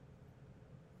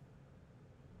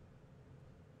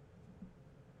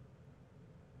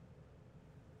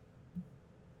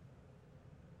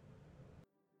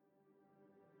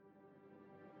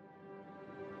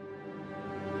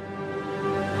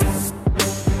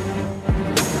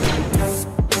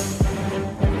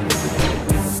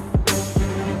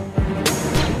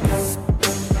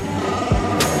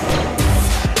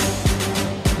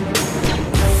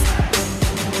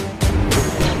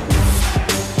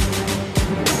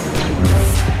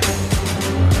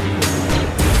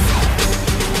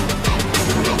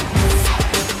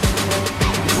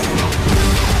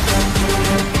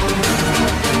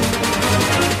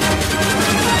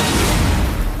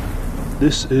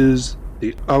This is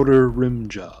the Outer Rim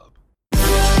Job.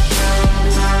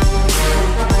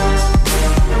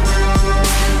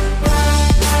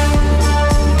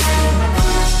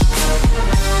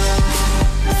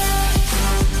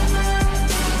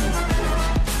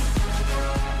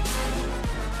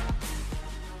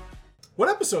 What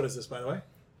episode is this, by the way?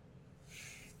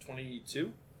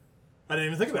 22? I didn't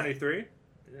even think about 23? it.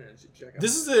 Yeah, I should check out.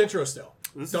 This is the intro still.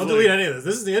 This Don't is delete like- any of this.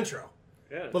 This is the intro.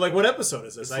 Yeah. But like, what episode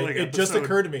is this? It's like It just episode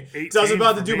occurred to me. 18 So I was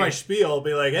about to for do me. my spiel,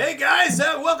 be like, hey guys,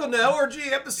 welcome to ORJ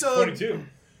episode 22.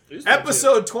 It is 22.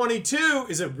 Episode 22.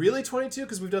 Is it really 22?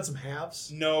 Because we've done some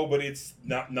halves. No, but it's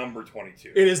not number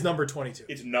 22. It is number 22.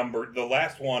 It's numbered. The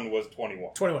last one was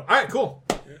 21. 21. All right, cool.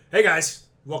 Hey guys,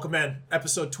 welcome in.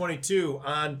 Episode 22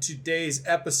 on today's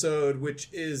episode, which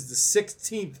is the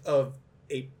 16th of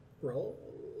April.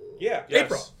 Yeah. Yes,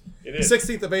 April. It is.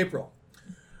 16th of April.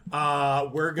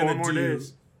 We're going to 4 more do...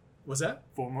 days. What's that?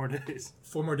 4 more days.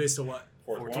 4 more days to what?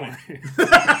 420.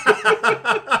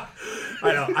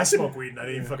 I know. I smoke weed and I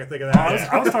didn't even fucking think of that.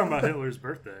 I was talking about Hitler's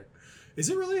birthday. Is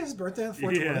it really his birthday on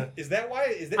 420? Yeah. Is that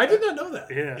why? I did not know that.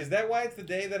 Yeah. Is that why it's the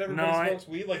day that everybody No, I- smokes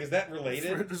weed? Like, is that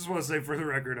related? Just want to say for the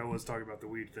record, I was talking about the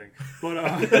weed thing. But,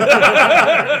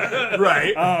 Right.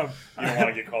 You don't want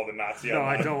to get called a Nazi. no, on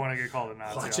I that. don't want to get called a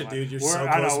Nazi. Watch it, online. dude. You're We're- so I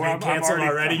know, close to being I'm canceled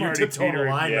already. I'm You're tiptoeing the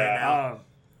teetering. line Yeah. right now.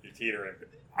 You're teetering.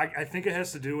 I think it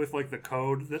has to do with like the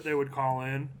code that they would call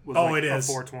in. Was Oh, like it a is.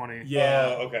 420.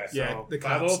 Yeah. Okay. Yeah. So, The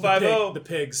cops. 5050. The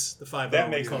pigs. The 5 That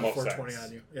makes call the most 420 sense.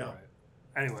 on you. Yeah. Right.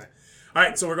 Anyway, All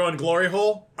right, so we're going glory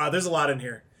hole. There's a lot in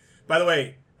here. By the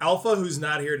way, Alpha, who's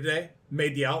not here today,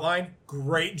 made the outline.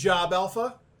 Great job,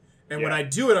 Alpha. And when Yeah. I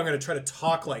do it, I'm going to try to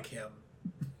talk like him.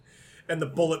 And the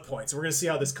bullet points. We're going to see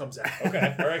how this comes out.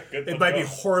 Okay. All right. Good. It might be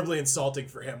horribly insulting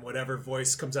for him, whatever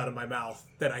voice comes out of my mouth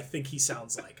that I think he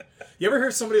sounds like. You ever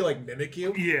hear somebody like mimic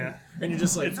you? yeah. And you're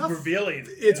just like, It's "Oh, revealing.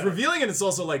 it's revealing and it's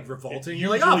also like revolting. It's You're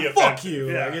like, oh, usually fuck offensive.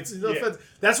 you. Yeah. Like, it's Yeah.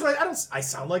 offensive. That's what I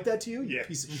sound like that to you, you Yeah.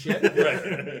 piece of shit.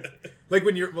 Right. Like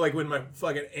when my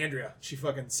fucking Andrea, she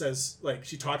fucking says, like,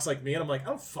 she talks like me and I'm like, I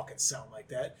don't fucking sound like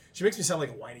that. She makes me sound like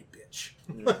a whiny bitch.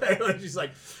 She's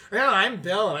like, yeah, I'm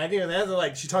Bill and I do that. And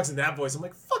like, she talks in that voice. I'm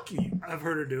like, fuck you. I've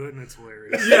heard her do it and it's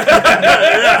hilarious.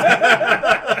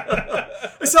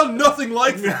 I sound nothing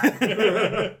like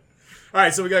that. All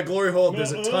right, so we got Glory Hole.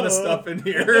 There's a ton of stuff in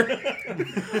here.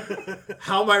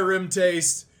 How my rim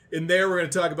taste. In there, we're going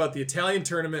to talk about the Italian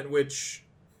tournament, which...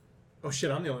 Oh,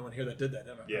 shit, I'm the only one here that did that,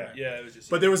 didn't I? Yeah. All right. Yeah, it was just.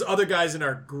 But there was other guys in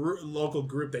our local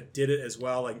group that did it as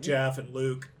well, like Jeff and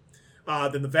Luke.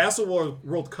 Then the Vassal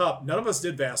World Cup, none of us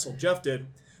did Vassal. Jeff did.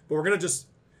 But we're going to just...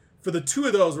 For the two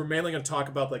of those, we're mainly going to talk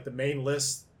about like the main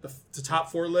list, the top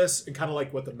 4 lists, and kind of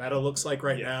like what the meta looks like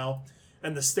right now,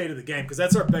 and the state of the game, because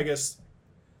that's our biggest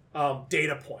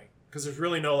data point. Because there's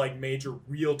really no like major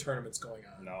real tournaments going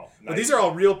on. No. But these are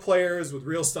all real players with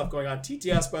real stuff going on.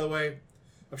 TTS, by the way,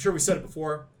 I'm sure we said it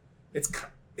before.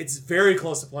 It's very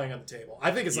close to playing on the table.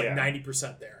 I think it's like Yeah.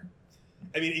 90% there.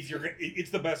 I mean,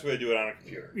 it's the best way to do it on a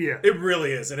computer. Yeah. It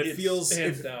really is, and it It's feels.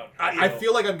 hands down. I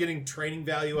feel like I'm getting training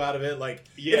value out of it. Like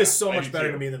Yeah, it is so I much do better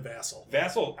too. to me than Vassal.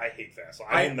 Vassal, I hate Vassal.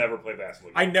 I will never play Vassal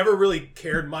again. I never really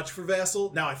cared much for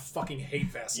Vassal. Now I fucking hate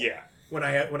Vassal. Yeah. When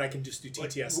I can just do Like,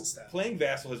 TTS instead. Playing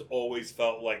Vassal has always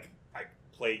felt like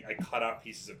I cut out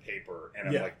pieces of paper and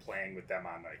I'm Yeah. like playing with them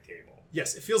on my table.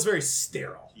 Yes, it feels very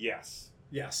sterile. Yes.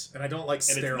 Yes, and I don't like And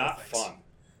sterile it's not things. fun.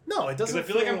 No, it Because doesn't. I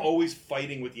feel like I'm always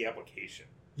fighting with the application.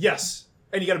 Yes,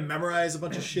 and you got to memorize a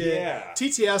bunch of shit. Yeah.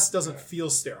 TTS doesn't feel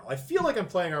sterile. I feel like I'm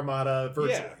playing Armada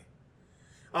virtually.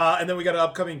 And then we got an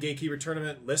upcoming Gatekeeper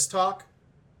tournament list talk.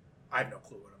 I have no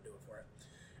clue what I'm doing for it.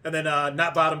 And then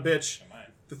not bottom bitch.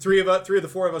 The three of the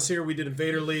 4 of us here, we did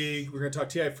Invader League. We're going to talk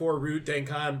TI4, Root,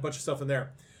 Dankon, a bunch of stuff in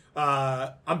there.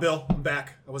 I'm Bill. I'm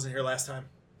back. I wasn't here last time.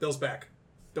 Bill's back.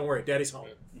 Don't worry, Daddy's home.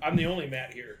 I'm the only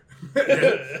Matt here.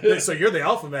 So you're the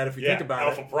Alpha Matt if you Yeah, think about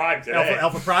Alpha it. Prime today.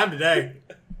 Alpha Prime today.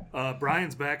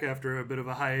 Brian's back after a bit of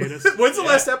a hiatus. When's the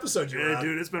last episode you were Yeah, on?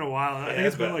 dude, it's been a while. I think it's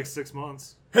it's been been- like 6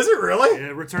 months. Has it really? Yeah,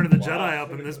 Return of the Jedi up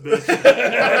in this bitch.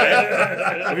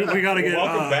 we gotta get.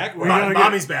 Welcome back. We gotta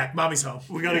Mommy's back. Mommy's home.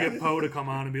 We gotta get Poe to come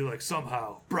on and be like,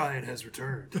 somehow Brian has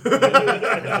returned. Just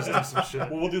do some shit.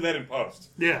 Well, we'll do that in post.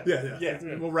 Yeah. Yeah. Yeah.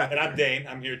 We'll wrap it. And I'm Dane.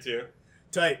 I'm here too.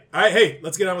 Tight. All right, hey,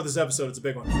 let's get on with this episode. It's a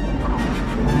big one.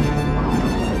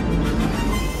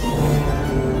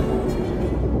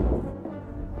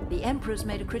 The Emperor's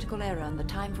made a critical error and the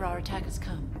time for our attack has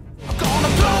come. Gonna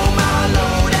blow my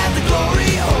load at the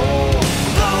glory hole.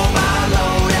 Blow my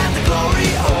load at the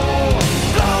glory hole.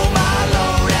 Blow my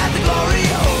load at the glory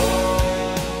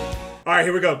hole. All right,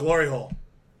 here we go. Glory hole.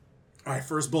 All right,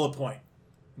 first bullet point.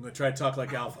 I'm going to try to talk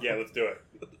like Alpha. Yeah, let's do it.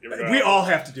 We all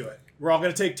have to do it. We're all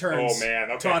going to take turns Oh, man,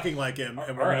 okay. talking like him,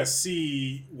 and we're All going right. to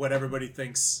see what everybody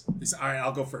thinks. All right,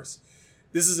 I'll go first.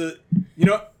 This is you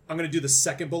know what? I'm going to do the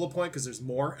second bullet point because there's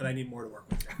more, and I need more to work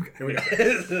with. Here we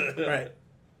go. All right.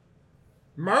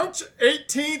 March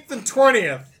 18th and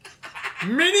 20th.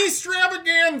 Mini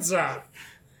extravaganza.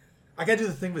 I got to do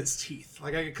the thing with his teeth.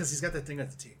 Because he's got that thing with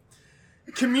the teeth.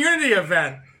 Community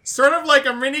event. Sort of like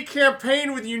a mini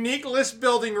campaign with unique list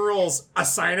building rules. A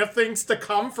sign of things to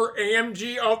come for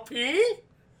AMGOP?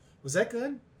 Was that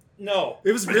good? No.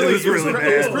 It was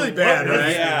really bad,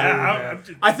 right? Yeah.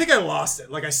 I think I lost it.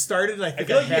 Like I started and I think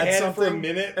feel like you had had it something for a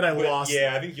minute, and I but lost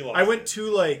yeah, it. I think you lost I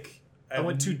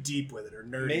went too deep with it or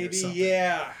nerdy or Maybe, something.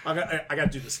 yeah. I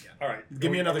got to do this again. All right.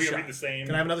 Give me Are another we shot. gonna read the same?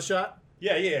 Can I have another shot?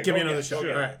 Yeah. Give me go another again. shot.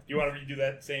 Sure. All right. Do you want to redo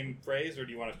that same phrase, or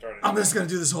do you want to start it? I'm just going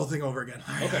to do this whole thing over again.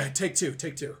 Okay. All right, take two.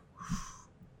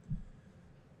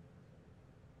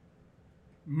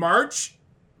 March.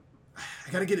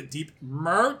 I got to get it deep.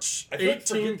 March I feel like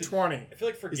 1820. I feel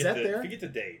like forget the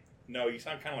date. No, you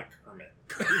sound kind of like Kermit.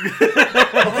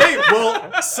 Okay,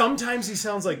 well, sometimes he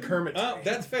sounds like Kermit. Oh,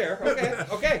 that's fair.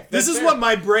 Okay. This That's is fair. what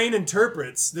my brain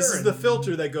interprets. This is the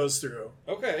filter that goes through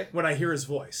Okay. when I hear his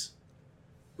voice.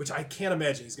 Which I can't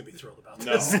imagine he's going to be thrilled about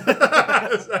No. this.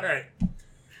 All right.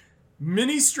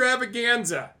 Mini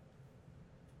extravaganza.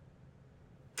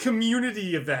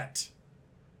 Community event.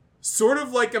 Sort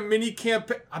of like a mini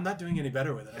campaign. I'm not doing any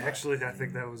better with it. am I? Actually, I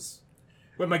think that was.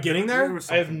 What, am I getting There there? was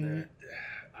I have. something there.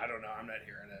 I don't know. I'm not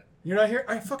hearing it. You're not here?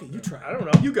 All right, fuck it. You try. I don't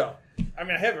know. You go. I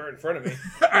mean, I have it right in front of me.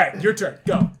 All right, your turn.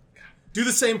 Go. Do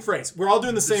the same phrase. We're all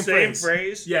doing the same phrase. Same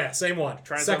phrase. Yeah, same one.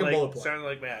 Trying to Second sound bullet like, point. sounding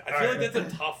like Matt. I feel like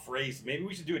that's a tough phrase. Maybe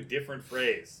we should do a different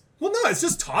phrase. Well, no, it's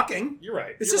just talking. You're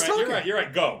right. It's You're just right. talking. You're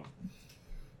right. Go.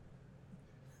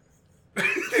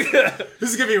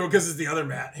 This is gonna be because it's the other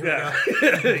Matt. Here we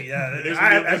go. yeah. There's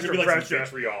I have gonna extra be like some pressure.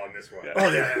 vitriol in this one. Oh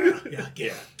yeah.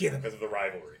 Get him. Because of the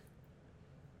rivalry.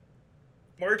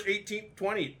 March 18th,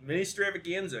 20th. Mini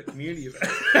extravaganza community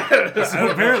event.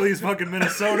 So apparently he's fucking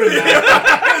Minnesota now.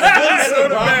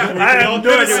 I have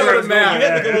no idea where it's You going.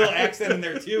 had like a little accent in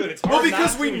there too, and it's hard Well,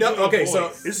 because not we to know. when you do Okay, a so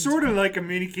voice. It's sort of like a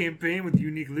mini campaign with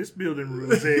unique list building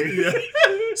rules, eh?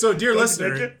 So, dear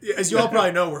listener, as you all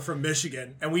probably know, we're from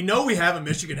Michigan, and we know we have a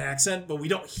Michigan accent, but we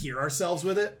don't hear ourselves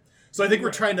with it. So I think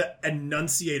we're trying to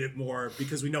enunciate it more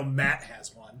because we know Matt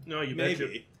has one. No, you betcha.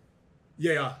 maybe.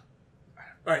 Yeah.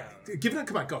 All right, give it.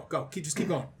 Come on, go. Just keep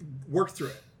going. Work through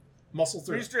it. Muscle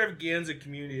through Mini it. extravaganza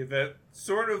community event.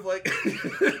 Sort of like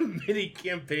mini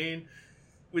campaign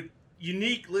with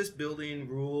unique list building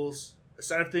rules. A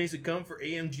sign of things to come for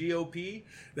AMGOP.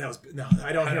 That was no.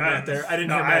 I don't hear Matt there. I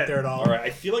didn't hear Matt there at all. All right, I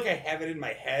feel like I have it in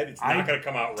my head. It's not going to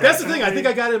come out right. That's the thing. I think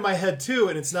I got it in my head too,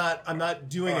 and it's not. I'm not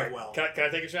doing All it right, well. Can I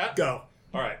take a shot? Go.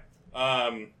 All right.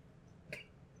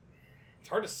 It's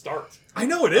hard to start. I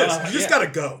know it is. You just yeah. gotta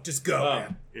go. Just go,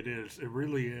 man. It is. It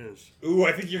really is. Ooh,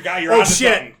 I think you're Oh onto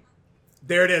shit! something.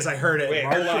 There it is. I heard it. Wait,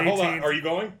 March hold on. 18th. Are you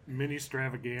going? Mini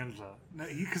extravaganza.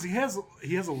 Because he has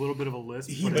a little bit of a list.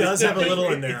 He but does have a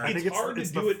little in there. I think It's hard to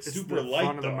it's do the- it it's super the light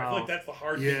front of the though. I feel mouth. like that's the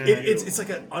hard Yeah. thing. It's like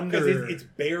an under. Because it's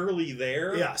barely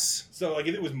there. Yes. So like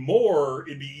if it was more,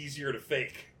 it'd be easier to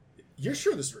fake. You're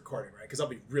sure this is recording, right? Because I'll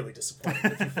be really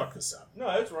disappointed if you fuck this up. No,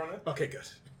 it's running. Okay, good.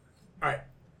 All right.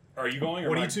 Are you going? Or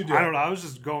What are am you two doing? I don't know. I was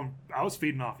just going. I was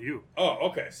feeding off you. Oh,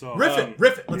 okay. So Riff it.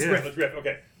 Let's yeah. riff. Let's riff.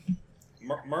 Okay.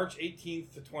 March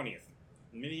 18th to 20th.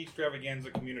 Mini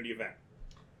extravaganza community event.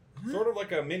 Sort of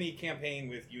like a mini campaign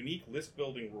with unique list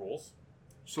building rules.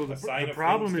 So the sign of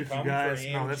problem things is, to you come guys.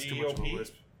 for No, that's too much of a AMGOP.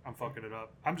 list. I'm fucking it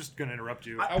up. I'm just gonna interrupt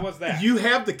you. How was that? You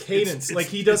have the cadence. It's- like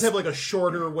he does it's- have like a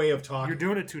shorter way of talking. You're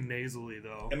doing it too nasally,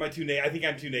 though. Am I too I think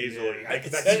I'm too nasally. Yeah.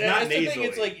 Because And not that's the nasally. thing.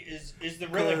 It's like is the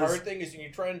really 'Cause hard thing is when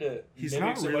you're trying to. he's mimic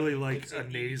not somebody, really like it's a you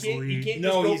can't- nasally- You can't No,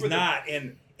 just go he's for the- not.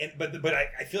 But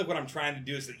I feel like what I'm trying to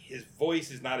do is that his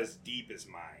voice is not as deep as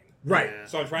mine. right. Yeah.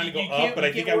 So I'm trying to go You up, can't- but you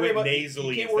I think can't I worry went about- nasally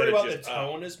You can't instead worry of about the just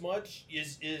tone as much.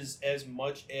 Is as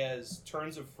much as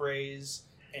turns of phrase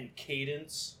and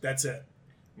cadence. That's it.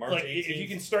 March Like 18th, if you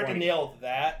can start to 20th. nail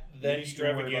that, then Mini you can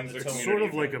worry about extravaganza the It's tone. community sort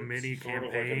of like a event. mini Sort of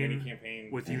like a mini campaign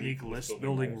with unique list building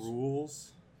building rules.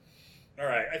 rules. All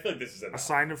right, I feel like this is A enough.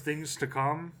 sign of things to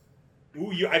come.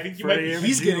 Ooh, I think you For might be. AMGOP.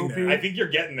 He's getting there. I think you're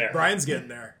getting there. Brian's getting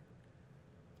there.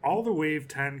 All the Wave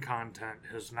 10 content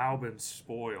has now been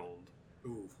spoiled.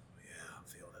 Ooh, yeah, I'm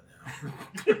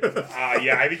feeling it now.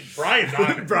 Yeah, I think Brian's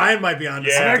on it. Brian might be on to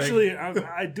Yeah. something. Actually,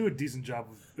 I do a decent job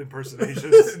of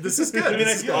impersonations. This is good. I mean, I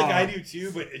This is feel like good. I do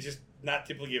too, but it's just not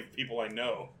typically of people I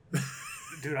know.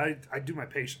 dude, I do my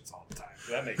patience all the time.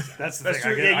 That makes sense. That's the That's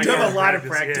thing. true. I Yeah, get, you I have get a lot of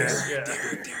practice. Yeah.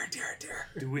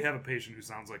 Yeah. Dude, we have a patient who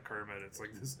sounds like Kermit. It's like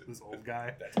this old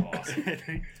guy. That's awesome.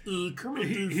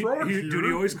 Dude,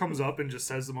 he always comes up and just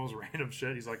says the most random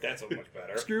shit. He's like, That's so much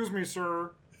better. "Excuse me,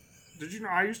 sir. Did you know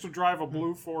I used to drive a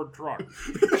blue Ford truck?"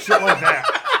 Shit like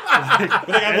that.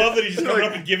 But I love that he's just coming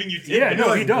up and giving you tips. Yeah, no,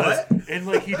 like, he does. what? And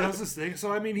like he does this thing.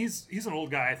 So I mean, he's an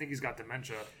old guy. I think he's got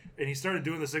dementia. And he started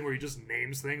doing this thing where he just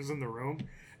names things in the room,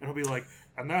 and he'll be like,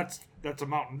 "And that's a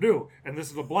Mountain Dew, and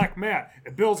this is a black Matt,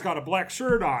 and Bill's got a black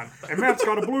shirt on, and Matt's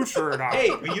got a blue shirt on." Hey,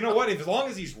 but you know what? As long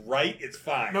as he's right, it's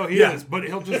fine. No, he is, but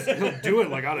he'll do it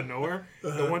like out of nowhere.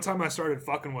 The one time I started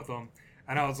fucking with him,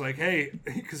 and I was like, "Hey,"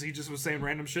 because he just was saying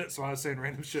random shit, so I was saying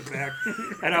random shit back,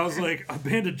 and I was like, "A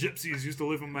band of gypsies used to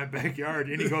live in my backyard,"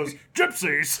 and he goes,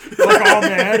 "Gypsies," like all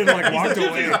mad, and like walked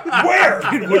away. Where?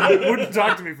 And wouldn't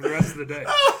talk to me for the rest of the day.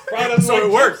 Probably doesn't So like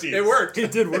it worked. gypsies. It worked.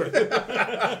 It did work.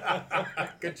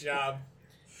 Good job.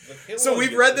 But Halo So we've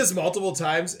gypsies. read this multiple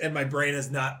times, and my brain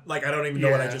has not, like, I don't even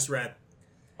know what I Yeah. just read.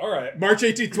 All right. March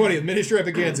 18th, 20th, Mini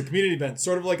Extravaganza, community event,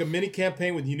 sort of like a mini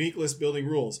campaign with unique list building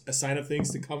rules, a sign of things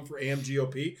to come for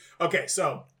AMGOP. Okay,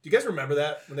 so, do you guys remember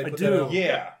that when they put that do. out?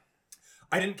 Yeah.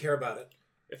 I didn't care about it.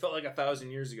 It felt like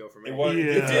 1,000 years ago for me. It was. Yeah. It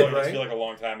It did, did, right? right? Feel like a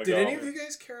long time ago. Did any of you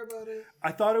guys care about it?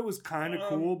 I thought it was kind of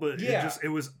cool, but yeah. it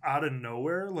was out of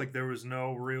nowhere. Like there was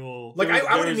no real Like, There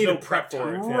I was wouldn't need no a prep prep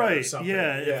for it. Or right. something.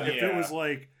 Yeah. If Yeah. it was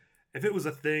like if it was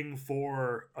a thing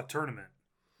for a tournament,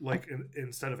 like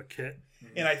instead of a kit,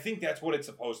 And I think that's what it's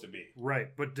supposed to be.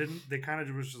 right? But didn't they kind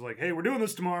of was just like, "Hey, we're doing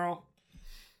this tomorrow,"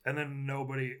 and then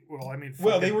nobody. Well, I mean,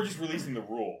 Well, they fucking were just releasing the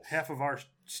rules. half of our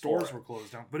stores For it. were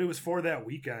closed down, but it was for that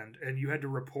weekend, and you had to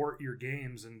report your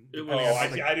games and It Oh, was-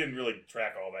 I didn't really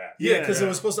track all that. Yeah, because Yeah. it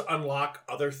was supposed to unlock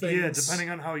other things. yeah, depending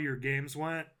on how your games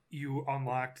went, you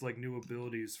unlocked like new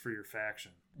abilities for your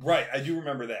faction. Right, I do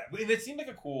remember that. And it seemed like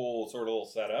a cool sort of little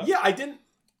setup. Yeah, I didn't.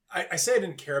 I say I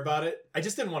didn't care about it. I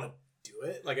just didn't want to do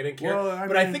it. Like, I didn't care. Well, I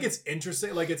but I mean- think it's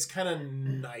interesting. Like, it's kind of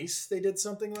nice they did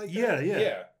something like Yeah, that.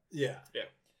 yeah. Yeah.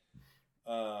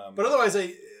 Um, But otherwise,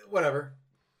 whatever.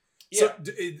 yeah,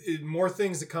 So, more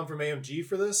things to come from AMG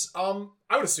for this? I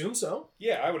would assume so.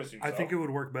 yeah, I would assume so. I think it would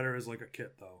work better as like a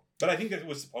kit, though. But I think that it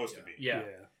was supposed to be. Yeah.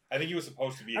 I think it was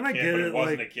supposed to be a And I kit, get but it, it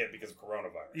wasn't like- a kit because of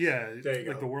coronavirus. Yeah, There you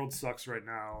like go. the world sucks right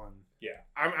now, and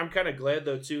I'm kind of glad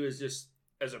though too, is just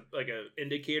as a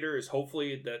indicator is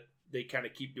hopefully that they kind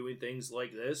of keep doing things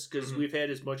like this because Mhm. we've had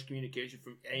as much communication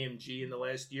from AMG in the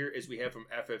last year as we have from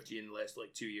FFG in the last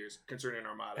 2 years concerning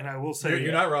Armada. and I will say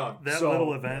You're not wrong. that So,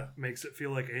 little event makes it feel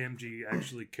like AMG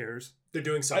actually cares. They're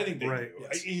doing I something. think they Right. do.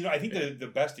 Yes. I think the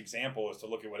best example is to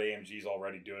look at what AMG is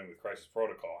already doing with Crisis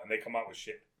Protocol, and they come out with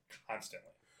shit constantly.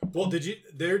 Well,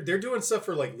 they're doing stuff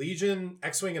for like Legion,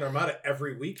 X-Wing, and Armada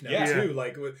every week now Yeah. too.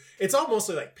 Like, it's all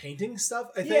mostly like painting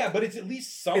stuff. I think. Yeah, but it's at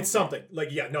least something. It's something. Like,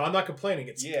 yeah, no, I'm not complaining.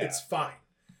 It's Yeah. it's fine.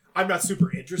 I'm not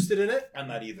super interested in it, I'm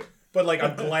not either. but like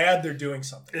I'm glad they're doing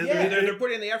something. It, yeah, it, they're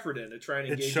putting the effort in to try and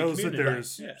it engage shows the that community.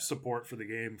 there's Yeah. support for the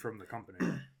game from the company.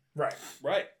 Right.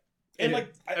 Right. And Yeah.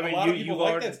 like I a mean, lot of you people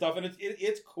like already- that stuff, and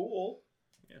it's cool.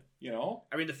 Yeah. You know.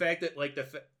 I mean, the fact that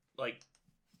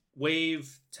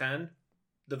Wave 10,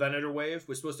 the Venator Wave,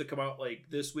 was supposed to come out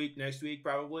this week, next week,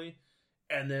 probably.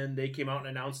 And then they came out and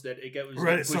announced that it was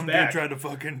Right, pushed some back. dude tried to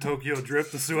fucking Tokyo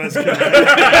drift the Suez Canal.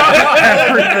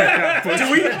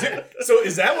 So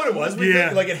is that what it was? We Yeah.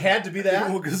 think? Like it had to be that.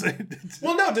 Well, 'cause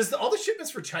Well, no. Does all the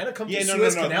shipments for China come Yeah, through no,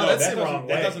 Suez no, no, Canal? no. That's That the wrong doesn't,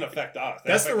 way. that doesn't affect us.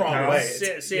 That's the wrong way.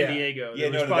 San Yeah. Diego. Yeah,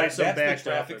 There no, was probably that's some the back traffic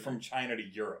traffic. from China to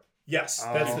Europe. Yes,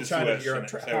 Oh. that's The the China Suez Europe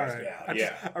Canal. traffic. All right.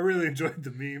 Yeah. Yeah. I really enjoyed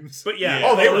the memes. But yeah.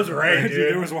 Oh, they were great, Dude,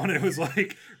 dude. there was one. It was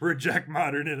like reject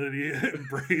modernity,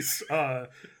 embrace.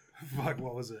 Fuck,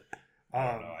 what was it?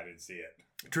 I don't know. I didn't see it.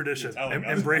 Tradition. You're telling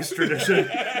us. Embrace tradition,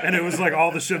 and it was like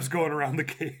all the ships going around the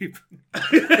Cape.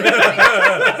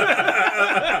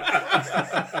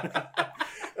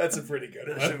 That's a pretty good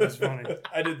That one. shit was funny.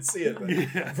 I didn't see it. But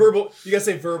Yeah. Verbal. You gotta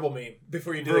say verbal meme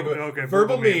before you do it. Verbal- okay,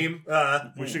 Verbal verbal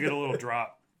meme. We should get a little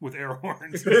drop with air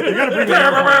horns. You gotta bring the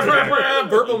air horns back.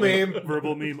 Verbal meme.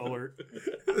 Verbal meme alert.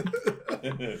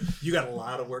 You got a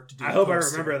lot of work to do. I in hope I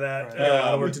post, remember sir. that. Right. You got a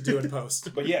lot of work to do in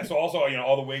post. But yeah, so also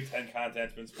all the Wave 10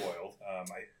 content's been spoiled,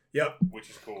 Yep. which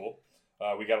is cool.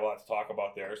 We got a lot to talk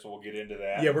about there, so we'll get into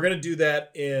that. Yeah, we're gonna do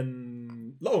that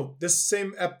in this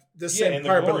same in same the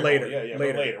part, but glory later. hole. Yeah,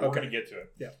 later. but later. We're Okay. gonna get to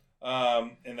it. Yeah.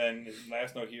 And then his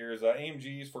last note here is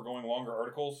AMG's foregoing longer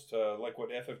articles to like what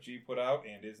FFG put out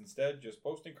and is instead just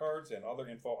posting cards and other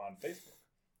info on Facebook.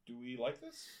 Do we like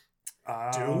this?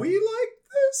 Do we like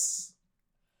this?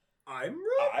 I'm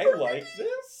right. I like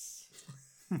this.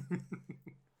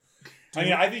 I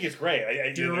mean, I think it's great.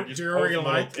 I Do you just really post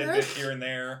like little tidbits here and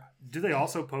there. Do they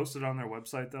also post it on their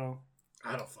website though?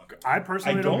 I don't fucking. I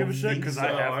personally I don't don't give a shit think because so. I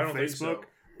have I a don't think Facebook, so.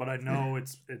 but I know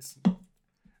it's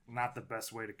not the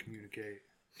best way to communicate.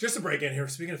 Just to break in here,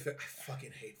 speaking of, I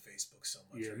fucking hate Facebook so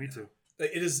much. Yeah, right me now. too.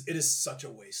 It is such a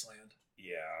wasteland.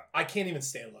 Yeah, I can't even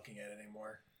stand looking at it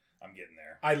anymore. I'm getting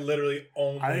there. I literally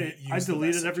only I use the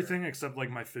deleted messenger. everything except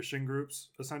like my fishing groups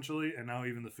essentially, and now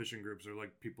even the fishing groups are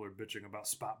like people are bitching about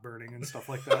spot burning and stuff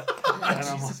like that. And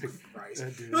I'm Jesus like,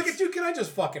 Christ. dude, Like, dude, can I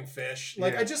just fucking fish?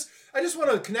 Like, Yeah. I just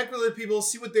want to connect with other people,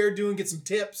 see what they're doing, get some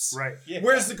tips. right. Yeah.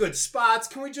 Where's the good spots?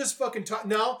 Can we just fucking talk?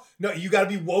 No, you got to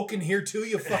be woke in here too,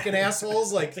 you fucking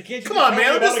assholes. Like, So can't you come just on, tell man, me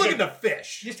I'm about, just like, looking to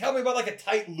fish. Just tell me about like a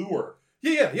tight lure.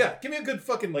 Yeah. Give me a good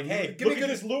fucking Like, hey, give look me a at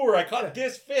good this lure. I caught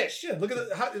this fish. Yeah, look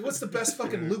at what's the best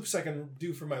fucking loops I can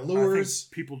do for my I lures?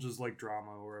 think people just like drama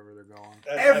wherever they're going.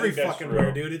 Every fucking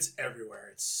where, dude. It's everywhere.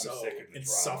 It's I'm so sick of the drama.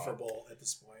 insufferable at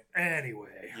this point. Anyway,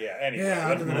 Yeah. Anyway, Yeah,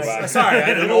 let's on to the move next- on. sorry, I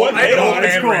You don't know what? I They don't don't want to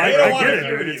want hear to it. They don't I want get to it,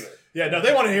 hear it dude. either. Yeah, no,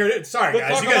 they want to hear it. Sorry, Let's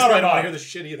guys, talk you guys about, might not want to hear the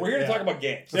shit either. We're here to Yeah. talk about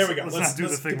games. There we go. let's not do the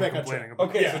let's thing get we're back on complaining track. about.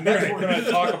 Okay, Yeah. so next we're going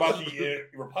to talk about the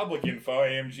Republic info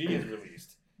AMG is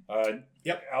released.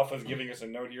 Yep. Alpha's giving us a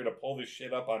note here to pull this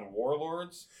shit up on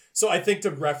Warlords. So I think to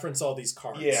reference all these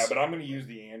cards. Yeah, but I'm going to use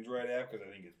the Android app because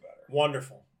I think it's better.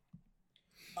 Wonderful.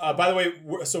 By the way,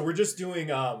 we're just doing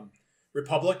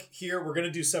Republic here. We're going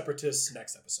to do Separatists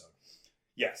next episode.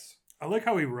 Yes. I like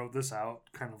how he wrote this out,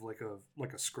 kind of like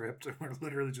a script. We're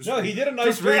literally just No, he did a nice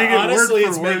just job. reading it Honestly, word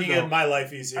it's for word, making though. my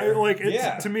life easier.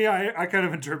 Yeah. To me, I kind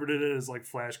of interpreted it as like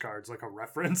flashcards, like a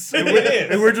reference. It And we're, is.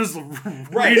 and we're just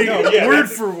Right, reading no, yeah, word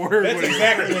that's- for word. That's what he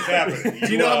exactly wrote. what's happening.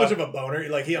 Do you know how much of a boner,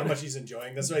 like how much he's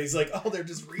enjoying this? Right? He's like, oh, they're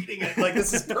just reading it. Like,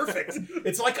 this is perfect.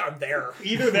 It's like I'm there.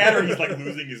 Either that or he's like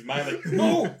losing his mind. Like,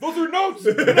 no, those are notes.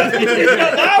 I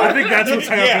I think that's what's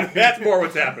Yeah, happening. that's more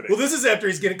what's happening. Well, this is after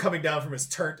he's coming down from his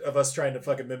turnt of us trying to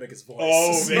fucking mimic his voice.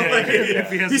 Oh, So, man. like, If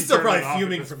he hasn't he's still turned it probably off at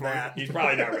fuming this from point. that. He's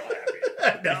probably not real happy.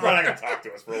 He's probably not going to talk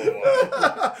to us for a little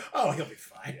while. Oh, he'll be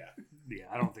fine. Yeah,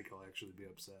 I don't think he'll actually be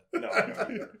upset. No, I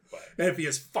don't either. But And if he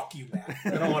is, fuck you, Matt. I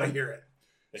don't want to hear it.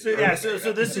 So yeah,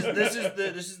 so this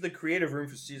is the creative room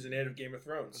for season 8 of Game of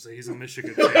Thrones. So he's a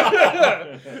Michigan fan.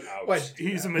 Ouch. What?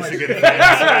 He's a Michigan fan. So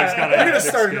he's got We're going to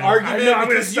start an argument I know, I'm gonna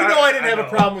because you start- know I didn't I have a know.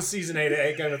 problem with season 8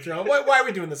 of Game of Thrones. Why are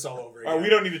we doing this all over again? We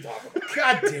don't need to talk about it.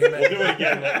 God damn We'll it. do it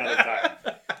again another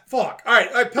time. Fuck. All right.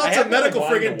 I Pelta have Medical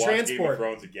wanted to Frigate watch Game of Transport.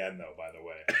 Thrones again, though, by the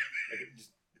way.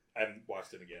 I haven't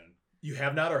watched it again. You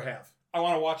have not or have? I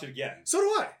want to watch it again. So do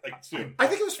I. Like, soon. I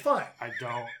think it was fine. I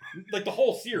don't. Like, the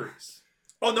whole series.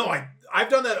 Oh, no. I've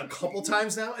done that a couple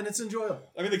times now, and it's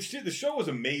enjoyable. I mean, the show was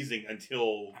amazing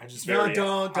until I just very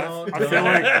No, end. don't. I feel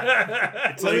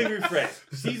like Let me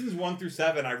rephrase. Seasons 1 through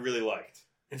 7, I really liked.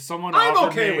 if someone I'm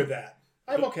offered okay me, with that.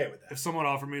 I'm okay with that. If someone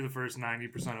offered me the first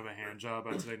 90% of a hand job,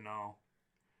 I'd say no.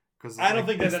 Because I don't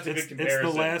think that's a good It's comparison.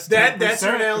 the last. That's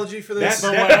your 10%. analogy for this? That's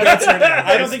your analogy.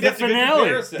 I don't think the that's a good finale.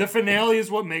 comparison. The finale is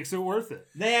what makes it worth it.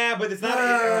 Nah, but it's not.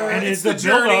 And it's it's the the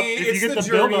build-up. journey. If you It's get the the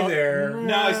journey build-up, there.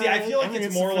 No, see, I feel like I think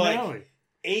it's the more like finale.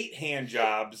 8 hand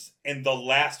jobs, and the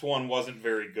last one wasn't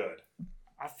very good.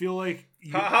 I feel like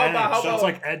you How about- so it's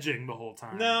like edging the whole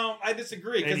time. No, I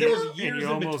disagree because And there you- was years and you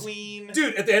in almost- between.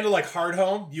 Dude, at the end of like Hard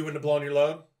Home, you wouldn't have blown your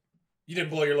load? You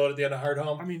didn't blow your load at the end of Hard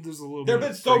Home? I mean, there's a little. There bit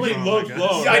have of been so many breakdown, loads I guess.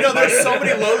 blown. Yeah, I know there's so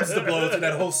many loads to blow through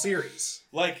that whole series.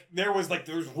 Like there was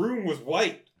room was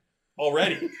white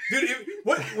already. Dude,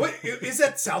 what is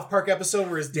that South Park episode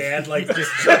where his dad like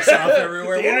just jumps off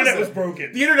everywhere? The What internet that? was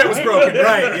broken. The internet was broken,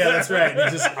 right? Yeah, that's right. He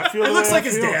just, I feel it the looks way like I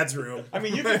his feel. dad's room. I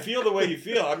mean, you can feel the way you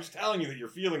feel. I'm just telling you that your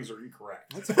feelings are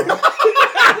incorrect.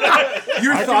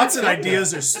 Your thoughts and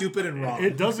ideas are stupid and wrong.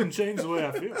 It doesn't change the way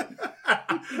I feel.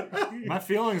 My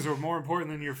feelings are more important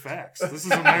than your facts. This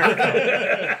is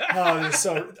America. Oh,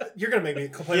 so you're gonna make me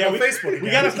complain Yeah, about Facebook again.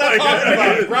 We gotta stop talking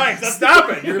about it, Brian. Stop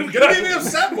it! You're gonna make me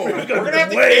upset more. We're gonna have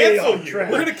to Way cancel off you.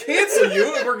 track. We're gonna cancel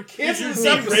you, and we're gonna cancel this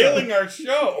You're episode. derailing our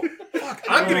show. Fuck,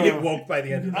 I'm gonna get woke by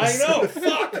the end of I this. know.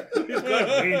 Fuck. He's got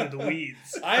way into the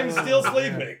weeds. I'm still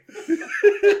sleeping.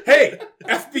 Hey,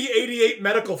 FB-88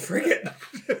 medical frigate.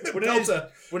 What is- Pelta.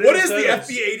 what What is is the those?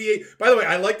 FB-88? By the way,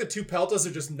 I like the two Peltas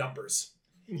are just numbers.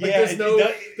 Like, Yeah, there's it no,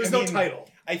 does- there's I no mean, title.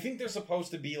 I think they're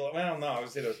supposed to be. Like, I don't know. I would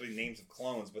say those would be names of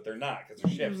clones, but they're not because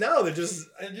they're ships. No, they're just.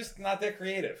 They're just not that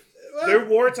creative. Their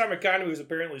wartime economy was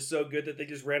apparently so good that they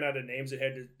just ran out of names and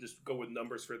had to just go with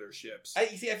numbers for their ships. I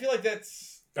feel like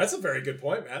that's That's a very good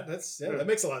point, Matt. That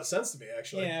makes a lot of sense to me,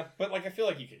 actually. yeah, but like I feel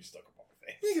like you can just look up all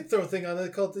the You things. could throw a thing on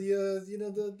it called the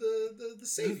the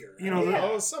savior. You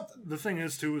know, something. The thing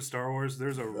is, too, with Star Wars,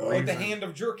 there's a Like the reason. hand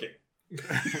of jerking.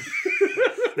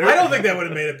 I don't think that would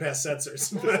have made it past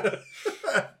censors.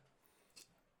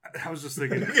 I was just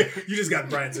thinking. You just got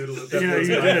Brian Zoodle. Yeah,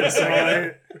 you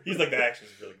did. He's like, that actually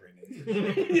is a really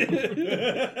great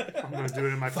name. I'm going to do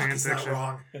it in my fan It's not section.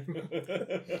 wrong.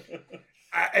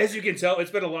 As you can tell,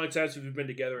 it's been a long time since we've been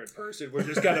together in person. We're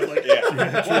just kind of like, Yeah.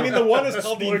 Well, I mean, the one is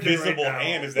called the Splurging invisible right now.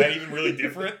 hand. Is that even really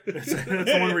different? That's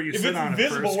the one where you If sit it's on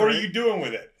invisible, it first, what right? are you doing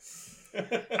with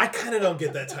it? I kind of don't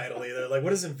get that title either. Like,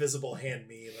 what does invisible hand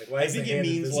mean? Like, why I is think the it hand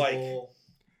means, invisible?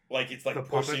 Like it's like The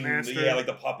puppet pushing, master? like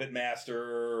the puppet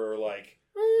master, or like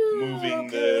moving okay,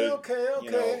 the okay.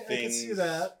 you know, I can things see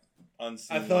that.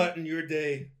 unseen. I thought in your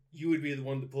day you would be the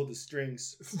one to pull the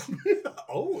strings.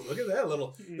 Oh, look at that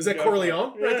little. Is that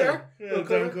Corleone right there? Yeah, Little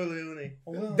Don Corleone?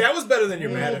 Corleone. That was better than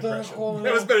your Mad impression.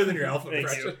 That was better than your Alpha Thank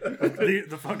impression.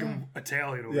 The fucking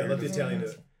Italian over Yeah, here. let the Italian do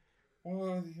it.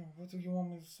 What do you want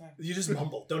me to say? You just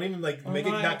mumble. Don't even like make it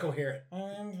not coherent. I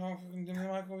am talking to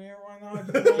Michael here right now. What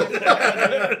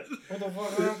the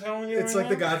fuck am I telling you? It's like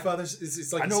The Godfather's.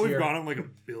 It's like I know his we've hair. gone on like a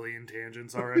billion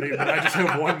tangents already, but I just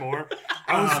have one more.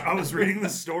 I was reading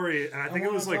this story, and I think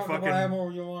it was like fucking. I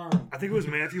think it was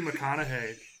Matthew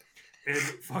McConaughey, and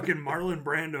fucking Marlon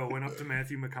Brando went up to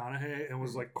Matthew McConaughey and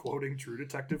was like quoting True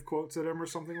Detective quotes at him or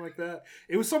something like that.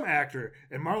 It was some actor,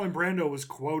 and Marlon Brando was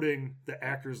quoting the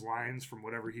actor's lines from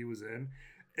whatever he was in,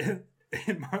 and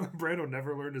Marlon Brando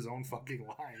never learned his own fucking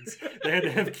lines. They had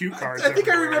to have cue cards. I think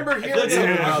I everywhere. remember hearing feel like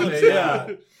something yeah. about it.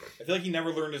 Yeah. I feel like he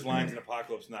never learned his lines in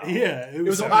Apocalypse Now. Yeah, It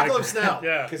was something like Apocalypse that. Now.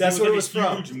 Yeah. Because That's what it was a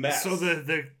from. huge mess. So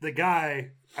the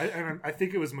guy, I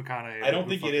think it was McConaughey. I don't Who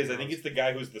think it fucking is. I think knows? it's the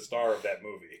guy who's the star of that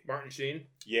movie. Martin Sheen.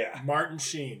 Yeah, Martin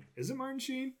Sheen. Is it Martin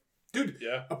Sheen? Dude,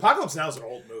 Yeah. Apocalypse Now is an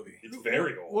old movie. it's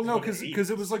very old. Well, no, It's from the because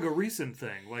it 80s. was like a recent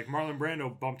thing. Like Marlon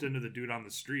Brando bumped into the dude on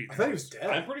the street. I thought he was dead.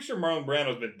 I'm pretty sure Marlon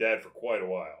Brando's been dead for quite a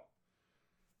while.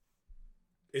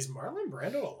 Is Marlon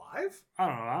Brando alive? I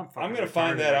don't know. I'm gonna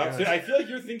find that out. So I feel like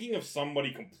you're thinking of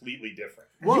somebody completely different.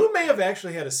 You may have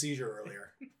actually had a seizure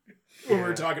earlier when we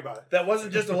were talking about it. That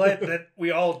wasn't just a light that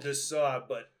we all just saw,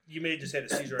 but you may have just had a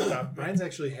seizure on top of it. Brian's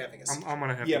actually having a seizure. I'm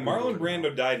gonna have. Yeah, to Google Marlon it Brando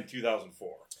now. died in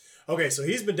 2004. Okay, so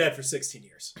he's been dead for 16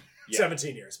 years. Yeah.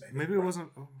 17 years, maybe. Maybe it wasn't.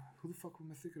 Oh, who the fuck am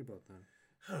I thinking about then?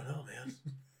 I don't know, man.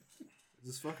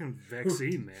 This fucking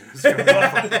vaccine, man.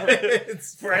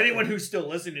 It's For anyone who's still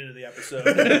listening to the episode.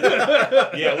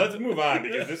 Yeah, let's move on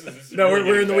because this is No, really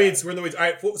we're in the getting weeds. We're in the weeds. All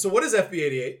right, so what is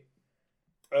FB88?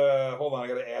 bad. Hold on, I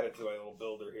gotta add it to my little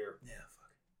builder here. Yeah,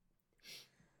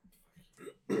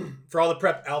 fuck. For all the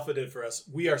prep Alpha did for us,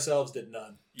 we ourselves did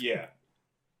none. Yeah.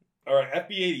 All right,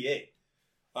 FB88.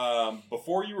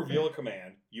 Before you reveal a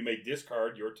command, you may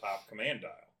discard your top command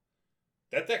dial.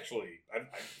 That's actually, I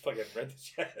feel like I've read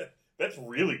this yet. That's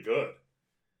really good.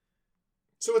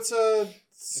 So it's a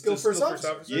skill It's a first skill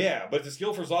officer. officer. Yeah, but it's a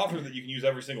skill first officer that you can use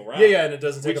every single round. Yeah, and it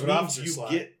doesn't take Which up an means officer you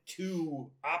slot. get 2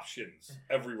 options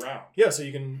every round. Yeah, so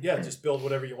you can just build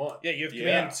whatever you want. Yeah, you have Yeah.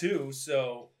 command 2,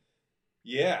 so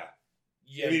Yeah.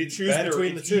 yeah, I mean, you it's choose better,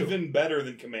 between it's the two. even better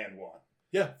than command 1.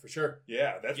 Yeah, for sure.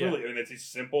 Yeah, that's Yeah. really, and it's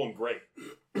simple and great.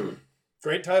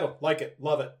 Great title. Like it.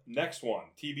 Love it. Next one,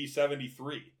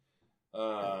 TB73.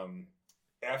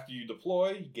 After you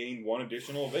deploy, you gain 1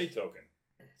 additional evade token.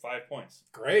 5 points.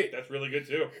 Great. That's really good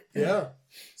too. Yeah.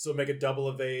 So make a double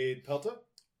evade Pelta,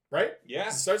 right? Yeah.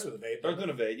 It starts with evade. Starts with an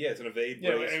evade. Yeah, it's an evade.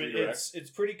 yeah, brace, I mean, redirect.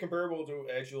 it's pretty comparable to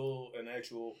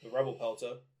the Rebel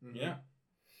Pelta. Mhm. Yeah.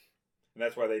 And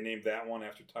that's why they named that one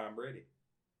after Tom Brady.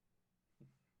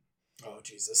 Oh,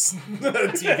 Jesus.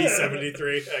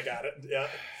 TB73. I got it. Yeah.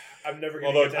 I'm never going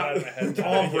Although to get that out of my head.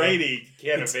 Tom Brady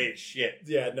can't evade shit.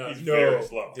 Yeah, no. He's no. very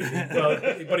slow. Dude, well,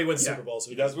 but he wins Yeah. Super Bowls. So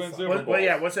He does win fine. Super Well, Bowls.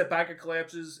 yeah, once that pocket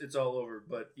collapses, it's all over.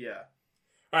 But yeah.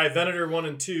 All right, Venator 1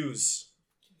 and 2s.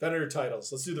 Venator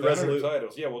titles. Let's do the Venator Resolute.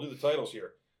 titles. Yeah, we'll do the titles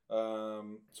here.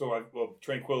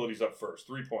 Tranquility's up first.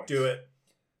 3 points. Do it.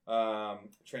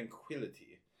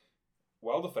 Tranquility.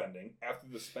 While defending, after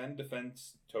the spend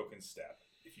defense token step,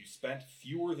 if you spent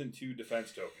fewer than 2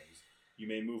 defense tokens, you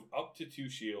may move up to 2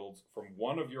 shields from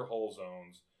one of your hull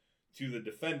zones to the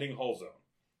defending hull zone.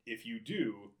 If you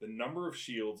do, the number of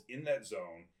shields in that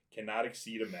zone cannot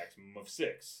exceed a maximum of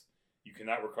 6. You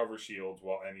cannot recover shields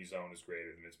while any zone is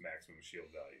greater than its maximum shield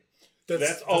value.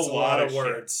 That's a lot of shit.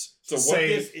 words. So to what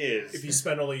say this is, if you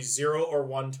spend only 0 or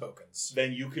 1 tokens.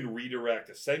 then you can redirect.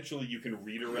 Essentially, you can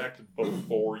redirect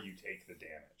before you take the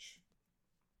damage.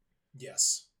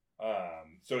 Yes.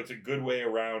 So it's a good way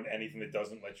around anything that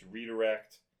doesn't let you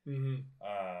redirect. Mm-hmm.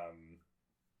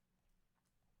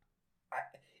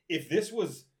 If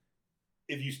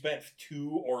you spent 2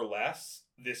 or less,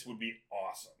 this would be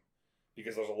awesome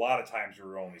because there's a lot of times you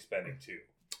were only spending 2.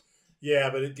 Yeah,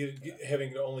 but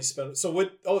having to only spend... So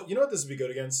what... Oh, you know what this would be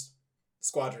good against?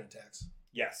 Squadron attacks.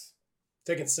 Yes.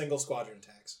 Taking single squadron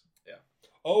attacks.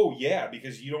 Oh, yeah,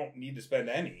 because you don't need to spend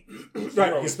any.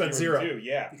 Right, you can spend 0.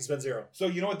 Yeah. You can spend 0. So,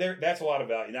 you know what? That's a lot of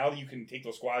value. Now that you can take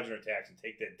those squadron attacks and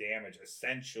take that damage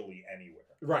essentially anywhere.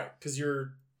 Right, because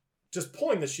you're just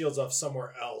pulling the shields off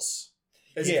somewhere else.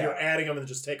 As if you're adding them and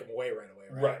just take them away right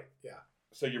away, right? Yeah.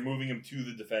 So you're moving them to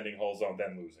the defending hull zone,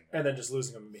 then losing them. And then just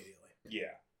losing them immediately.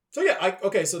 Yeah. So yeah,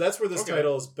 okay, so that's where this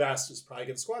title is best, is probably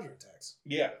against squadron attacks.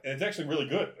 Yeah, and it's actually really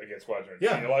good against squadron.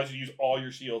 Yeah. It allows you to use all your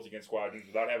shields against squadrons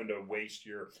without having to waste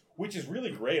your... Which is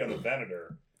really great on the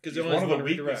Venator. Because one of the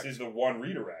weaknesses is the one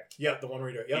redirect. Yeah, the one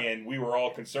redirect. Yeah. And we were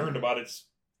all concerned about it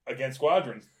against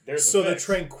squadrons. So the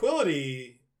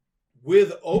Tranquility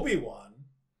with Obi-Wan,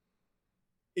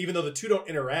 even though the two don't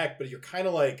interact, but you're kind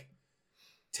of like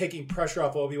taking pressure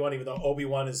off Obi-Wan, even though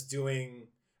Obi-Wan is doing...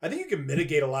 I think you can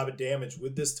mitigate a lot of damage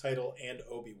with this title and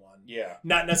Obi-Wan. Yeah.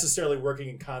 Not necessarily working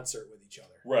in concert with each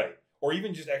other. Right. Or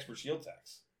even just expert shield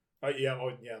techs. Yeah,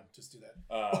 just do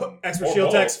that. Um, expert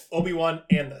shield techs, Obi-Wan,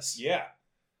 and this. Yeah.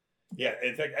 Yeah,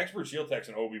 in fact, expert shield techs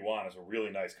and Obi-Wan is a really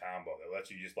nice combo that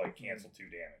lets you just like cancel 2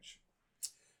 damage.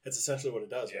 That's essentially what it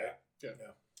does, right?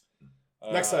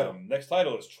 Yeah. Next title. Next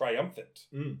title is Triumphant.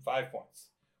 5 points.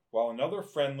 While another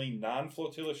friendly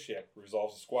non-flotilla ship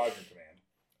resolves a squadron command,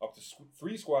 up to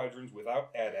 3 squadrons without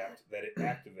adapt that it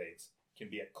activates can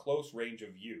be at close range of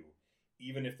view,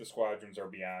 even if the squadrons are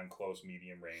beyond close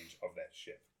medium range of that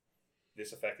ship.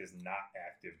 This effect is not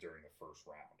active during the first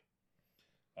round.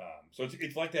 So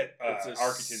it's like that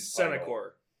Architon's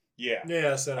Senecor. Yeah.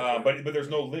 Yeah, Senecor. But there's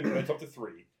no limit. It's up to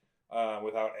 3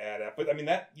 without adapt. But I mean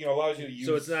that allows you to use.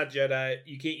 So it's not Jedi.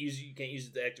 You can't use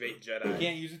it to activate Jedi. You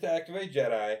can't use it to activate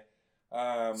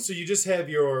Jedi. So you just have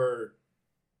your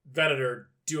Venator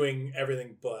doing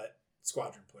everything but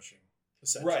squadron pushing,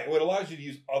 essentially. Right. Well, it allows you to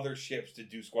use other ships to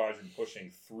do squadron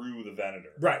pushing through the Venator.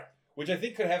 Right. Which I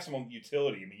think could have some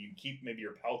utility. I mean, you can keep maybe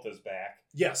your Peltas back.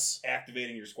 Yes.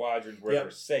 Activating your squadrons where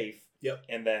they're safe. Yep.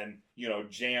 And then,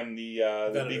 jam the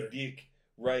big dick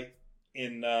right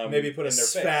in maybe put in a their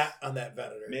SPHAT face. on that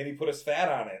Venator. Maybe put a SPHAT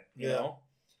on it, you know?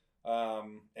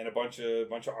 And a bunch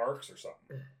of arcs or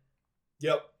something.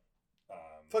 Yep.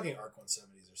 Fucking Arc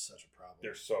 170s are such a problem.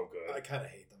 They're so good. I kind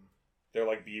of hate them. They're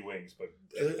like B-Wings, but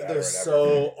they're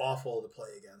so awful to play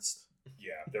against.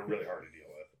 Yeah, they're really hard to deal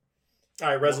with. All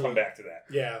right, Resolute. We'll come back to that.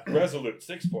 Yeah. Resolute,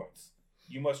 6 points.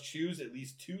 You must choose at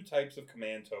least 2 types of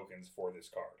command tokens for this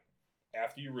card.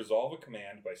 After you resolve a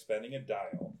command by spending a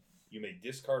dial, you may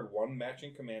discard 1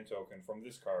 matching command token from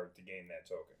this card to gain that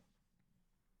token.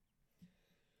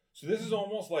 So this is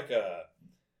almost like a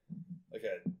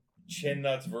chin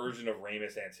nuts version of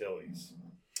Ramus Antilles.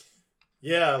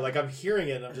 Yeah, like I'm hearing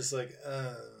it and I'm just like,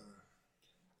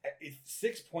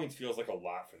 6 points feels like a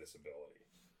lot for this ability.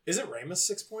 Isn't Ramus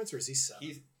 6 points or is he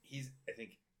 7? He's I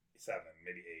think 7,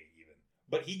 maybe 8 even.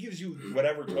 But he gives you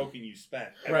whatever token you spent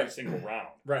every single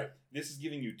round. Right. This is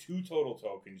giving you 2 total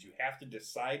tokens. You have to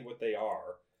decide what they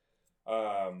are.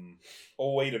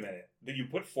 Oh, wait a minute. You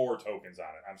put 4 tokens on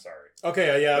it. I'm sorry.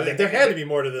 Okay, yeah. There had to be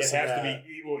more to this. It has to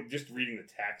be. Well, just reading the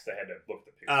text, I had to look at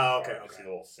the picture. Oh, okay. See the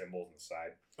little symbols on the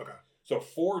side. Okay. So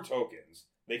 4 tokens.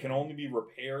 They can only be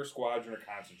repair, squadron, or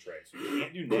concentrate. So you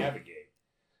can't do navigate.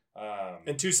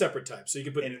 And 2 separate types. So you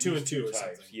can put 2 and 2 or types,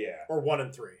 something. yeah. Or 1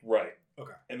 and 3. Right.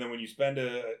 Okay. And then when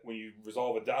you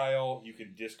resolve a dial, you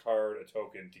can discard a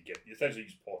token to get. Essentially, you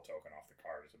just pull a token off the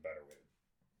card. Is a better way.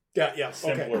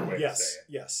 Simpler way to say it.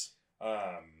 Yes.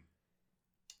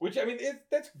 Which I mean,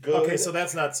 that's good. Okay, so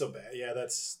that's not so bad. Yeah,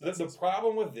 that's the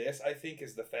problem with this. I think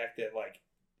is the fact that like,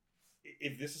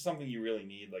 if this is something you really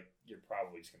need, like you're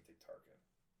probably just gonna take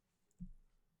Tarkin.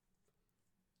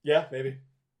 Yeah, maybe.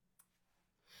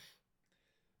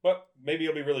 But maybe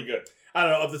it'll be really good. I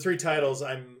don't know. Of the 3 titles,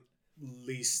 I'm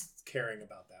least caring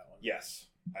about that one. Yes,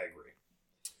 I agree.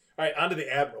 All right, on to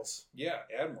the Admirals. Yeah,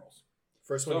 Admirals.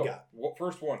 First one you got.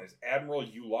 First one is Admiral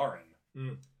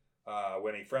Yularen.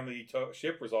 When a friendly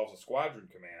ship resolves a squadron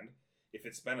command, if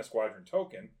it spent a squadron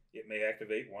token, it may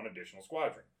activate 1 additional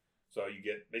squadron. So you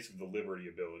get basically the Liberty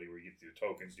ability where you get your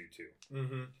tokens do 2.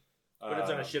 Mm-hmm. But it's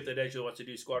on a ship that actually wants to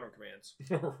do squadron commands.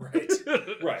 Right.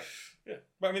 Right. Yeah.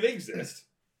 But I mean, they exist.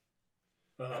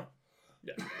 Uh-huh.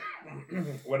 Yeah.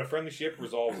 When a friendly ship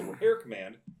resolves a repair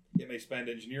command, it may spend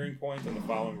engineering points on the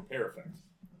following repair effects.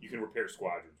 You can repair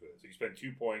squadrons with it. So you spend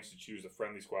 2 points to choose a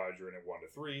friendly squadron at 1 to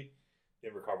 3.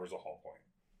 It recovers a hull point.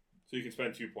 So you can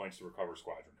spend 2 points to recover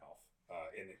squadron health.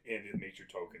 And it makes your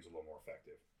tokens a little more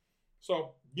effective.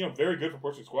 So, very good for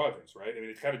pushing squadrons, right? I mean,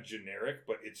 it's kind of generic,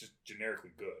 but it's just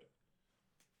generically good.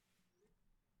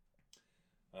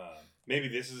 maybe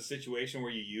this is a situation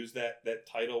where you use that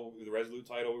title, the Resolute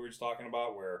title we were just talking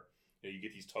about, where you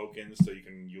get these tokens so you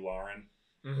can Yularen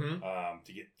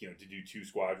to get to do 2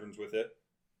 squadrons with it.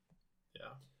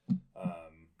 Yeah.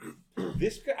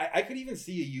 This I could even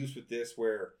see a use with this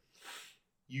where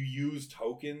you use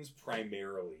tokens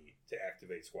primarily to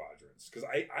activate squadrons, because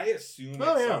I assume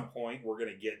some point we're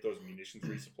going to get those munitions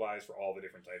resupplies for all the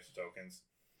different types of tokens.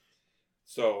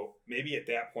 So maybe at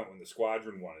that point when the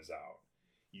squadron one is out,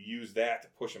 you use that to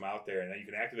push them out there, and then you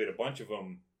can activate a bunch of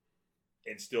them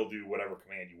and still do whatever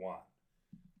command you want.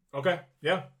 Okay,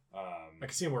 yeah. I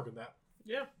can see him working that.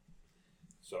 Yeah.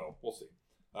 So we'll see.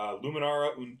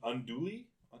 Luminara Unduli.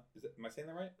 Am I saying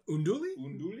that right? Unduli?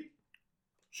 Unduli?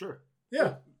 Sure.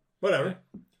 Yeah, whatever.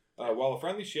 While a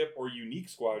friendly ship or unique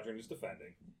squadron is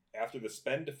defending, after the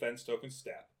spend defense token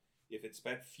step, if it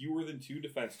spent fewer than 2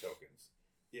 defense tokens,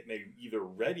 it may either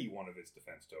ready one of its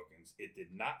defense tokens it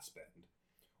did not spend,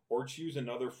 or choose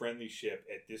another friendly ship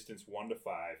at distance 1 to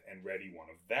 5 and ready one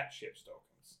of that ship's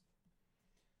tokens.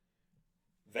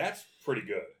 That's pretty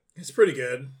good. It's pretty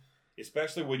good.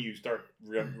 Especially when you start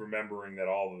remembering that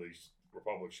all of these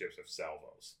Republic ships have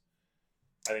salvos.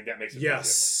 I think that makes it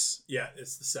yes. Yeah,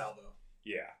 it's the salvo.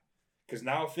 Yeah. Because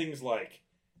now things like,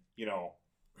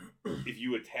 if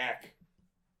you attack...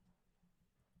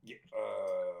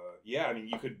 I mean,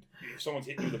 you could... If someone's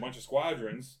hitting you with a bunch of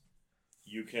squadrons,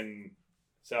 you can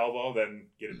salvo, then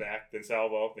get it back, then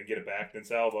salvo, then get it back, then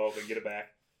salvo, then get it back.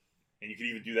 And you can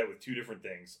even do that with 2 different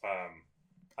things.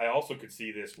 I also could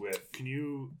see this with... Can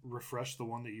you refresh the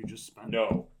one that you just spent?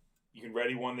 No. You can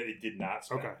ready one that it did not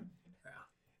spend. Okay.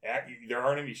 There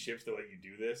aren't any ships that let you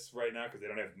do this right now because they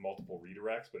don't have multiple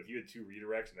redirects. But if you had 2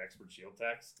 redirects and expert shield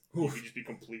techs, you could just be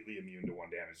completely immune to 1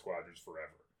 damage squadrons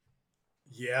forever.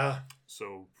 Yeah.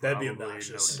 So that'd be probably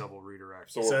obnoxious. No double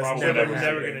redirect. So we're it's probably never gonna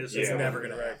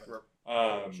gonna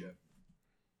happen.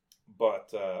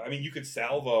 But I mean, you could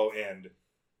salvo and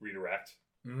redirect.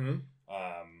 Mm-hmm.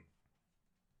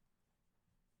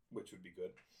 Which would be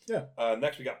good. Yeah.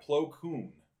 Next, we got Plo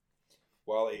Koon.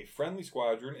 While a friendly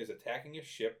squadron is attacking a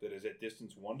ship that is at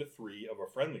distance 1 to 3 of a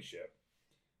friendly ship,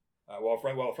 while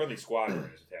a friendly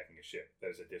squadron is attacking a ship that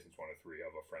is at distance 1 to 3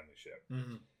 of a friendly ship,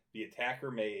 the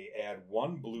attacker may add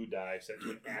 1 blue die set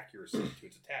to an accuracy to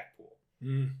its attack pool.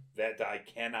 That die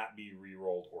cannot be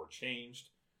re-rolled or changed.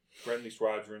 Friendly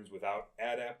squadrons without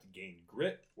adept gain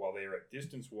grit while they are at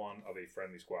distance 1 of a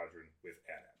friendly squadron with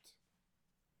adept.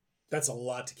 That's a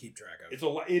lot to keep track of. It's a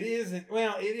lot. It isn't.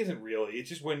 Well, it isn't really. It's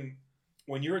just when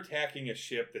you're attacking a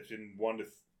ship that's in 1 to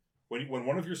when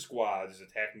one of your squads is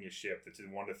attacking a ship that's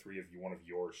in 1 to 3 of one of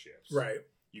your ships, right?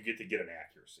 You get to get an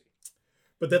accuracy.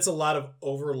 But that's a lot of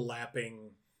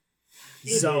overlapping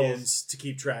zones to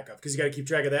keep track of, because you got to keep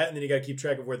track of that, and then you got to keep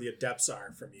track of where the adepts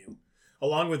are from you,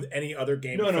 along with any other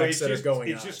game effects that are going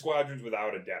on. It's just squadrons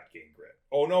without adept gain grit.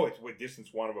 Oh no, it's with distance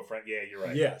 1 of a friend. Yeah, you're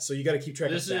right. Yeah, so you got to keep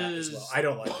track of that as well. I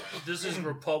don't like that. This is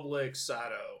Republic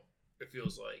Sato. It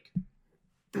feels like.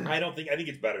 I think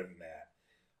it's better than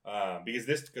that,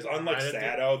 because unlike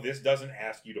Sato, this doesn't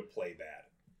ask you to play bad.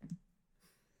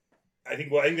 I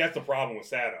think that's the problem with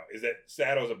Sato, is that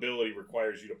Sato's ability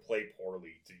requires you to play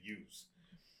poorly to use,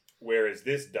 whereas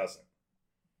this doesn't.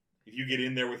 If you get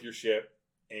in there with your ship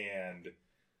and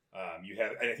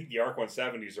and I think the Arc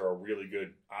 170s are a really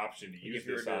good option to use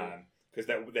this on, because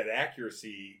that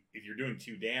accuracy, if you're doing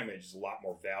 2 damage, is a lot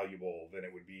more valuable than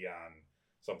it would be on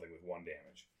something with 1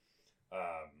 damage.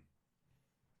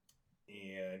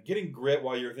 And getting grit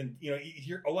while you're within,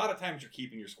 you're a lot of times you're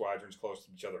keeping your squadrons close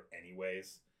to each other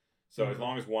anyways. So as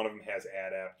long as one of them has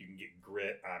adept, you can get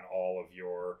grit on all of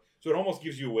your. So it almost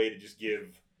gives you a way to just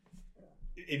give.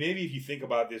 Maybe if you think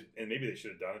about this, and maybe they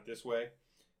should have done it this way,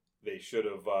 they should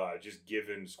have just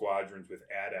given squadrons with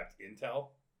adept intel,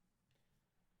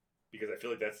 because I feel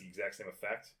like that's the exact same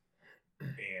effect, and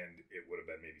it would have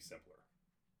been maybe simpler.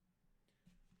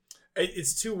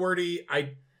 It's too wordy.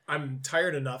 I'm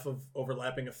tired enough of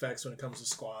overlapping effects when it comes to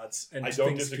squads and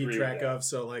things to keep track of.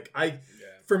 So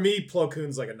for me, Plo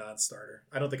Koon's like a non-starter.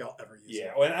 I don't think I'll ever use it.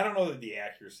 Yeah, well, and I don't know that the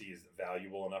accuracy is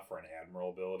valuable enough for an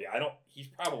admiral ability. He's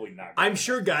probably not. I'm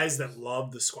sure guys that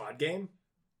love the squad game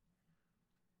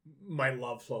might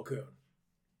love Plo Koon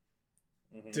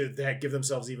to give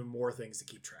themselves even more things to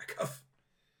keep track of.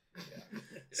 Yeah.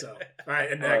 So, all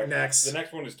right, and next. The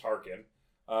next one is Tarkin.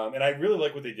 And I really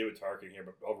like what they did with Tarkin here,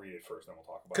 but I'll read it first, then we'll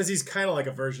talk about it. Because he's kind of like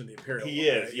a version of the Imperial. He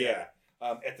is, right? Yeah.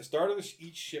 At the start of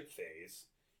each ship phase,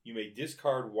 you may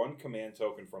discard 1 command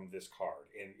token from this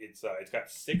card, and it's got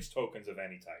 6 tokens of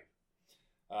any type.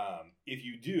 If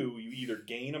you do, you either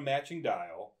gain a matching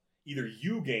dial,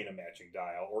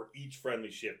 or each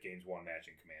friendly ship gains 1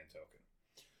 matching command token.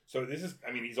 So this is,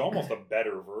 I mean, he's almost a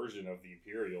better version of the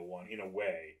Imperial one in a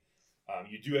way.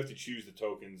 You do have to choose the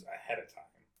tokens ahead of time.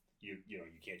 You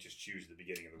can't just choose the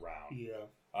beginning of the round.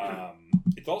 Yeah.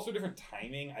 It's also different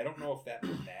timing. I don't know if that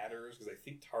matters because I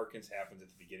think Tarkin's happens at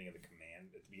the beginning of the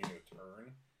command, at the beginning of the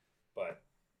turn, but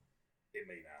it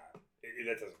may not.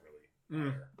 That doesn't really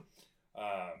matter.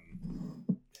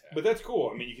 But that's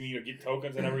cool. I mean, you can get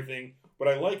tokens and everything. What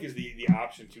I like is the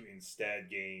option to instead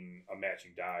gain a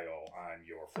matching dial on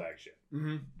your flagship.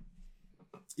 Mm-hmm.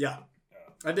 Yeah,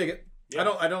 I dig it. Yeah.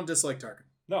 I don't dislike Tarkin.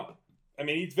 No, I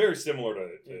mean it's very similar to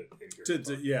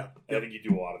Imperial. Yeah, I think you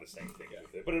do a lot of the same things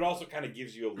with it, but it also kind of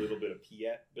gives you a little bit of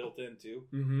Piet built in too.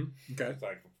 Mm-hmm. Okay, it's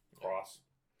like cross.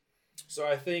 So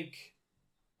I think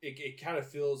it kind of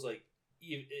feels like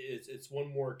it's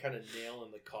one more kind of nail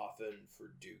in the coffin for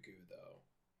Dooku though.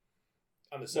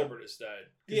 On the Separatist side.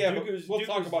 Yeah, we'll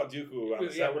talk about Dooku on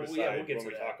the Separatist side when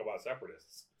we talk about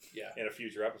Separatists. Yeah. In a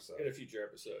future episode.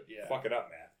 Yeah. Fuck it up,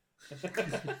 Matt.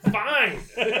 Fine.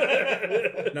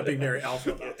 Not being very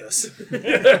alpha about this. Do we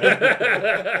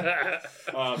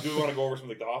want to go over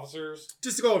some of the officers?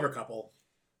 Just to go over a couple.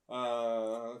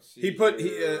 Let's see. He put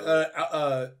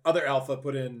other alpha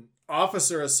put in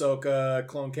Officer Ahsoka,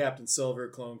 Clone Captain Silver,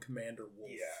 Clone Commander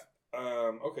Wolf.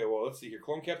 Yeah. Okay. Well, let's see here.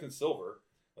 Clone Captain Silver.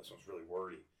 This one's really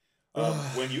wordy.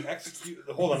 When you execute,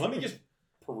 hold on. Let me just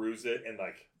peruse it and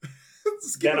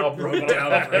then I'll peruse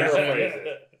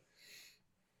it.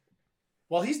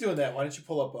 While he's doing that, why don't you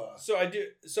pull up? So I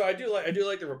do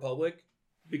like the Republic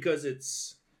because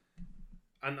it's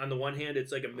on the one hand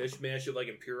it's like a mishmash of like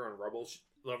Imperial and Rebel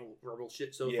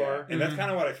shit so far, and that's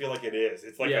kind of what I feel like it is.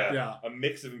 It's like a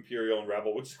mix of Imperial and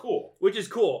Rebel, which is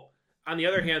cool. On the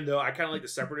other hand, though, I kind of like the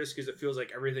Separatists because it feels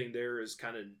like everything there is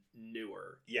kind of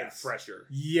newer, and fresher.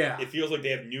 Yeah, it feels like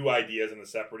they have new ideas on the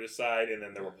Separatist side, and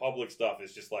then the Republic stuff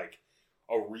is just like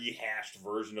a rehashed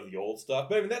version of the old stuff.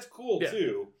 But I mean, that's cool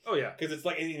too. Oh yeah, because it's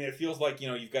like it feels like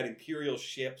you've got Imperial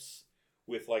ships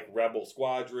with like Rebel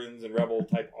squadrons and Rebel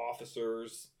type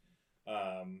officers.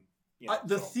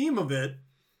 The theme of it,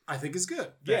 I think, is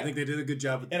good. Yeah. I think they did a good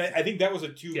job. And I think that was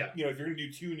if you're going to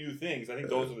do two new things, I think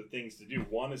those are the things to do.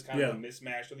 One is kind of a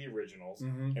mismatch of the originals,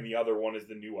 and the other one is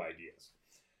the new ideas.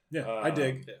 Yeah, I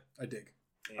dig. I dig.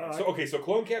 So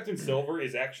Clone Captain Silver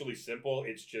is actually simple.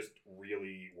 It's just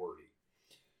really wordy.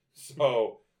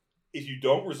 So if you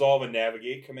don't resolve a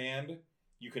navigate command,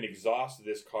 you can exhaust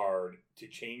this card to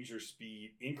change your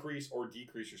speed, increase or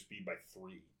decrease your speed by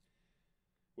 3.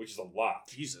 Which is a lot.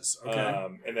 Jesus. Okay.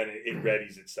 And then it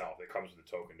readies itself. It comes with a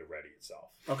token to ready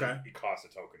itself. Okay. It costs a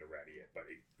token to ready it, but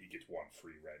it gets 1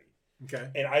 free ready.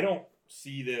 Okay. And I don't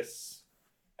see this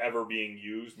ever being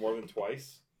used more than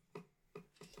twice.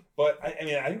 But I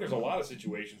think there's a lot of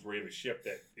situations where you have a ship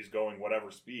that is going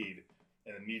whatever speed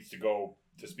and it needs to go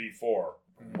to speed 4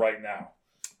 right now.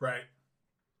 Right.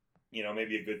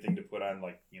 Maybe a good thing to put on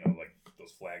like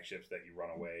those flagships that you run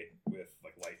away with,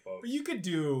 like lifeboats. But you could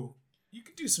do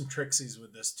some trixies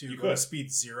with this too. Go to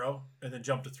speed 0 and then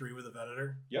jump to 3 with a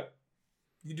Venator. Yep.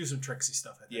 You can do some tricksy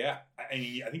stuff. I think. Yeah,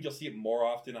 I think you'll see it more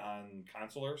often on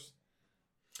consulars.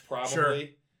 Probably. Sure.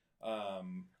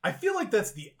 I feel like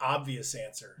that's the obvious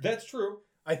answer. That's true.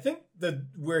 I think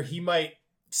where he might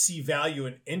see value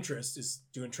and interest is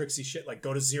doing tricksy shit like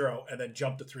go to 0 and then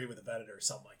jump to 3 with a Venator or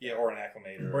something like that. Yeah, or an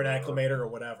acclimator. Or an acclimator or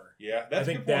whatever. Yeah, I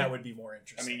think that would be more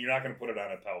interesting. I mean, you're not going to put it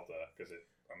on a Pelta because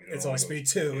it's only speed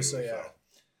 2, so yeah.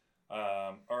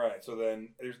 All right, so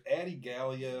then there's Addy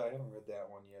Gallia. I haven't read that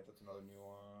one yet. That's another new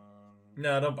one.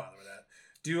 No, don't bother with that.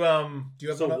 Do you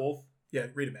have Wolf? Yeah,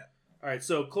 read it, Matt. All right,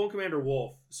 so Clone Commander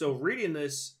Wolf. So reading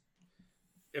this,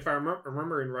 if I'm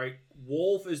remembering right,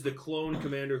 Wolf is the clone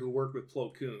commander who worked with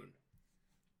Plo Koon.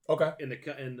 Okay. In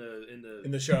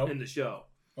the show. In the show.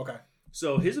 Okay.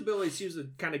 So his ability seems to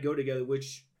kind of go together,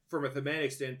 which from a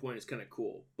thematic standpoint is kind of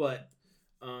cool. But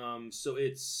so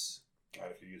it's. God,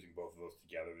 if you're using both of those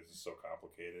together, this is so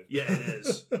complicated. Yeah, it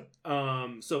is.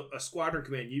 So a squadron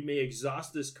command, you may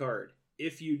exhaust this card.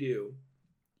 If you do,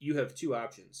 you have 2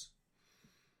 options.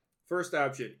 First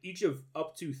option, each of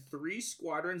up to 3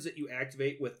 squadrons that you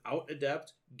activate without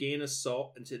Adept gain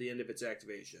assault until the end of its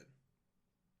activation.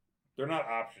 They're not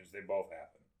options, they both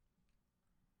happen.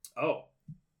 Oh.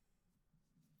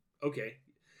 Okay.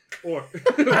 Or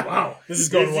wow, this is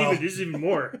going well. This is even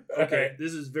more. Okay,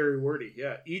 this is very wordy.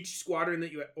 Yeah, each squadron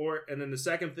that and then the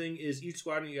second thing is each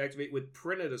squadron you activate with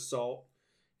printed assault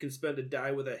can spend a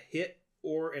die with a hit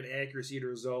or an accuracy to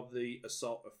resolve the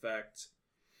assault effect.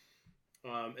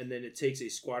 And then it takes a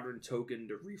squadron token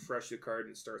to refresh the card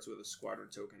and starts with a squadron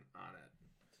token on it.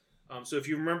 So if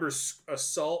you remember,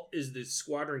 assault is the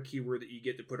squadron keyword that you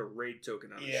get to put a raid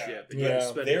token on a Yeah. ship. Yeah.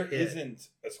 Spend There a hit. isn't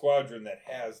a squadron that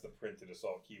has the printed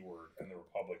assault keyword in the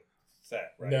Republic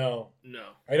set, right? No,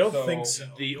 No. I don't So, think so.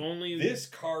 The only This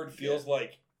card feels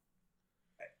like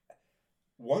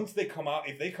once they come out,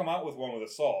 if they come out with one with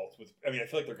assault, I feel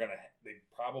like they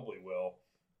probably will.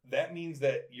 That means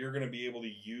that you're going to be able to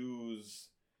use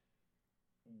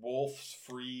Wolf's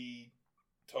free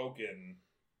token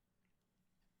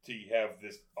to have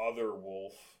this other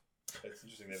Wolf. It's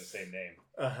interesting they have the same name.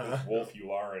 It's Wolf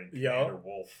Yularen and Commander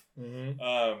Wolf.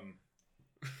 Mm-hmm.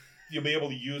 You'll be able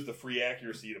to use the free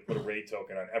accuracy to put a raid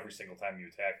token on every single time you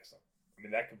attack something. I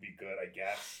mean, that could be good, I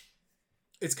guess.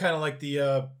 It's kind of like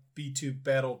the B2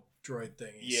 battle droid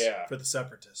thingies Yeah. for the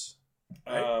Separatists.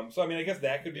 So, I guess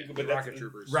that could be good. But rocket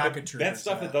troopers. Rocket troopers. That's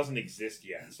stuff that doesn't exist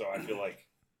yet. So I feel like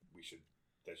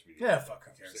that should be the fuck,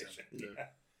 who cares? conversation. Yeah. Yeah.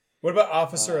 What about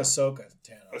Officer Ahsoka,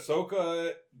 Tano?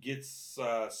 Ahsoka gets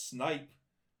snipe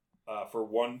for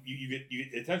one. You get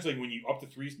essentially when you up to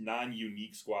 3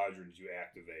 non-unique squadrons you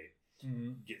activate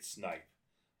get snipe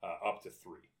up to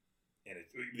 3, and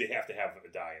they have to have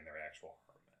a die in their actual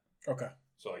armament. Okay.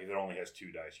 So like if it only has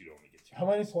 2 dice, you'd only get 2. How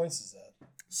many points is that?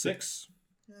 6.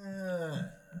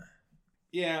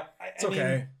 Yeah, It's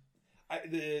okay.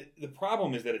 The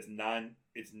problem is that it's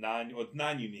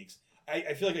non-uniques.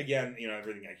 I feel like again,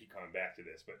 everything. I keep coming back to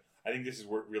this, but I think this is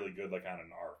really good, like on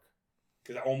an arc,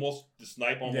 because the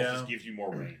snipe just gives you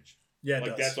more range. Yeah, it like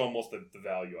does. that's almost the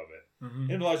value of it.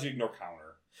 Mm-hmm. It allows you to ignore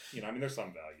counter. There's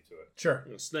some value to it. Sure.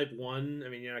 Snipe 1.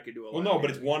 You're not gonna do a lot. Well, no, of but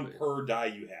it's damage, 1 per die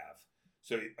you have.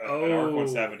 So an arc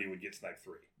 170 would get snipe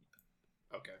 3.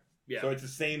 Okay. Yeah. So it's the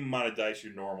same amount of dice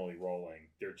you're normally rolling.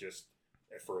 They're just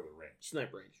at further range.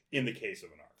 Snipe range. In the case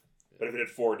of an arc. But if it had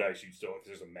 4 dice, you'd still, because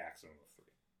there's a maximum of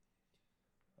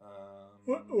 3.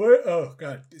 What? Oh,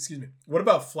 God. Excuse me. What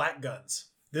about flat guns?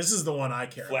 This is the one I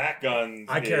care about. Flat guns.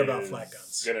 I care about flat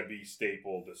guns. Going to be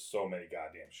stapled to so many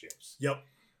goddamn ships. Yep.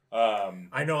 Um,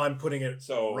 I know I'm putting it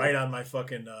right on my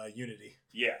fucking Unity.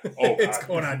 Yeah. Oh, It's God.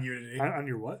 going on Unity. On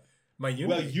your what? My Unity.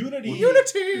 Well, Unity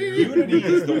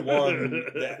is the one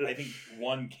that I think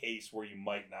one case where you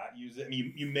might not use it. I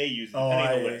mean, you may use it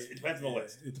depending on the list. It depends on the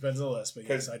list. It depends on the list, but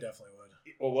yes, I definitely would.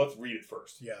 Well, let's read it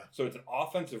first. Yeah. So it's an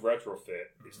offensive retrofit.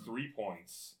 It's 3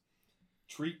 points.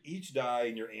 Treat each die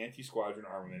in your anti-squadron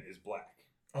armament is black.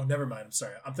 Oh, never mind. I'm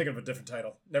sorry. I'm thinking of a different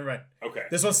title. Never mind. Okay.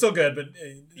 This one's still good, but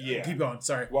Yeah. keep going.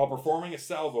 Sorry. While performing a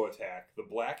salvo attack, the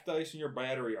black dice in your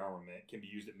battery armament can be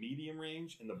used at medium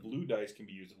range, and the blue dice can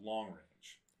be used at long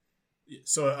range.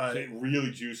 So, So it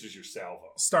really juices your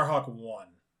salvo. Starhawk 1.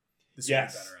 This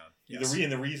Yes. would be better on.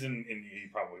 The reason, and you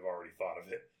probably have already thought of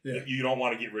it, Yeah. you don't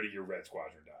want to get rid of your red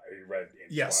squadron die, or your red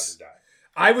anti-squadron die.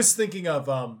 I was thinking of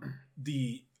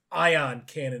the ion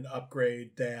cannon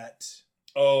upgrade that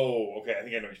Oh, okay. I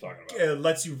think I know what you're talking about.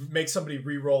 lets you make somebody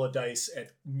re-roll a dice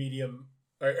at medium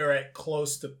or at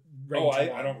close to range.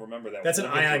 I don't remember that. That's We'll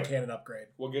an get to ion it. cannon upgrade.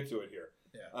 We'll get to it here.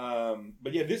 Yeah.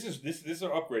 But yeah, this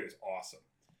upgrade is awesome.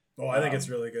 Oh, I think it's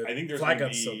really good. I think there's flat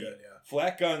gonna gun's be, still good. Yeah.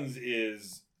 Flat guns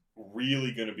is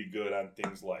really going to be good on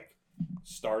things like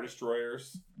Star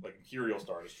Destroyers, like Imperial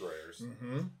Star Destroyers.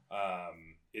 Mm-hmm.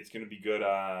 It's going to be good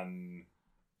on,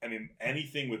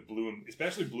 anything with blue and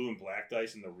especially blue and black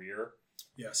dice in the rear.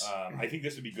 Yes. I think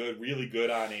this would be good, really good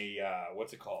on a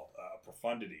what's it called,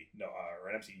 Profundity? No, or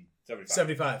an MC-75.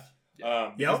 75.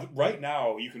 Because right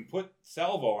now you can put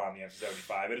salvo on the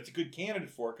MC-75, and it's a good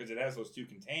candidate for it because it has those 2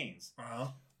 contains. Uh-huh.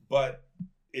 But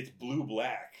it's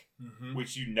blue-black, Mm-hmm.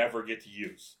 which you never get to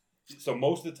use. So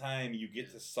most of the time you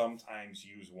get to sometimes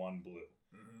use 1 blue,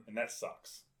 and that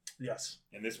sucks. Yes.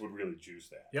 And this would really juice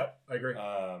that. Yep, I agree.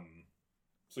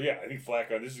 So yeah, I think flat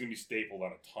gun. This is going to be stapled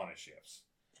on a ton of ships.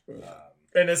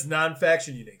 And it's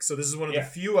non-faction unique. So this is one of Yeah. the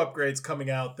few upgrades coming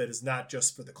out that is not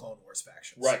just for the Clone Wars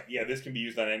factions. Right. Yeah, this can be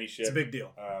used on any ship. It's a big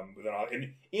deal.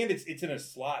 And it's in a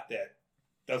slot that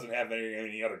doesn't have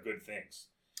any other good things.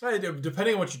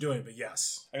 Depending on what you're doing, but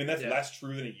yes. That's less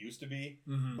true than it used to be.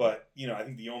 Mm-hmm. But I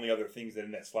think the only other things that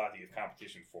in that slot that you have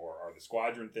competition for are the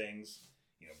squadron things,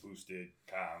 boosted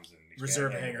comms and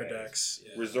Reserve hangar decks.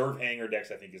 Yeah. Reserve hangar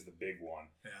decks, I think, is the big one.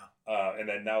 Yeah. And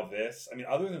then now this.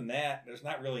 Other than that, there's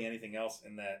not really anything else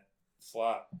in that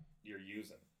slot you're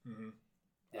using. Mm-hmm.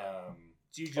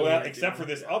 Except for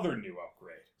this other new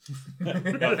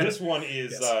upgrade. Now, this one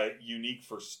is unique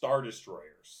for Star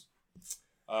Destroyers.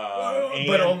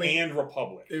 And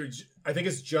Republic. I think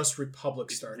it's just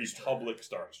Republic Star Destroyer. Republic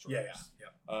Star Destroyers. Yeah.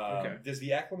 Okay. Does the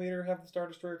Acclamator have the Star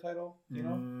Destroyer title? Do you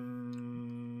know?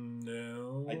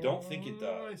 No. I don't think it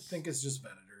does. I think it's just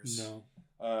Venators. No.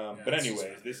 But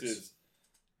anyways, this is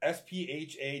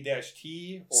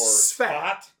SPHA-T or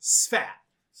SPHAT. SPHAT.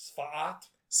 SPHAT.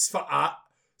 SPHAT.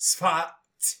 SPHAT.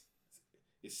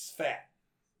 It's SPHAT.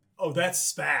 Oh, that's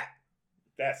SPHAT.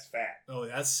 That's fat. Oh,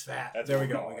 that's fat. That's there what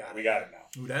we we're go. calling We it. got We it. got it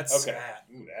now. Ooh, that's Okay. fat.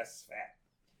 Ooh, that's fat.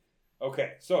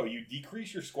 Okay, so you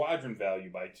decrease your squadron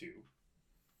value by 2.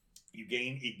 You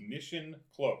gain ignition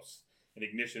close. And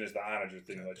ignition is the onager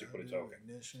thing that lets you put a token.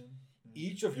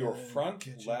 Each of your front,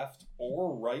 left,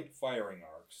 or right firing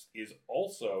arcs is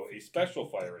also a special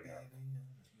firing arc.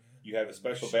 You have a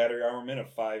special battery armament of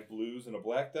 5 blues and a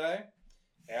black die.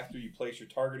 After you place your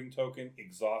targeting token,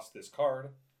 exhaust this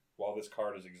card. While this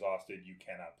card is exhausted, you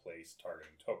cannot place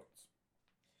targeting tokens.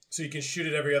 So you can shoot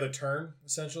it every other turn,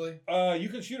 essentially? You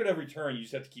can shoot it every turn. You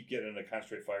just have to keep getting a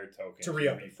concentrate fire token To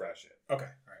re-up it. refresh it. Okay,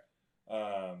 all right.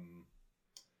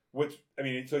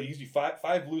 So it gives you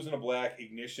five blues and a black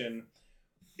ignition.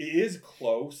 It is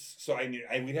close, so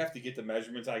we'd have to get the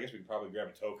measurements. I guess we could probably grab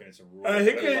a token. It's a rule. I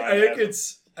think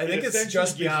it's essentially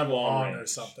just gives you beyond long range. or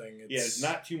something. It's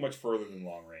not too much further than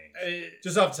long range.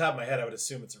 Just off the top of my head, I would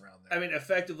assume it's around there. I mean,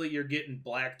 effectively, you're getting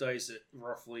black dice at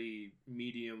roughly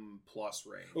medium plus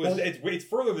range. Well, it's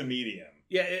further than medium.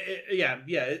 Yeah, yeah.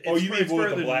 It's You mean further with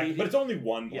the than black? medium. But it's only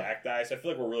one black die, so I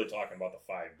feel like we're really talking about the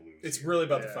 5 blues. It's here. really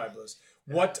about the 5 blues.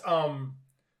 What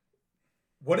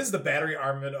is the battery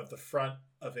armament of the front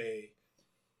of a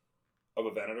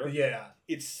Venator. Yeah.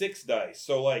 It's 6 dice,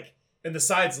 so like. And the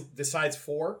side's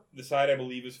 4? The side, I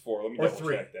believe, is 4. Let me Or double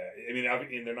 3. check that. I mean,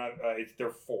 and they're not.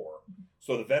 They're 4.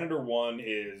 So the Venator 1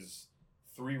 is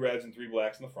 3 reds and 3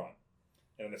 blacks in the front,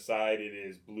 and on the side it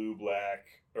is blue, black,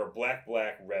 or black,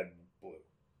 red, blue.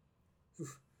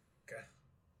 Okay.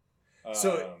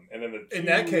 So and then in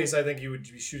that case, I think you would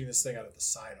be shooting this thing out of the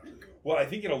side arc. Well, I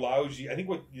think it allows you. I think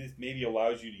what this maybe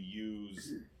allows you to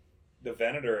use the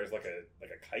Venator as like a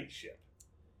kite ship.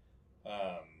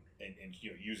 And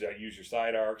use your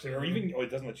side arcs, or even it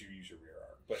doesn't let you use your rear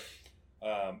arc, but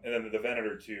and then the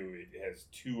Venator 2, it has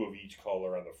 2 of each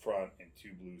color on the front and 2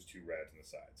 blues, 2 reds on the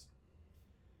sides.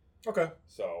 Okay.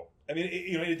 So I mean,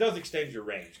 it does extend your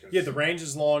range. Yeah, the range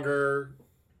is longer.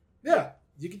 Yeah,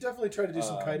 you could definitely try to do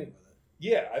some kiting with it.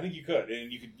 Yeah, I think you could,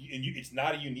 and it's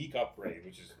not a unique upgrade,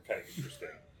 which is kind of interesting.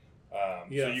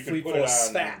 You so get you a can fleet put full it of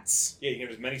on SPHATs. Yeah, you can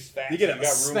have as many SPHATs. You get a got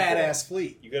room SPHAT for. ass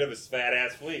fleet. You could have a SPHAT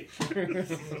ass fleet.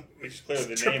 Which is clearly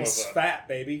the Triple name of SPHAT,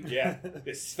 baby. Yeah,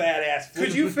 this SPHAT ass fleet.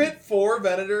 Could you fit 4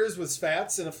 Venators with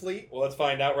SPHATs in a fleet? Well, let's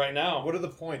find out right now. What are the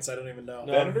points? I don't even know.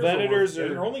 No, Venators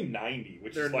they're only 90,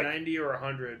 which they're is like 90 or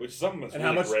 100. which is something that's And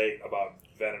how really much- great about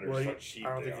Venators. Well, how cheap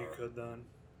I don't they think are. you could then.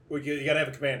 Well, you got to have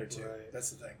a commander too. Right.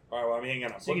 That's the thing. All right, well, I'm hanging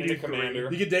on. I'm So you putting in can a do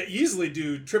commander. You could easily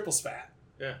do triple SPHAT.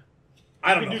 Yeah.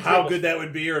 I don't You know can do how triple good that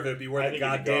would be, or if it'd be I worth a think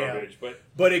it'd be goddamn. garbage,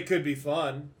 But it could be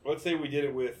fun. let's say we did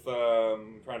it with.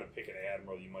 I'm trying to pick an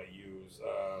admiral you might use.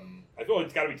 I feel like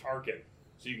it's got to be Tarkin,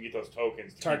 so you can get those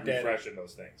tokens to Tark keep Daddy. refreshing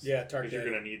those things. Yeah, Tark because you're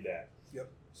Daddy. going to need that. Yep.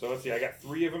 So let's see. I got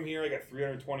 3 of them here. I got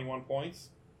 321 points.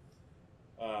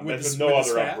 With That's the- with no with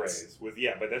the other SPHATs?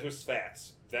 upgrades. But that's with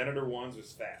SPHATs. Venator 1s with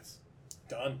SPHATs.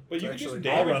 Done. But you can Actually, do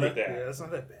I'll damage run with it. that. Yeah, that's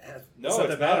not that bad. No, It's it's not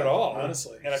that not bad, at all.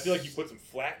 honestly. And I feel like you put some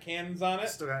flat cannons on it.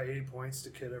 Still got 80 points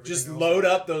to kid everything Just else. load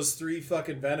up those 3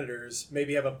 fucking Venators.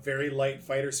 Maybe have a very light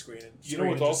fighter screen. And You know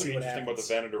what's just also see what interesting about the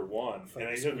happens. Venator 1, and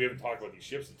I said we haven't talked about these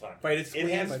ships a ton. Fight its It queen.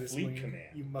 has By this fleet wing,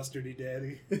 command. You mustardy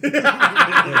daddy.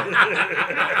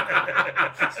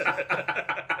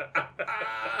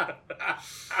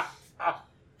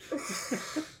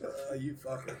 You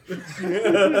fucker.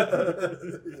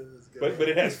 But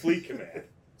it has fleet command.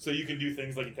 So you can do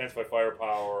things like intensify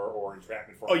firepower or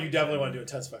entrapment Oh, formation. you definitely want to do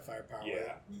intensify firepower.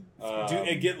 Yeah.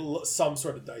 And get some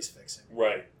sort of dice fixing.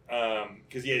 Right.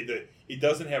 Because it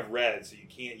doesn't have red, so you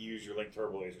can't use your link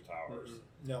turbo laser towers.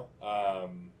 No.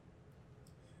 Um,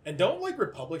 And don't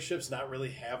Republic ships not really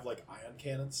have ion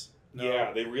cannons? No.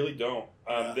 Yeah, they really don't.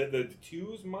 Yeah. The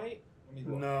 2s might. Let me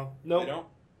look. No. They don't.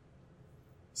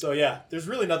 So yeah, there's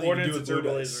really nothing you can do with blue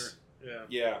turbo dice. laser.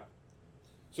 Yeah. Yeah.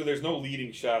 So there's no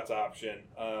leading shots option.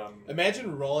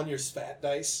 Imagine rolling your SPHAT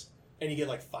dice and you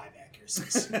get 5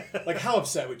 accuracies. How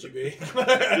upset would you be?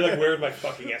 I'd be like, where's my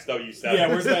fucking SW7? Yeah,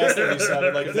 where's my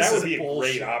SW7? Because this that would is be a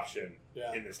bullshit. great option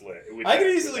Yeah. in this lit. I could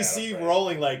easily see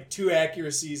rolling 2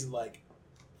 accuracies and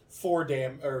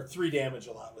 3 damage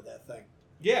a lot with that thing.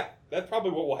 Yeah, that's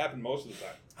probably what will happen most of the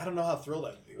time. I don't know how thrilled I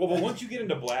would be. Well, with but that. once you get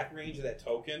into black range of that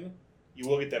token, you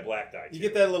will get that black die. you too.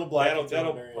 get that little black, That'll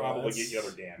there, probably that's get you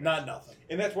other damage. Not nothing.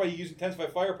 And that's why you use intensify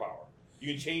firepower.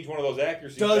 You can change one of those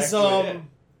accuracies. Does back to a hit.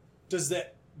 does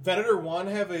that Venator 1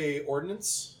 have a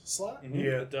ordnance slot? Mhm.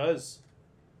 Yeah, it does.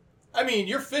 I mean,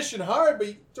 you're fishing hard, but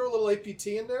you throw a little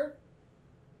APT in there.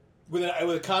 with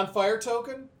a Confire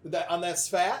token with that on that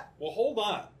SPHAT. Well, hold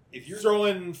on. If you're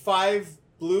Throwing 5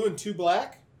 blue and 2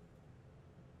 black,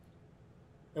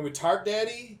 and with Tark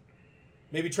Daddy,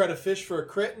 maybe try to fish for a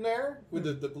crit in there with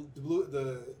the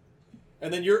blue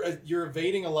and then you're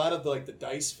evading a lot of the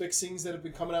dice fixings that have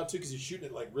been coming out too because you're shooting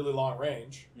at really long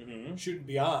range, shooting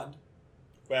beyond.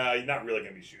 well, you're not really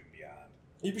going to be shooting beyond.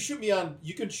 You can shoot beyond.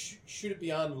 You can shoot it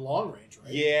beyond long range,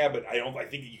 right? Yeah, but I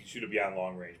think you can shoot it beyond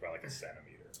long range by like a centimeter.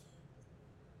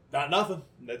 Not nothing.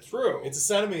 That's true. It's a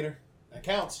centimeter. That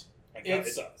counts. It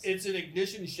does. It's an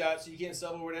ignition shot, so you can't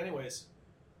salvo it anyways.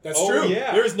 That's Oh, true.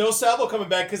 yeah. There is no salvo coming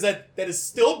back because that is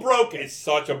still broken. It's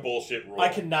such a bullshit rule. I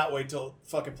cannot wait till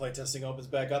fucking playtesting opens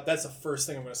back up. That's the first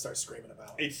thing I'm going to start screaming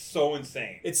about. It's so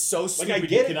insane. It's so Like stupid. I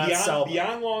get you it. cannot salvo.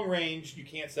 Beyond long range, you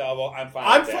can't salvo. I'm fine.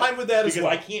 I'm with that. fine with that as because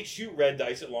well. I can't shoot red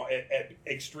dice at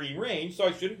extreme range, so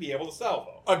I shouldn't be able to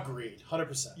salvo. Agreed,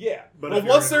 100%. Yeah, But if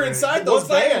once you're they're in inside range- those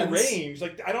once I'm in bands, range,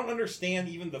 I don't understand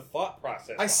even the thought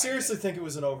process. I behind seriously it. think it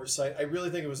was an oversight. I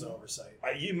really think it was an oversight.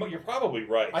 You're probably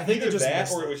right. I think they Either just that,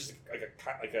 missed or it. it was just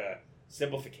like a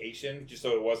simplification, just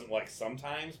so it wasn't like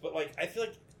sometimes. But I feel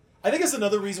like I think it's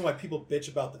another reason why people bitch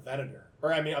about the Venator.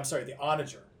 The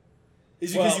Onager.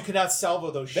 Is because Well, you cannot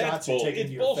salvo those that's shots you take it's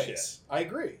into your bullshit. face. I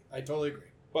agree. I totally agree.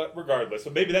 But regardless,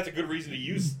 so maybe that's a good reason to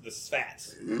use the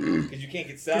SPHATs because you can't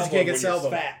get salvo. you can't get when salvo.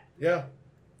 You're SPHAT. Yeah.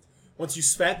 Once you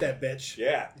spat that bitch,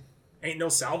 Yeah, ain't no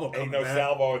salvo coming ain't no back.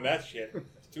 salvo in that shit.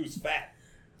 It's too SPHAT.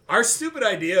 Our stupid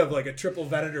idea of a triple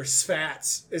Venator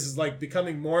SPHATs is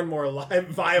becoming more and more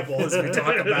viable as we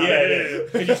talk about Yeah, it. it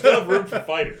is. Because you still have room for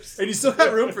fighters. And you still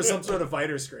got room for some sort of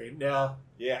fighter screen. Yeah.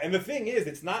 Yeah, and the thing is,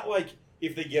 it's not like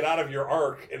if they get out of your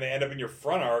arc and they end up in your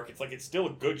front arc, it's still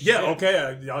a good Yeah, shit.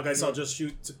 okay. I guess I'll just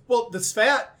shoot. Well, the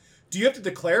SPHAT, do you have to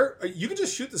declare? You can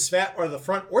just shoot the SPHAT or the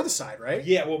front or the side, right?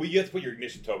 Yeah, well, you have to put your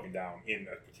ignition token down in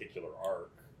a particular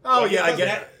arc. Oh, Well, yeah, I it doesn't get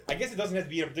have- I guess it doesn't have to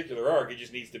be in a particular arc. It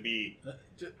just needs to be,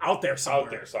 Just out there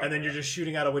somewhere. somewhere. And then you're just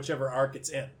shooting out of whichever arc it's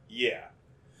in. yeah.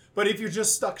 But if you're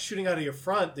just stuck shooting out of your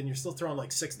front, then you're still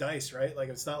throwing 6 dice, right?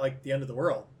 It's not the end of the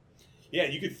world. Yeah,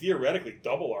 you could theoretically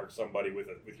double arc somebody with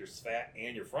your SPHAT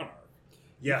and your front arc.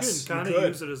 Yes, you can kind you of could.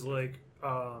 use it as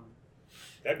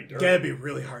That'd be dirty. That'd be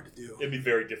really hard to do. It'd be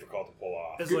very difficult to pull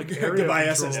off. as area Goodbye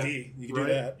control. SSD. You can Right.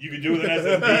 do that. You could do it with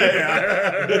an SSD.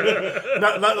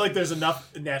 Yeah. not like there's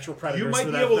enough natural predators You might for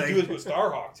be that able to thing. do it with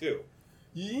Starhawk, too.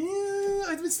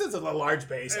 Yeah, it's still a large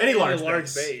base. Any large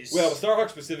base. Well, with Starhawk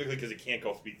specifically because it can't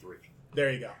go speed 3.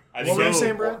 There you go. I What think were you that's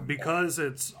saying, important. Brad? Because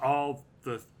it's all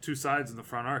the 2 sides in the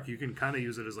front arc, you can kind of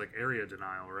use it as area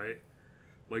denial, right?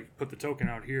 Put the token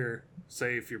out here.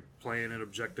 Say if you're playing an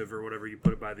objective or whatever, you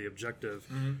put it by the objective,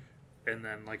 and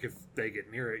then if they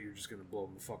get near it, you're just gonna blow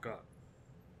them the fuck up,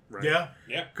 right? Yeah.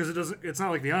 Yeah. Because it doesn't. It's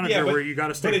not like the Onager Yeah, but- where you got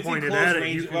to but stay it's in pointed close at it.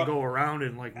 range. You can Well- go around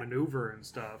and maneuver and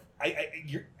stuff. I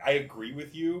agree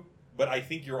with you, but I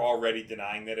think you're already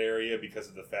denying that area because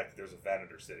of the fact that there's a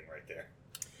Venator sitting right there.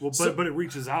 Well, but it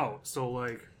reaches out, so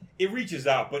It reaches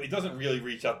out, but it doesn't really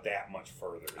reach out that much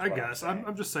further. is I what guess saying.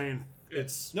 I'm just saying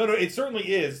it's No, it certainly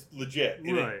is legit.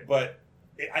 Right. But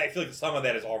I feel like some of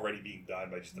that is already being done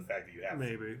by just the fact that you have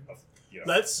maybe.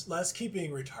 Let's keep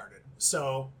being retarded.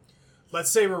 So, let's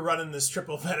say we're running this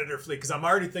triple Venator fleet because I'm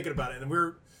already thinking about it, and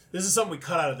this is something we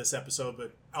cut out of this episode,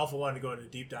 but Alpha wanted to go into a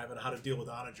deep dive on how to deal with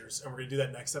Onagers, and we're going to do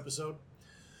that next episode.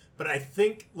 But I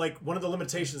think one of the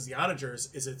limitations of the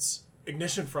Onagers is its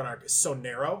ignition front arc is so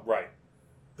narrow. Right.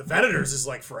 The Venators is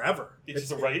forever. It's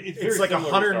very It's similar to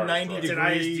 190 Stars, It's an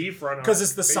degree ISD front arc, because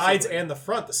it's the sides basically. and the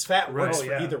front. The SPHAT works Oh,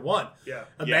 for yeah. either one. Yeah.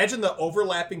 Imagine the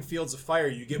overlapping fields of fire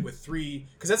you get with 3,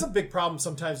 because that's a big problem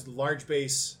sometimes with large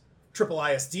base triple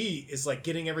ISD is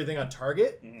getting everything on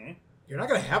target. Mm-hmm. You're not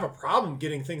going to have a problem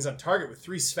getting things on target with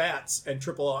 3 SPHATs and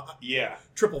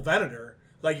triple Venator.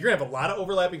 You're going to have a lot of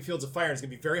overlapping fields of fire, and it's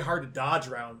going to be very hard to dodge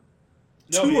around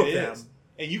two of them.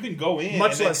 And you can go in,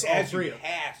 Much and then less all as three you of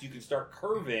them. pass, you can start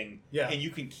curving, Yeah. and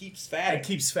you can keep spatting. And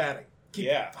keep spatting. Keep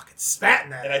Yeah. fucking spatting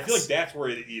that And I feel ass. like that's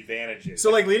where the advantage is. So,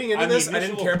 leading into On the this, I didn't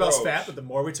initial care about approach- SPHAT, but the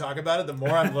more we talk about it, the more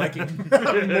I'm liking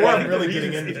the more I'm really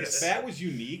getting into If this. SPHAT was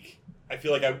unique, I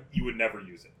feel like you would never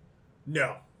use it.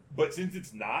 No. But since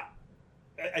it's not,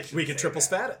 I should We can triple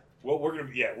SPHAT it. Well, we're gonna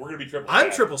be triple. I'm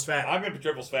SPHAT. triple SPHAT. I'm gonna be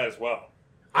triple SPHAT as well.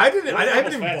 I We're haven't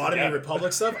even triple bought any SPHAT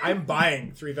Republic stuff. I'm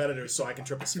buying 3 Venators so I can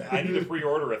triple SPHAT. I need to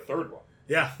pre-order a third one.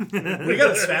 Yeah. We got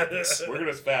to SPHAT this. We're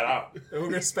gonna spat out. We're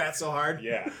going to SPHAT so hard.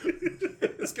 Yeah,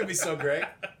 It's going to be so great.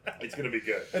 it's gonna be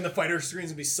good. And the fighter screens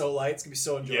will be so light. It's going to be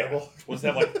so enjoyable. Yeah. We'll just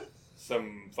have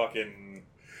some fucking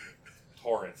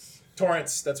torrents.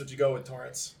 Torrents. That's what you go with,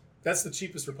 Torrents. That's the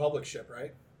cheapest Republic ship,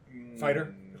 right?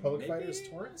 Fighter? Republic maybe. fighter is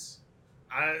Torrents?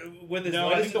 With as No,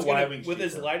 light I as think the it's gonna, Y-Wing's with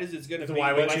as cheaper. light as it's going to The be,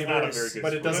 Y-Wing that's cheaper, not a very good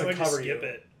but it squad. doesn't might just cover skip you.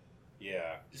 it.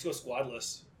 Yeah. Just go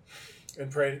squadless.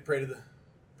 And pray to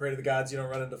the gods you don't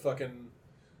run into fucking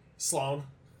Sloan,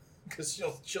 because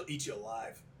she'll eat you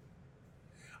alive.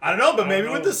 I don't know, but maybe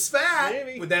with the SPHAT,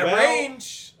 Maybe. with that Well,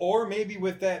 range. Or maybe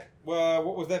with that,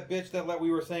 what was that bitch that we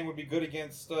were saying would be good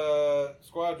against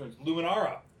squadrons?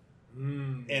 Luminara.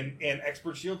 And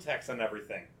expert shield techs on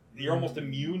everything. You're almost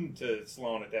immune to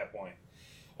Sloan at that point.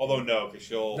 Although no, because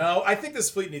she'll... No, I think this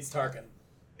fleet needs Tarkin.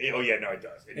 Oh yeah, no, it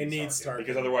does. It needs Tarkin.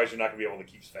 Because otherwise you're not going to be able to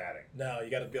keep spatting. No, you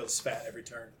got to be able to SPHAT every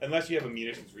turn. Unless you have a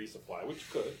munitions resupply, which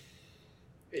you could.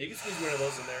 Yeah, you can squeeze one of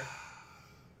those in there.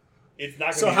 It's not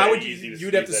going to So be how that would easy you? to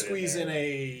You'd have to squeeze squeeze that in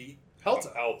a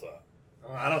Helta. Helta.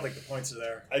 Oh, I don't think the points are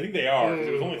there. I think they are, because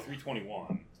it was only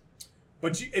 321.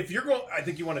 But if you're going, I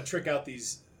think you want to trick out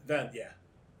these vent. Yeah.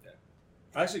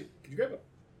 Actually, can you grab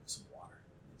some water?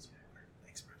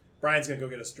 Thanks, Brian. Brian's gonna go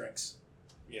get us drinks.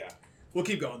 Yeah. We'll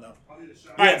keep going though. I'll need a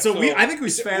shot. All right, so so- I think we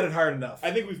spatted hard enough.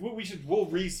 I think we'll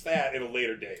re-spat at a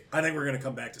later date. I think we're gonna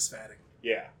come back to spatting.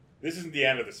 Yeah. This isn't the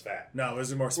end of the spat. No,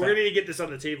 there's more We're spat. going to need to get this on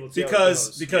the table. And see how it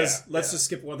goes. Because Yeah, let's just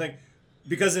skip one thing.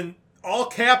 Because in all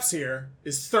caps here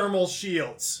is thermal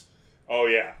shields. Oh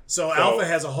yeah. So Alpha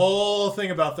has a whole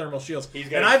thing about thermal shields, He's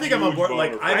got and a I think I'm on huge board.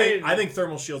 Like boner I for think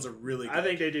thermal shields are really good. I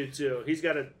think they do too. He's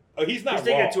got to. Oh, he's not He's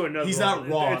taking wrong. it to another. He's level. not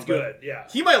wrong. It's but good. Yeah.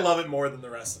 he might love it more than the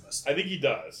rest of us. I think he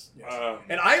does. Yes.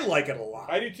 And I like it a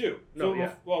lot. I do too. No, So,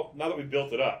 yeah. Well, now that we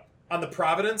built it up. On the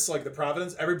Providence, like the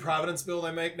Providence, every Providence build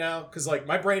I make now, because like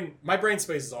my brain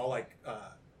space is all like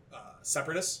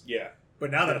separatists. Yeah.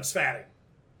 But now that I'm spatting,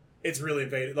 it's really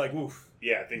invaded. Like, oof.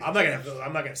 Yeah. Things I'm not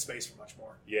gonna have space for much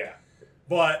more. Yeah.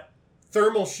 But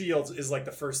thermal shields is like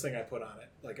the first thing I put on it,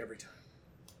 like every time.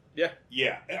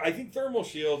 Yeah. I think thermal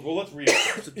shield. Well, let's read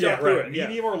it. So Yeah, jump through right. it. Yeah.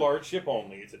 Medium or large ship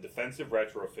only. It's a defensive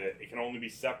retrofit. It can only be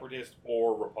separatist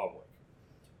or republic.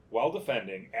 While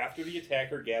defending, after the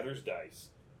attacker gathers dice,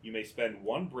 you may spend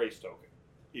 1 brace token.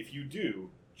 If you do,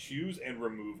 choose and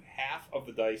remove half of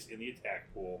the dice in the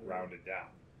attack pool, rounded down.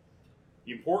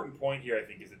 The important point here, I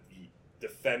think, is that the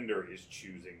defender is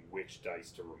choosing which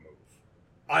dice to remove.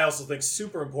 I also think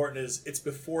super important is it's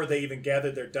before they even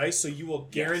gather their dice, so you will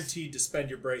guaranteed to spend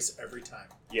your brace every time.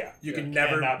 Yeah. You can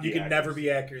Cannot never be be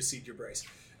accuracy'd your brace.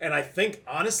 And I think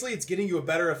honestly it's getting you a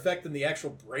better effect than the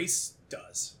actual brace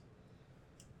does.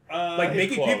 Like it's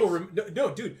making close. people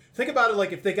no, dude, think about it.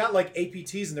 Like if they got like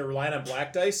APTs and they're relying on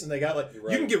black dice, and they got like You're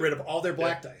right. you can get rid of all their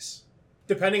black dice,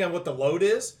 depending on what the load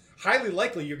is. Highly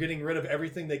likely you're getting rid of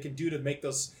everything they can do to make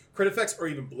those crit effects, or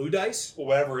even blue dice.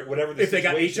 whatever the If they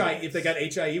got situation HI, is. if they got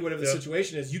HIE, whatever the Yeah.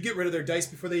 situation is, you get rid of their dice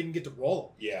before they even get to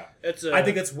roll Yeah, It's them. I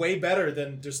think that's way better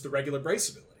than just the regular brace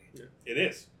ability. it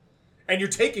is. And you're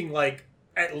taking like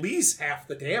at least half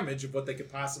the damage of what they could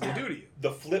possibly do to you,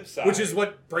 The flip side, which is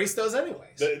what brace does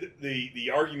anyways.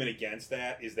 the argument against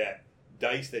that is that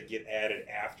dice that get added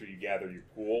after you gather your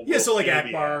pool. Yeah, will so like still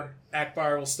be added.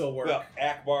 Akbar will still work. Well,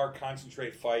 Akbar,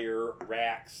 concentrate fire,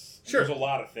 racks. Sure. There's a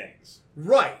lot of things.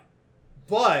 Right.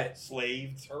 But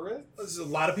Slave turrets. a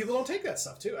lot of people don't take that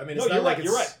stuff too. I mean, No, it's not you're like right.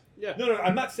 it's You're right. Yeah. No,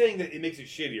 I'm not saying that it makes it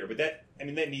shittier, but that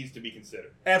needs to be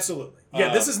considered. Absolutely.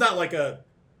 Yeah, this is not like a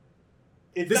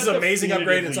It's this is not an amazing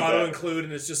upgrade and it's definitively auto better. include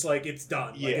and it's just like it's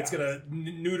done. Like Yeah. it's gonna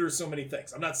neuter so many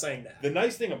things. I'm not saying that. The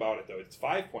nice thing about it, though, it's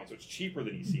 5 points, so it's cheaper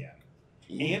than ECM.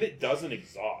 And it doesn't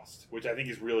exhaust, which I think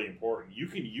is really important. You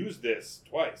can use this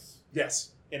twice,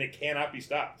 Yes. and it cannot be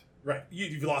stopped. Right.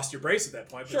 You've lost your brace at that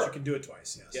point, but Sure. you can do it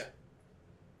twice. Yes. Yeah.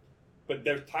 But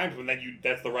there's times when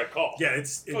that's the right call. Yeah. It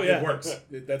Oh, yeah. works.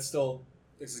 That's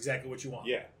exactly what you want.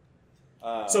 Yeah.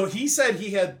 So he said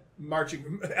he had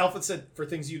marching. Alpha said for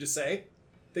things you to say,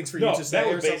 things for No, you to say, that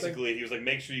or was something. basically, he was like,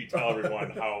 make sure you tell everyone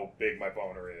how big my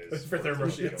boner is. For thermal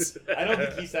shields. I don't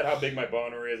think he said how big my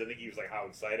boner is. I think he was like, how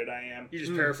excited I am. You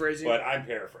just paraphrasing. But I'm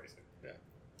paraphrasing.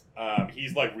 Yeah.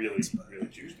 He's like really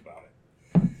juiced about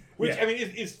it. Which, Yeah. I mean,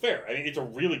 it's fair. I mean, it's a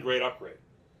really great upgrade.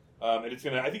 And it's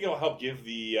I think it'll help give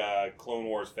the Clone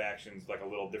Wars factions like a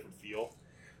little different feel.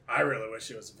 I really wish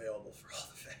it was available for all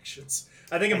the factions.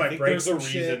 I think it might break there's a some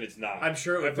reason shit. it's not. I'm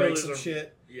sure it I would feel break there's some a-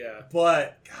 shit. yeah.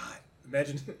 But God,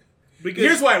 imagine. Because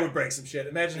Here's why it would break some shit.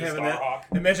 Imagine The having Starhawk?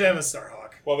 that. Imagine having a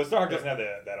Starhawk. Well, but Starhawk doesn't have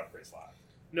that upgrade slot.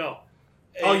 no.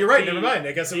 Oh, you're right. The- Never mind.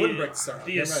 I guess it wouldn't break the Starhawk.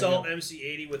 The Never mind, Assault yeah.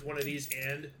 MC-80 with one of these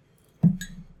and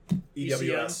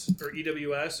EWS. ECM or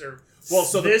EWS or Well,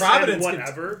 so the this Providence and can,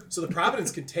 whatever. so the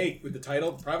Providence can take with the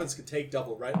title. The Providence can take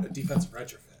double defensive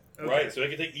retrofit. Okay. Right, so they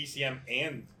can take ECM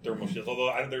and thermal shields. Although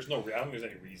I don't think there's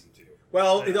any reason to.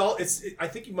 Well, I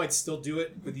think you might still do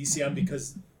it with ECM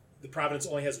because the Providence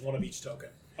only has one of each token.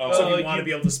 Oh, So Well, you like want to you-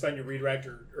 be able to spend your redirect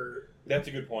or That's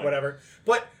a good point. whatever.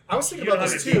 But I was thinking You about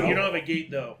don't, this have too. a, you don't have a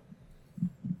gate though,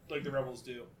 like the rebels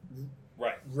do.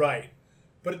 Right. Right.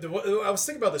 But I was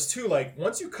thinking about this too. Like,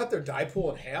 once you cut their die pool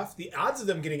in half, the odds of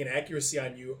them getting an accuracy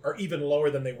on you are even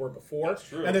lower than they were before. That's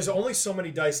true. And there's only so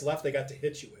many dice left they got to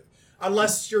hit you with.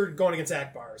 Unless you're going against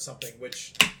Akbar or something,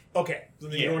 which, okay.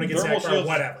 Then you're going against Akbar,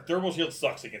 whatever. Thermal Shield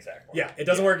sucks against Akbar. Yeah, it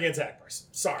doesn't work against Akbar.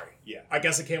 Sorry. Yeah. I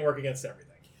guess it can't work against everything.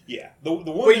 Yeah. The one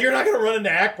But you're not going to run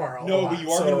into Akbar a lot. No, but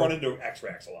you are so- going to run into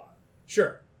X-Rax a lot.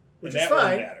 Sure. Which and is that one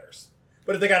fine. matters.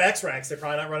 But if they got X-Rax, they're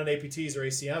probably not running APTs or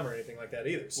ACM or anything like that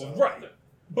either. So. Well, right.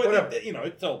 But, Whatever.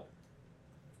 it's still...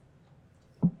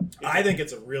 I think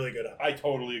it's a really good upgrade. I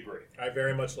totally agree. I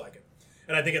very much like it.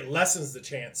 And I think it lessens the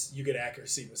chance you get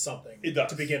accuracy with something It does.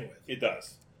 to begin with. It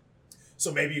does.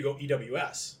 So maybe you go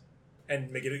EWS and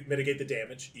mitigate the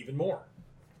damage even more.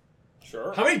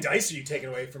 Sure. How many dice are you taking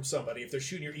away from somebody if they're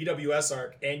shooting your EWS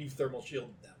arc and you thermal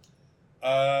shielded them?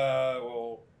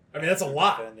 Well... I mean, that's a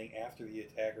lot. Defending after the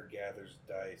attacker gathers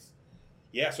dice.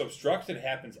 Yeah, so obstruction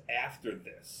happens after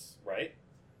this, right?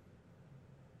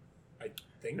 I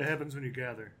think. It happens when you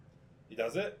gather.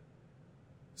 Does it?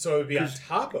 So it would be on 'Cause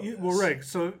top of this. Well, right.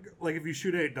 So, like, if you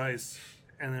shoot 8 dice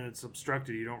and then it's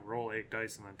obstructed, you don't roll 8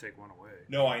 dice and then take 1 away.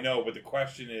 No, I know, but the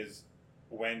question is,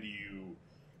 when do you...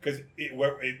 Because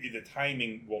the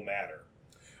timing will matter.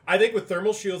 I think with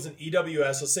thermal shields and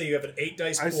EWS, let's say you have an 8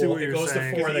 dice I see pool, what it you're goes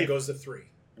saying. to 4 and then If- goes to 3.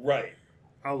 Right.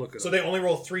 I'll look at So it. they only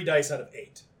roll 3 dice out of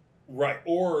 8. Right.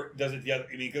 Or does it the other...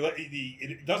 I mean, 'cause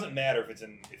it doesn't matter if it's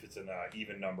an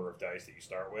even number of dice that you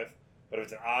start with, but if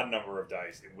it's an odd number of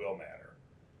dice, it will matter.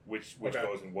 Which Okay.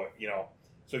 goes in what...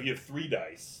 So if you have 3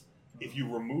 dice, if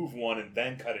you remove 1 and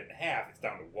then cut it in half, it's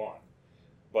down to 1.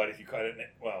 But if you cut it in...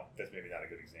 Well, that's maybe not a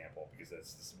good example, because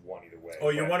that's 1 either way. Oh,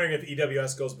 you're But- wondering if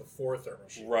EWS goes before thermal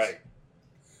shields. Right.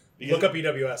 Look up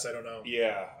EWS, I don't know.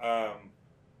 Yeah.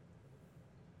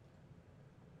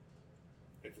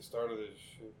 At the start of the...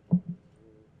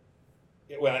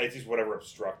 Yeah, well, it's just whatever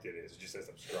obstructed is. It just says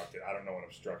obstructed. I don't know when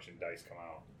obstruction dice come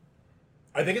out.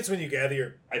 I think it's when you gather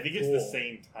your... I think it's Cool. the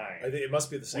same time. I think it must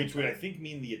be the same Which would, time. I think,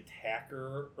 mean the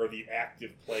attacker or the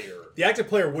active player The active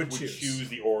player would would choose. choose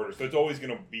the order. So it's always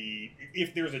going to be...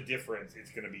 If there's a difference,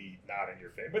 it's going to be not in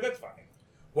your favor. But that's fine.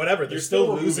 Whatever, they're You're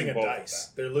still still losing a removing both of dice.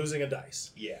 them. They're losing a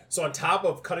dice. Yeah. So on top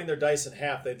of cutting their dice in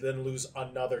half, they then lose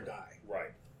another die.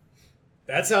 Right.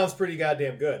 That sounds pretty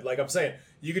goddamn good. Like I'm saying,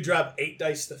 you could drop 8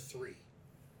 dice to 3.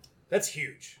 That's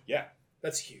huge. Yeah.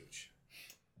 That's huge.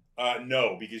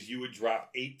 No, because you would drop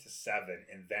 8 to 7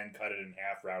 and then cut it in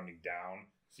half, rounding down.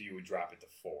 So you would drop it to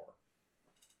 4.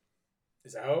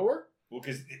 Is that how it works? Well,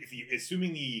 because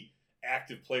assuming the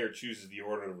active player chooses the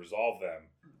order to resolve them,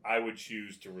 I would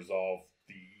choose to resolve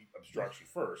the obstruction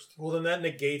first. Well, then that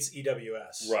negates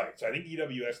EWS. Right. So I think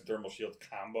EWS and Thermal Shield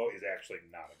combo is actually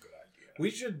not a good idea. We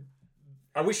should...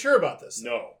 Are we sure about this?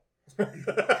 No.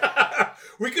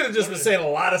 We could have just been saying a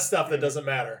lot of stuff that doesn't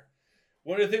matter.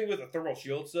 One of the things with the thermal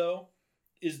shields, though,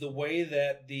 is the way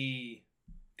that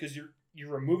because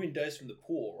you're removing dice from the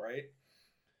pool, right?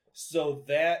 So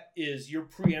that is you're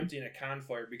preempting a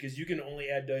confire because you can only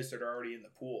add dice that are already in the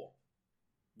pool.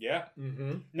 Yeah.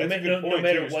 Mm-hmm. No, That's a good point, no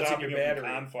matter too. what's in Stopping your them from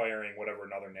battery. Confiring whatever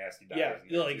another nasty die Yeah, is in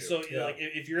there, like too. so, Yeah. like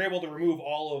if you're able to remove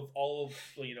all of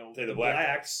Say the the black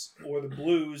blacks or the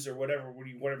blues or whatever,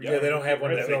 whatever. Yeah, they don't have one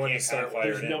to They throw in can't to start with.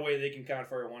 confire There's it no in. way they can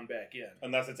confire one back in.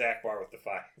 Unless it's Akbar with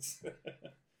Defiance.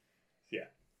 Yeah.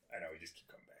 I know, we just keep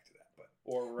coming back to that. But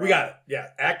Or We got it. Yeah,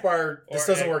 Akbar. This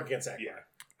Or doesn't Ak- work against Akbar. yeah.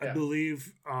 I Yeah.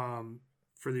 believe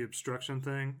for the obstruction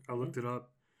thing, I looked it up.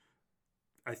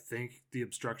 I think the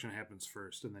obstruction happens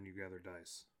first, and then you gather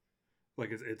dice.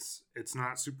 Like it's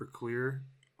not super clear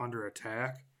under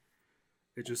attack.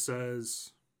 It just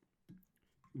says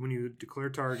when you declare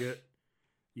target,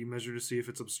 you measure to see if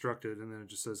it's obstructed, and then it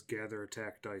just says gather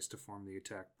attack dice to form the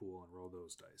attack pool and roll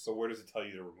those dice. So where does it tell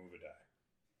you to remove a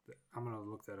die? I'm gonna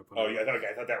look that up. Oh, yeah, I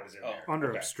thought that was in there. Under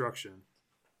Okay. obstruction.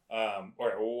 All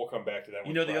right, well, we'll come back to that.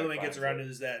 You know, the other one that gets around it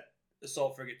is that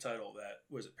assault frigate title. That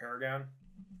was it, Paragon.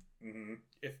 Mm-hmm.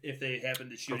 If they happen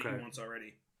to shoot Okay. you once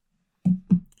already.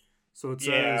 So it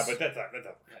Yeah, says but that's not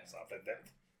stuff.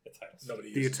 That title's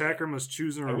Nobody the uses attacker must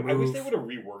choose and I remove. wish they would have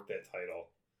reworked that title.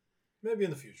 it. Maybe in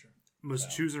the future. Must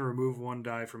No. choose and remove 1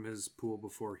 die from his pool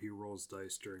before he rolls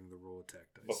dice during the roll attack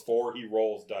dice. Before he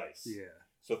rolls dice. Yeah.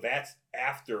 So that's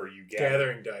after you gather.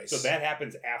 Gathering dice. So that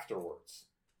happens afterwards.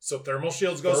 So thermal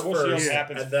shields goes Thermal first, shields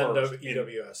happens and then first,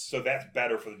 EWS. So that's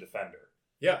better for the defender.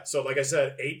 Yeah. So like I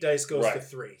said, 8 dice goes to Right.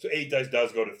 3. So 8 dice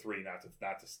does go to 3, not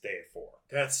to stay at 4.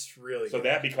 That's really So good.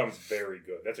 that becomes very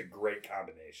good. That's a great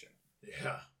combination.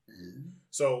 Yeah.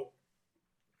 So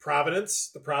Providence,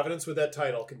 the Providence with that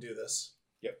title can do this.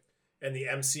 Yep. And the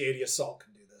MC-80 Assault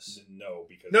can do this. No,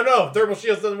 because No, Thermal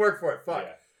Shields doesn't work for it. Fuck.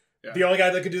 Yeah. The only guy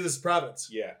that could do this is Providence.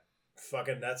 Yeah.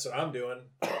 Fucking, that's what I'm doing.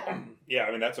 Yeah,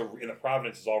 I mean that's in the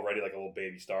Providence is already like a little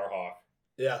baby Starhawk.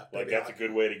 Yeah. Like that's a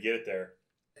good way to get it there.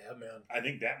 Yeah, man. I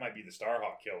think that might be the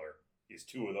Starhawk killer. Is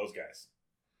 2 of those guys.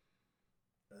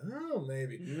 Oh,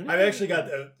 maybe. I've actually got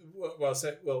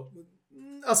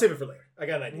I'll save it for later. I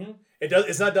got an idea.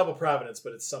 It's not double Providence,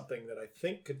 but it's something that I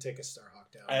think could take a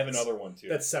Starhawk down. I have another one too.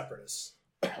 That's Separatists.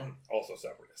 Also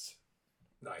Separatists.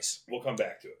 Nice. We'll come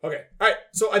back to it. Okay. All right.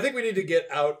 So I think we need to get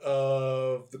out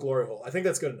of the glory hole. I think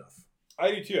that's good enough.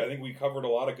 I do too. I think we covered a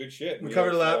lot of good shit. We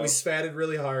covered a lot. We spatted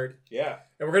really hard. Yeah.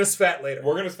 And we're gonna spat later.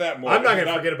 We're gonna spat more. I'm not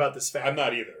gonna forget about the spat. I'm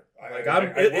not either.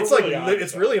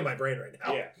 It's really in my brain right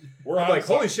now. Yeah. I'm like,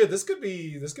 holy shit, this could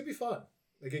be fun.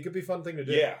 Like it could be a fun thing to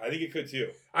do. Yeah, I think it could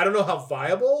too. I don't know how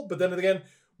viable, but then again,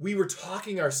 we were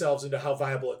talking ourselves into how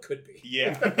viable it could be.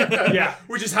 Yeah. Yeah.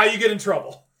 Which is how you get in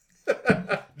trouble.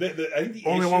 I think the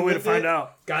Only one way to find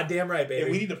out. Goddamn right, baby.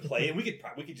 Yeah, we need to play it. We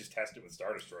could just test it with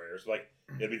Star Destroyers. Like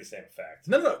it'd be the same effect.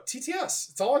 No, TTS.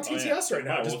 It's all on TTS right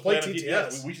now. Fine, Just we'll play on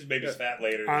TTS. We should maybe spat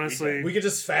later. Honestly, We could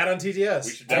just fat on TTS.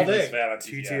 we should all definitely day. spat on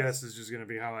TTS. TTS is just going to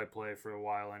be how I play for a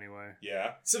while anyway.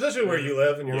 Yeah. So especially where you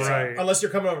live, and you're Right. unless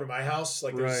you're coming over to my house,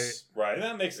 like there's Right.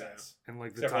 That makes sense. And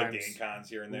like the Except for like times. game cons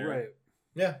here and there. Right.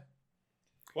 yeah.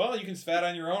 Well, you can spat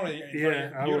on your own. In front of Yeah, your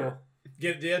I computer. will.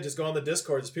 Just go on the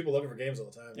Discord. There's people looking for games all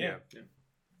the time. Yeah.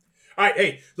 All right,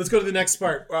 hey, let's go to the next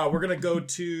part. We're gonna go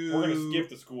to. We're gonna skip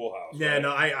the schoolhouse. Yeah, right?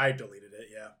 no, I deleted it.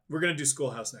 Yeah, we're gonna do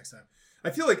Schoolhouse next time. I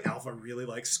feel like Alpha really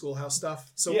likes Schoolhouse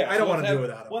stuff, so I don't want to do it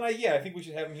without him. Well, I think we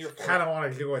should have him here. For Kind of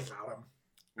want to do it without him.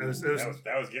 That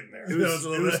was getting there.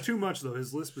 It was too much though.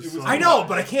 His lisp is. So I know,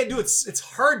 but I can't do it. It's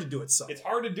hard to do it. So It's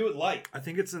hard to do it light. I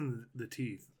think it's in the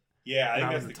teeth. Yeah, I Not think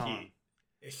in that's the the tongue. key.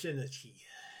 it's in the key.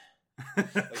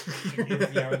 Like,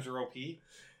 R0P.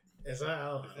 Is that? I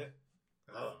don't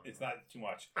know. It's not too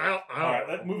much. I don't All right,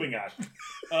 know. moving on.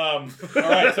 All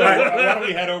right, so why don't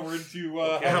we head over into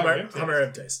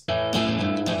Hammer taste.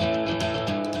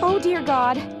 Oh, dear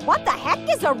God. What the heck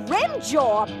is a rim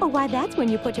job? Oh, why, that's when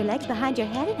you put your legs behind your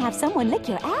head and have someone lick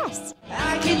your ass.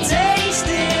 I can taste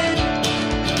it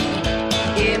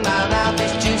in my mouth.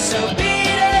 It's just so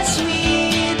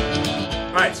bittersweet.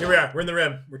 All right, here we are. We're in the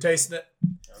rim. We're tasting it.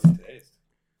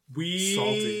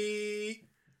 Salty.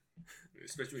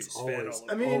 Especially when you spat all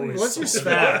over. I mean, Always once you salty.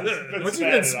 spat, Been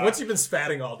once you've been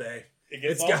spatting all day,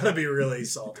 it's got to be really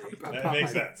salty. That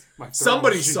makes sense.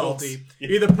 Somebody's salty.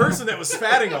 Either the person that was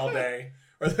spatting all day,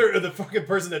 or the fucking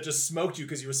person that just smoked you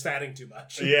because you was fatting too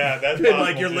much. Yeah, that's And, possible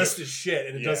like your too. list is shit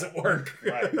and it doesn't work.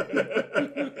 Right.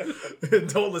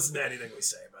 Don't listen to anything we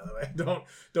say, by the way.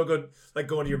 Don't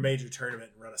go into your major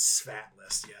tournament and run a SPHAT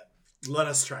list yet. Let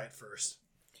us try it first.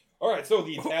 All right, so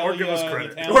the Italian... Or give us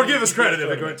credit. Or give us credit if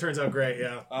it turns out great,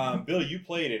 yeah. Bill, you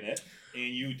played in it, and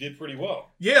you did pretty well.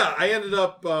 Yeah, I ended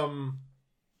up... Oh,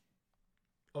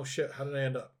 shit. How did I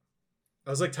end up?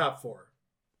 I was like top 4.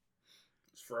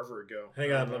 It's forever ago.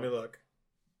 Hang on, let me look.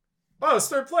 Oh, it's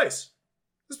 3rd place.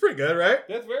 That's pretty good, right?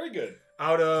 That's very good.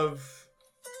 Out of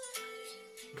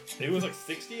It was like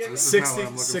 60, I This think? is not what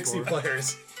I'm looking 60 for.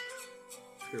 players.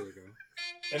 Here we go.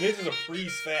 And this is a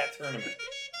pre-SPHAT tournament.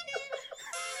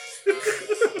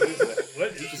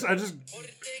 What? I just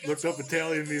looked up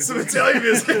Italian music. Some Italian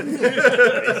music.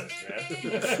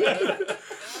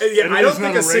 Yeah, And I it don't is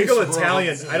think not a single race, bro.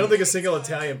 Italian. I don't think a single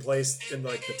Italian placed in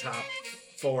like the top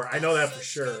 4. I know that for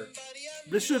sure.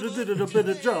 They should have did a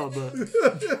better job.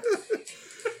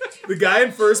 The guy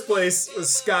in first place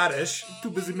was Scottish. Too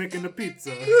busy making the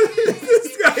pizza.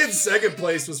 This guy in second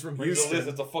place was from Bring the list, Houston.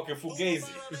 it's a fucking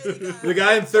fugazi. The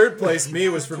guy in third place, me,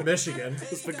 was from Michigan.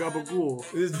 It's the gabagool.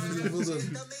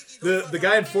 The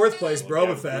guy in fourth place, It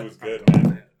Brobafett, was good,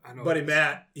 man. I know. buddy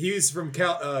Matt, he's from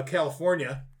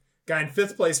California. Guy in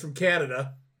fifth place from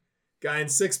Canada. Guy in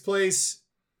sixth place,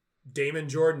 Damon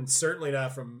Jordan, certainly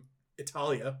not from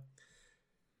Italia.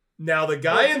 Now the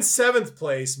guy in seventh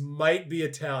place might be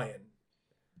Italian.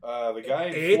 The guy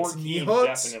in Eight 14th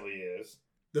Nihooks? definitely is.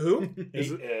 The who?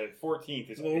 14th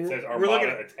is, Well, it says we're looking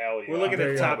Armada at- Italia. we're looking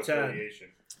at top affiliation.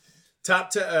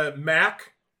 Top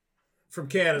Mac from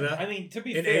Canada. I mean, to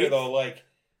be In fair eighth? though, like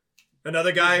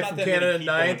Another There's guy not from that many Canada in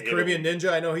people in ninth. Italy. Caribbean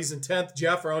Ninja, I know he's in 10th.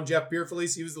 Jeff, our own Jeff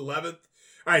Beerfelice, he was 11th.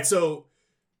 All right, so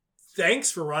thanks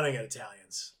for running at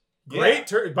Italians.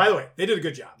 Great. By the way, they did a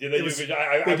good job. Yeah, they did a good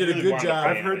job. They did a good job.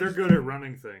 I've heard they're good at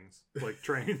running things, like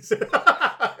trains.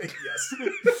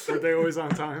 Yes. Were they always on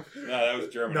time? No, that was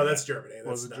Germany. No, that's Germany. That's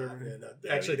Was it not, Germany?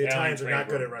 yeah, actually, the Italians are not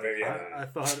good at running. I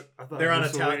thought They're on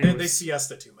Mussolini Italian. They was-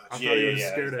 siesta too I much. thought Yeah, he was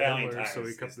yeah, scared of Italian Hitler, time so he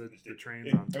is- kept the is- trains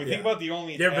I on mean, time. think about the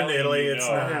only You ever been to Italian Italy? you It's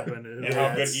know, not. Yeah, but and Yeah, how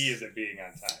good it's- he is at being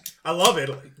on time. I love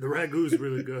Italy. The ragou's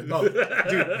really good. Oh,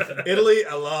 dude, Italy,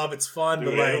 I love. It's fun, Dude,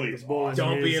 but like, Italy is awesome.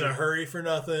 don't be in a hurry for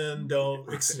nothing. Don't,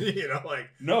 like,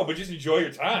 No, but just enjoy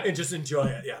your time. and just enjoy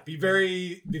it. Yeah, be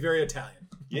very Italian.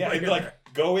 Yeah, Like,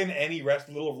 like go in any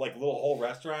little whole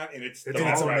restaurant, and it's the It's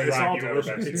best all- restaurant it's all you've ever been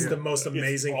delicious. to. It's Yeah. the most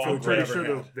amazing all food great. you've Pretty ever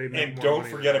sure had. they make And more don't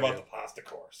money forget than I about do. the pasta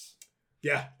course.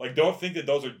 Yeah, Like, don't think that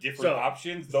those are different So-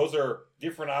 options. Those are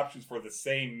different options for the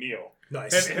same meal.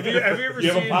 nice. Have you ever You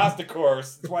have a seen? pasta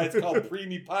course. That's why it's called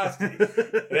primi pasti.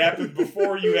 It happens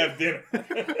before you have dinner.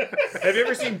 Have you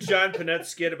ever seen John Panette's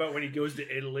skit about when he goes to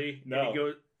Italy? No. And he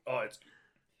goes, oh,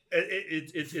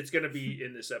 it's going to be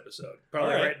in this episode,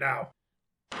 probably All right. right now.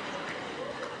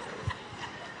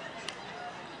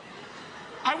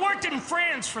 I worked in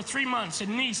France for 3 months,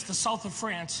 in Nice, the south of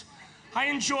France. I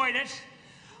enjoyed it.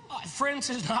 France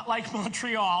is not like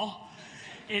Montreal.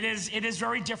 It is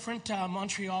very different.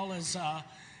 Montreal has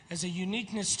a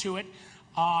uniqueness to it.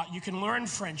 You can learn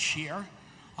French here.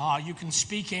 You can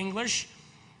speak English.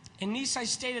 In Nice, I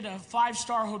stayed at a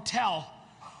 5-star hotel,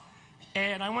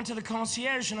 and I went to the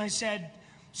concierge and I said,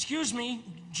 "Excuse me,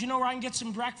 do you know where I can get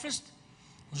some breakfast?"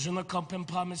 "Je ne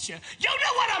comprends pas, monsieur." You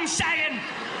know what I'm saying?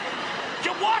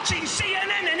 You're watching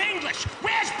CNN in English.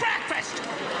 Where's breakfast?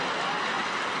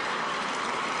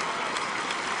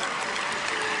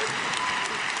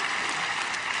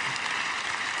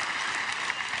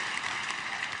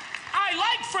 I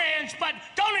like France, but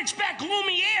don't expect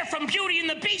Lumiere from Beauty and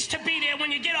the Beast to be there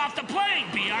when you get off the plane.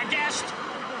 Be our guest.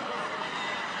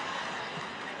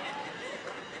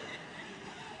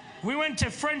 We went to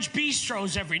French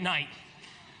bistros every night,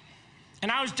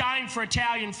 and I was dying for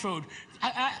Italian food.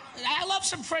 I love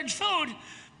some French food,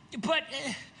 but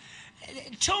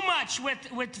too much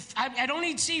I don't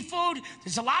eat seafood.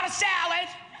 There's a lot of salad.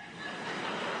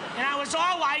 And I was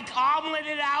all like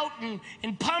omeleted out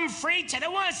and pomme frites. I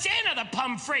don't want to say another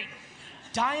pomme frite.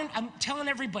 I'm telling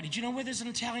everybody, do you know where there's an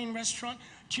Italian restaurant?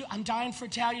 I'm dying for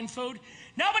Italian food.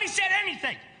 Nobody said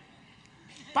anything.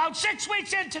 About 6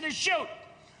 weeks into the shoot,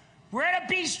 we're at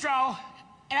a bistro,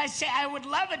 and I say, I would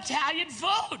love Italian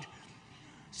food.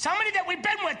 Somebody that we've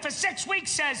been with for 6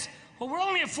 weeks says, well, we're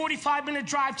only a 45-minute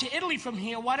drive to Italy from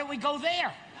here. Why don't we go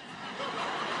there?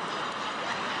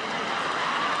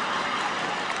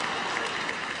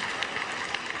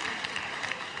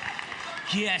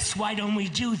 Yes, why don't we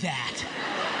do that?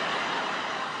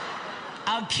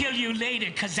 I'll kill you later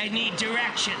because I need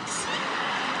directions.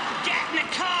 Get in the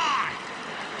car.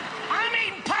 I'm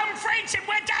eating pomme frites and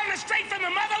went down the street from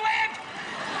the motherland.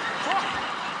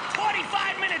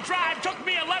 45-minute drive took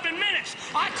me 11 minutes.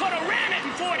 I could have ran it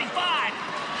in 45.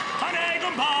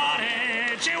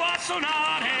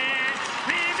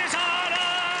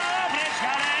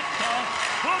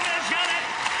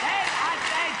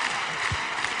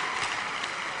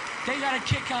 They got a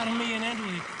kick out of me in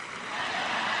Italy.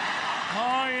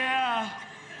 Oh, yeah.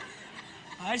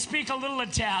 I speak a little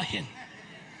Italian.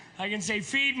 I can say,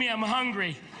 feed me, I'm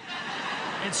hungry.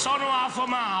 It's sono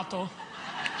affamato.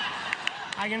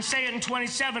 I can say it in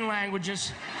 27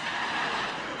 languages.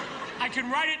 I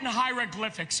can write it in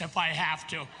hieroglyphics if I have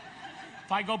to.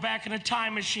 If I go back in a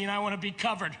time machine, I want to be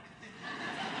covered.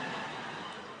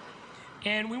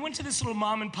 And we went to this little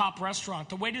mom and pop restaurant.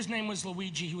 The waiter's name was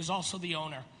Luigi. He was also the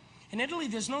owner. In Italy,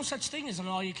 there's no such thing as an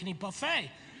all-you-can-eat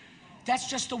buffet. That's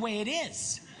just the way it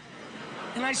is.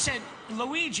 And I said,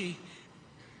 Luigi,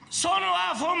 sono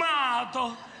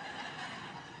affomato.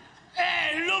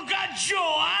 Hey, look at you,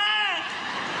 eh?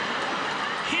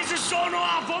 He's a sono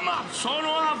affomato. Sono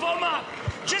affomato.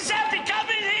 Giuseppe, come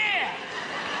in here.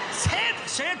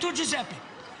 Say it to Giuseppe.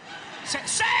 Say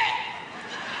it.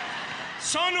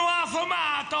 Sono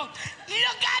affomato.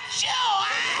 Look at you,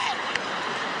 eh?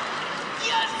 You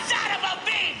son of a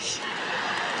bitch!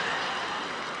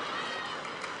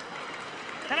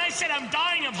 And I said, I'm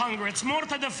dying of hunger. It's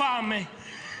morta de fame.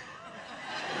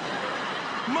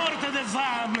 Morta de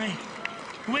fame.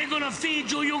 We're gonna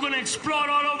feed you. You're gonna explode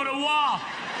all over the wall.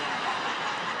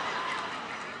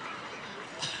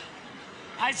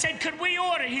 I said, could we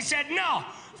order? He said, no.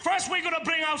 First, we're gonna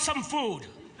bring out some food.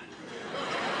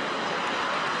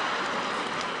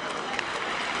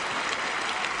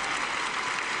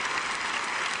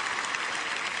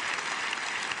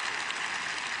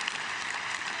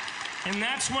 And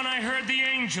that's when I heard the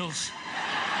angels.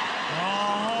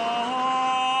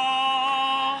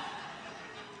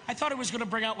 I thought he was going to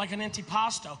bring out like an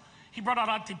antipasto. He brought out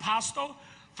antipasto,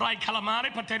 fried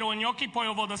calamari, potato and gnocchi,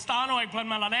 pollo vodestano, eggplant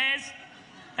milanese.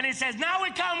 And he says, now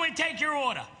we come, we take your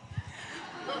order.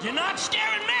 You're not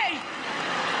scaring me.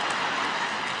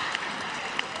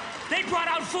 They brought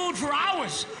out food for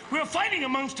hours. We were fighting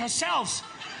amongst ourselves.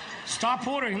 Stop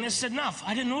ordering, this is enough.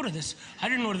 I didn't order this. I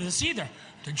didn't order this either.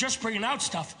 They're just bringing out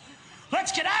stuff.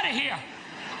 Let's get out of here.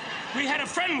 We had a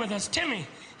friend with us, Timmy.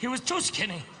 He was too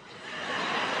skinny.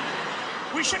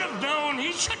 We should have known.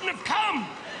 He shouldn't have come.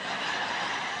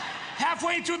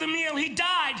 Halfway through the meal, he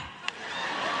died.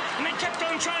 And they kept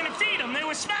on trying to feed him. They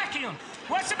were smacking him.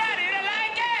 What's the matter? You don't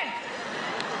like it?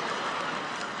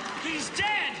 He's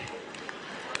dead.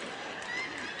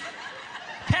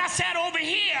 Pass that over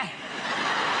here.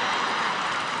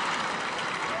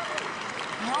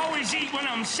 I always eat when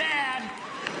I'm sad.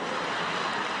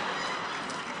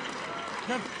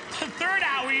 The third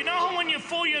hour, you know how when you're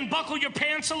full you unbuckle your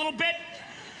pants a little bit?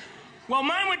 Well,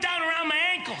 mine were down around my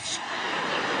ankles.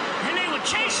 And they were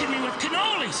chasing me with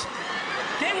cannolis.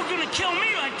 They were gonna kill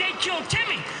me like they killed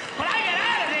Timmy. But I got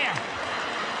out of there.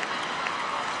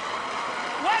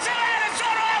 What's the matter,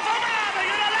 sono affamato?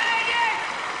 You don't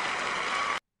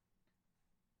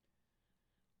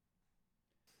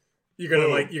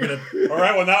like it? You're gonna. All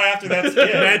right. Well, now after that,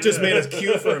 Matt just made a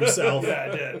cue for himself. Yeah,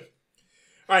 I did.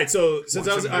 All right, so since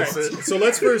I was all right, so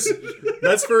let's first.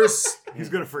 He's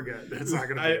gonna forget. It's not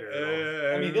gonna be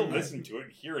there. I mean, he'll listen to it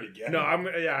and hear it again. No, I'm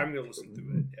gonna listen to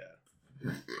it. Yeah.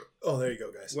 Oh, there you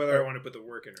go, guys. Whether I want to put the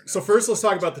work in or not. So first, let's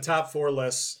talk about the top 4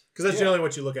 lists because that's generally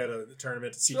what you look at the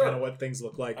tournament to see kind of what things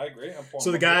look like. I agree. So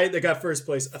the guy that got first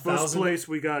place, First place,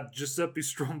 we got Giuseppe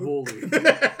Stromboli.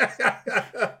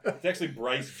 It's actually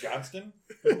Bryce Johnston.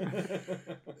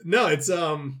 No, it's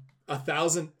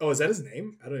 1,000. Oh, is that his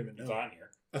name? I don't even know. It's on here.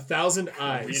 1,000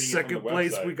 Eyes. Second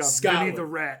place, we got Scotland. Vinny the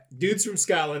Rat. Dude's from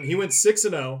Scotland. He went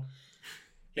 6-0.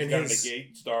 He's got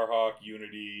Negate, Starhawk,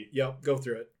 Unity. Yep, go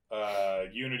through it.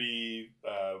 Unity,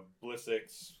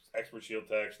 Blissix, Expert Shield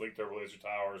Tech, Link Turbo Laser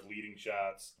Towers, Leading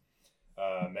Shots,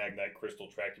 Magnite, Crystal,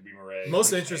 Tractor Beam Array.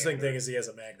 Most interesting thing is he has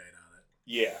a Magnite on it.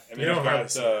 Yeah. I mean, You don't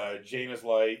he's got Janus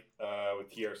Light with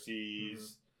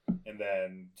TRCs, and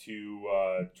then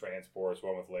 2 transports,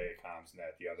 one with Leia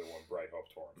Comsnet, the other one Bright Hope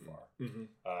Torrent Far.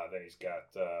 Then he's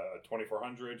got a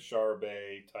 2400,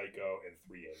 Charbay, Tycho, and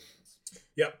 3 aliens.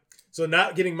 Yep. So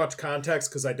not getting much context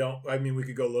because I mean, we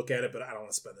could go look at it, but I don't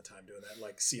want to spend the time doing that.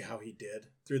 Like, see how he did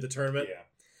through the tournament. Yeah.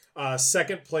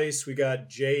 Second place, we got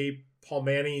Jay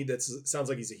Palmani. That sounds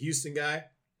like he's a Houston guy.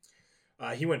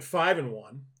 He went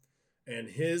 5-1, and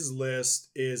his list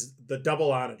is the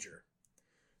double onager.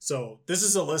 So this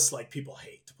is a list like people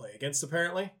hate to play against.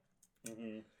 Apparently,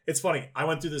 It's funny. I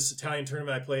went through this Italian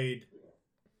tournament. I played.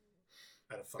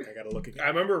 I gotta look again. I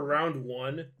remember round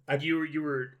 1. You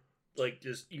were like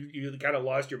just you kind of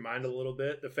lost your mind a little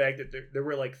bit. The fact that there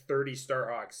were like 30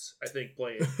 Starhawks, I think,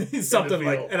 playing something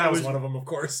like, and I was one of them, of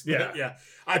course. Yeah, yeah.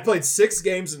 I played 6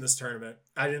 games in this tournament.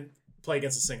 I didn't play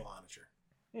against a single onager.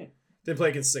 Didn't play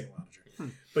against a single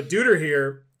onager. But Duder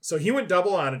here, so he went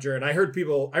double onager, and I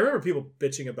remember people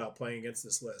bitching about playing against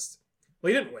this list.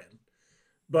 Well, he didn't win,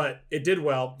 but it did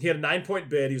well. He had a 9-point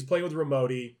bid. He was playing with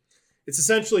Remoti. It's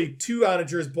essentially 2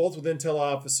 onagers, both with Intel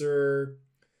Officer.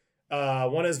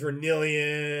 One is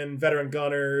Vernilian, Veteran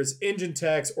Gunners, Engine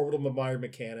Techs, Orbital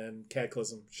Bombardment Cannon,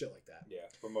 Cataclysm, shit like that. Yeah,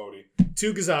 Remoti.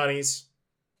 2 Gazanis.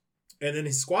 And then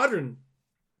his squadron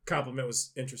complement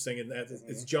was interesting in that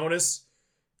it's Jonas,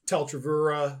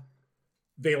 Teltravura,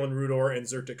 Valen Rudor, and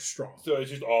Zertik Strong. So it's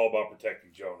just all about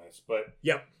protecting Jonas. But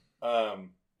yep.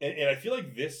 And I feel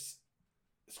like this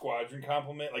squadron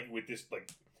complement, like with this, like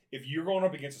if you're going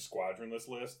up against a squadronless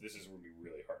list, this is going to be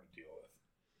really hard to deal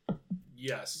with.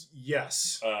 Yes.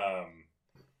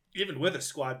 Even with a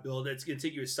squad build, it's going to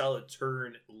take you a solid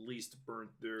turn at least to burn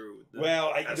through.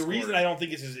 The reason I don't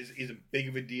think it's is a big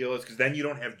of a deal is because then you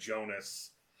don't have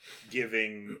Jonas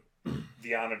giving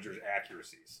the onagers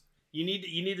accuracies. You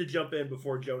need to jump in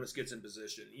before Jonas gets in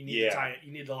position. You need to tie it.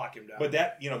 You need to lock him down. But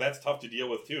that's tough to deal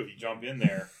with too. If you jump in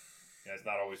there, it's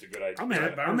not always a good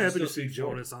idea. I'm happy to see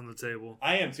Jonas on the table.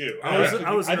 I am too.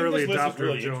 I was an early adopter adopter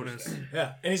really of Jonas.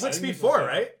 Yeah, and he's like speed 4,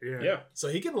 right? Yeah. So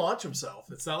he can launch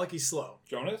himself. It's not like he's slow.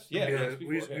 Jonas? Yeah.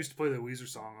 We used to play the Weezer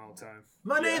song all the time.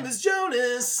 My name is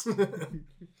Jonas. The 3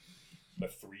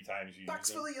 times you Box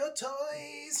use full of your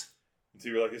toys. And so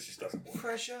you're like, this just doesn't work.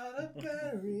 Fresh out of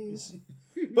batteries.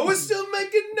 but we're still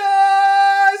making noise.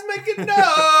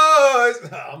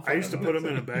 I used to put them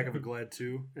in the back of a Glad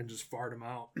 2 and just fart them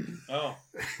out. Oh.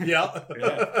 Yeah.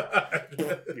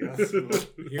 Yes.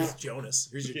 Here's Jonas.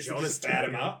 Here's your Jonas. Spat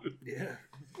him out. Yeah.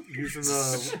 Using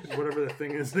whatever the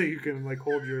thing is that you can like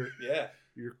hold your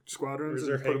squadrons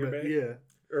Reserve and put hangar them in. bay? Yeah.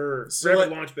 Or So rapid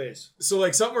like- launch base. So,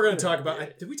 like, something we're going to talk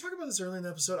about. Did we talk about this earlier in the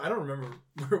episode? I don't remember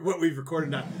what we've recorded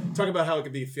now. Talking about how it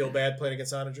could be feel bad playing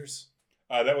against onagers.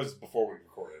 That was before we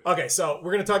recorded. Okay, so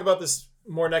we're going to talk about this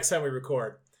more next time we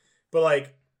record. But,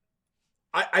 like,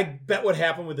 I bet what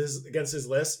happened with against his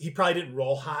list, he probably didn't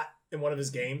roll hot in one of his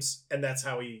games, and that's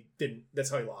how he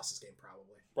lost his game,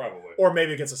 probably. Or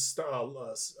maybe against a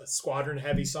squadron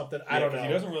heavy something. I don't know. He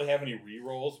doesn't really have any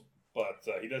rerolls, but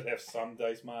he does have some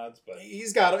dice mods. But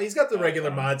He's got the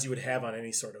regular mods you would have on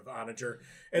any sort of onager,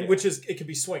 and which is it can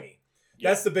be swingy. Yeah.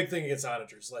 That's the big thing against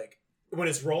onagers. Like when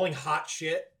it's rolling hot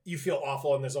shit, you feel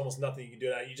awful, and there's almost nothing you can do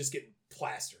about it. You just get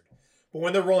plastered. But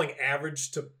when they're rolling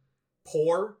average to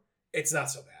poor, it's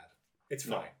not so bad. It's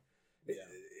fine. No.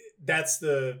 That's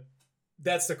the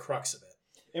crux of it.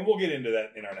 And we'll get into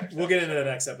that in our next. We'll get into the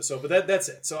next episode, but that's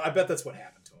it. So I bet that's what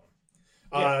happened to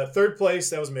him. Third place,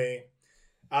 that was me.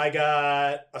 I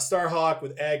got a Starhawk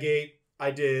with Agate.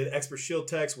 I did Expert Shield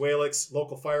Techs, Whalix,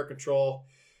 Local Fire Control,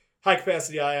 High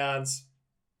Capacity Ions,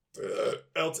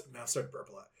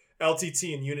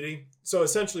 LTT and Unity. So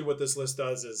essentially what this list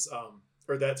does is,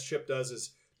 or that ship does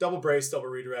is double brace, double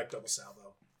redirect, double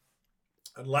salvo.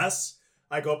 Unless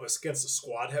I go up against a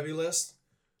squad heavy list.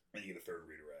 And you get a third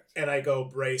redirect. And I go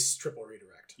brace, triple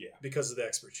redirect. Yeah. Because of the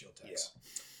Expert Shield Techs.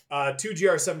 Yeah. 2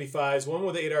 GR75s, one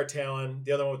with 8R Talon,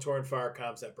 the other one with Torrent Fire,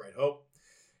 Comsat Bright Hope.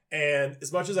 And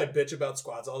as much as I bitch about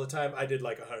squads all the time, I did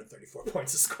like 134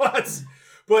 points of squads.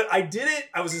 But I did it,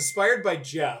 I was inspired by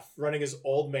Jeff running his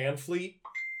old man fleet.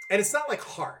 And it's not like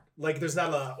hard. Like there's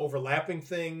not overlapping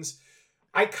things.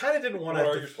 I kind of didn't want to.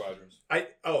 What are your squadrons?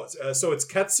 So it's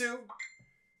Ketsu,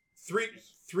 three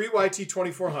YT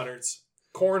 2400s,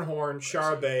 Corn Horn,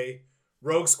 Shara Bay,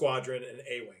 Rogue Squadron, and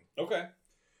A-Wing. Okay.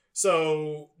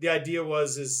 So the idea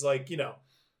is like, the you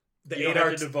 8R... don't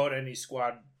have to devote any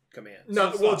squad commands.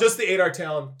 No, well, just the 8R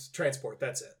Talon transport.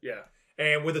 That's it. Yeah.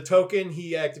 And with a token,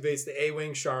 he activates the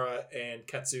A-Wing, Shara, and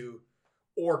Ketsu,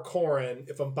 or Corrin.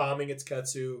 If I'm bombing, it's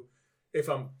Ketsu. If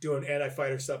I'm doing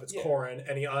anti-fighter stuff, it's Corrin,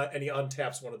 and he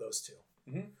untaps one of those two.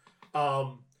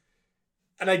 Mm-hmm.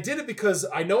 And I did it because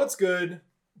I know it's good,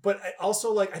 but I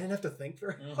also I didn't have to think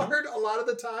very hard a lot of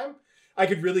the time. I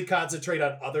could really concentrate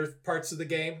on other parts of the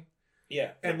game.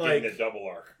 Yeah, and getting the double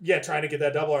arc. Yeah, trying to get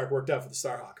that double arc worked out for the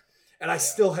Starhawk. And I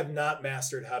still have not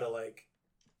mastered how to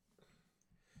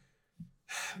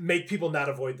make people not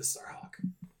avoid the Starhawk.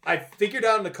 I figured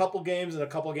out in a couple games, I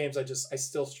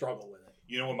still struggle with it.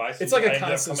 You know what my solution? It's like a I ended up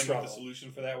constant coming struggle. with the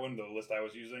solution for that one, the list I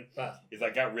was using, is I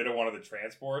got rid of one of the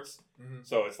transports,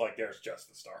 so it's like there's just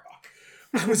the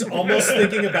Starhawk. I was almost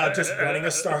thinking about just running a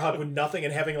Starhawk with nothing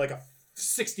and having like a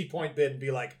 60-point bid and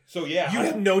be like, so yeah, you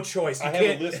have no choice. You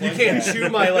you can't chew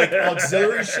my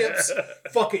auxiliary ships.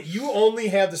 Fuck it. You only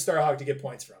have the Starhawk to get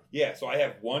points from. Yeah, so I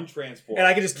have one transport, and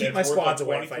I can just keep my worth squads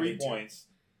away if I 23 need points,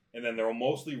 and then they're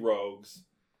mostly rogues,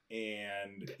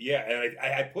 and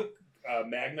I put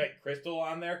Magnite Crystal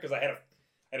on there because I had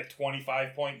a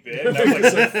 25-point bid. And I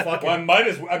was like, well, I might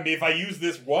as well. I mean, if I use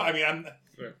this one,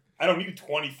 I don't need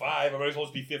 25. I might as well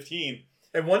just be 15.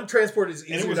 And one transport is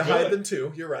easier to hide than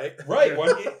two. You're right. Right.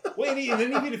 And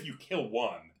then even if you kill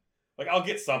one, I'll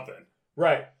get something.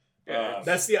 Right.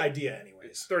 That's the idea, anyways.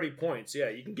 It's 30 points. Yeah,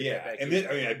 you can get that back. And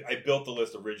then I built the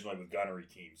list originally with gunnery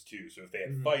teams too. So if they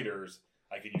had fighters,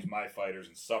 I could use my fighters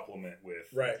and supplement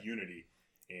with Unity.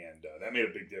 And that made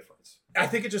a big difference. I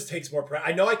think it just takes more practice.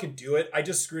 I know I can do it. I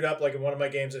just screwed up. In one of my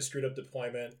games, I screwed up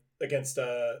deployment against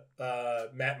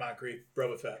Matt Moncrief,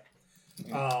 Boba Fett.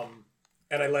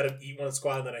 And I let him eat one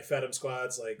squad, and then I fed him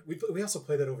squads. We also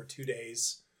played that over 2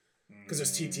 days because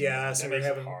there's TTS, and we're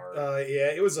having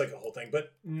it was like a whole thing,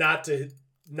 but not to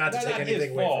take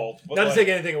anything away from not to take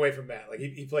anything away from Matt.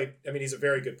 He played. I mean, he's a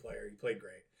very good player. He played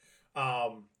great.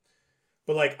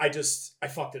 But I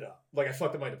fucked it up. I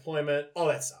fucked up my deployment, all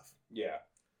that stuff. Yeah.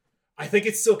 I think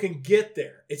it still can get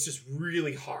there. It's just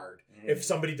really hard if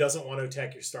somebody doesn't want to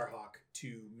attack your Starhawk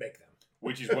to make them.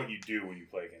 Which is what you do when you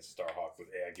play against Starhawk with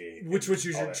Agate. Which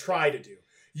you should try to do.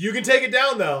 You can take it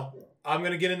down, though. I'm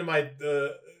going to get into my...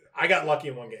 I got lucky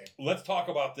in one game. Let's talk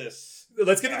about this.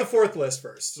 Let's get to the fourth list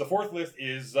first. So the fourth list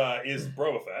is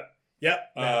Boba Fett.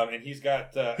 Yep. And he's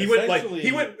got...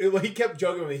 he kept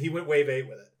joking with me. He went wave 8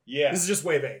 with it. Yeah. This is just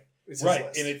wave 8. It's right.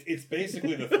 And it's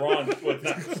basically the Thrawn...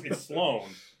 it's Sloane.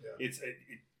 Yeah. It's...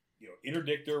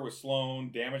 Interdictor with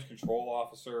Sloane, damage control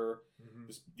officer.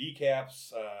 Just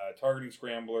decaps, targeting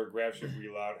scrambler, grab ship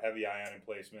reload, heavy ion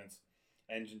emplacements,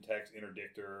 engine text,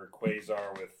 interdictor,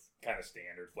 quasar with kind of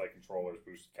standard flight controllers,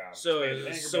 boosted comms. So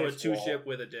expanded a 2-ship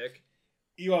with a dick.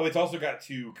 It's also got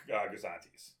 2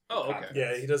 Gazantis. Oh, okay.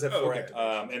 Yeah, he does have 4 okay.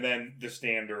 activations. And then the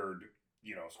standard,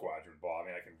 squadron ball. I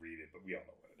mean, I can read it, but we all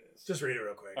know what it is. Just read it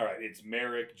real quick. All right, it's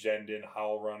Merrick, Jendon,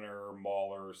 Howlrunner,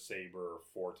 Mauler, Saber,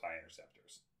 4 TIE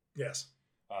interceptors. Yes.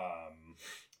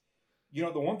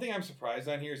 The one thing I'm surprised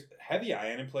on here is heavy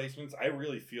ion emplacements. I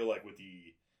really feel like with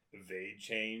the evade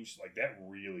change, like that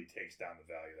really takes down the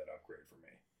value of that upgrade for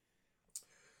me.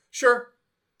 Sure.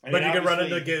 I But mean, you can run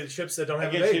obviously, into ships that don't I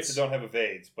have get evades. ships that don't have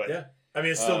evades, but yeah. I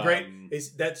mean, it's still great.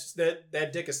 That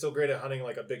dick is still great at hunting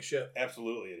like a big ship.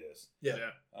 absolutely it is. Yeah.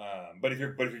 But if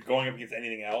you're going up against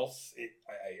anything else,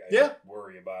 I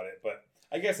worry about it. But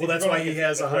I guess Well, that's why he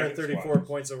has 134 squadrons.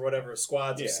 points or whatever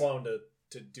squads of Yeah. Sloan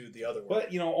to do the other one.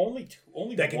 But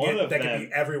only that can one of them can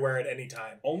be everywhere at any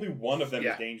time. Only one of them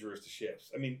Yeah. is dangerous to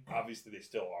ships. I mean, obviously they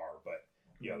still are, but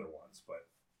the other ones. But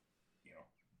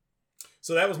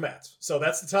So that was Matt's. So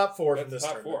that's the top 4 that's from the this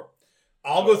top tournament.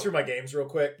 4. I'll go through my games real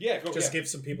quick. Yeah, go. Just Yeah. to give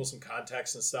some people some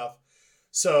context and stuff.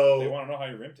 So They want to know how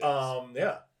your rim takes.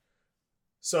 yeah.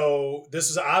 So this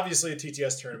is obviously a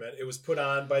TTS tournament. It was put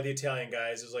on by the Italian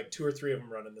guys. There's like 2 or 3 of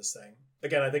them running this thing.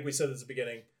 Again, I think we said this at the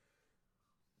beginning.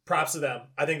 Props to them.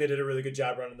 I think they did a really good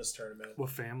job running this tournament.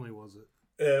 What family was it?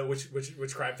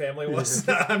 Which crime family it was?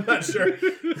 I'm not sure.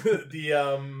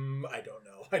 I don't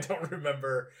know. I don't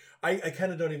remember. I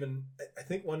kind of don't even. I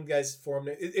think one guy's forum.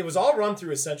 It was all run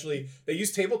through essentially. They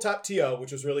used tabletop TO,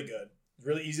 which was really good,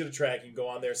 really easy to track. You can go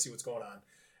on there, see what's going on,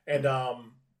 and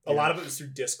a lot of it was through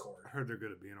Discord. I heard they're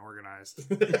good at being organized.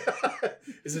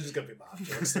 Is it just gonna be mom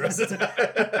jokes the rest of the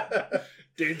time?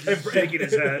 Dave's shaking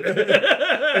his head.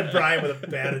 And Brian with a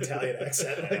bad Italian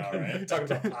accent, like, All right. talking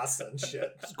about pasta and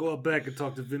shit. Just go out back and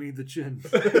talk to Vinny the Chin.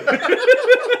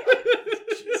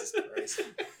 Jesus Christ.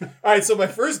 All right, so my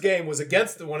first game was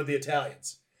against one of the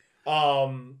Italians.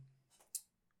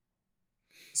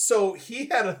 So he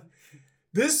had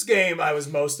this game I was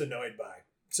most annoyed by.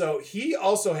 So he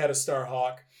also had a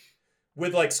Starhawk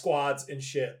with like squads and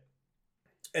shit.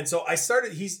 And so I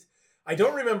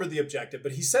don't remember the objective,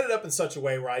 but he set it up in such a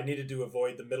way where I needed to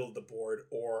avoid the middle of the board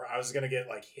or I was going to get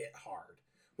like hit hard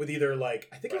with either like,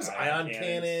 I think it was ion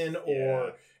cannon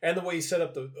or, and the way he set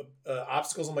up the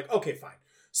obstacles. I'm like, okay, fine.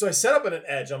 So I set up at an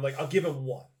edge. I'm like, I'll give him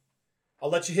 1. I'll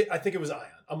let you hit. I think it was ion.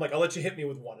 I'm like, I'll let you hit me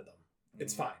with 1 of them.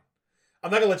 It's fine.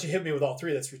 I'm not going to let you hit me with all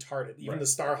 3. That's retarded. Even the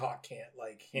Starhawk can't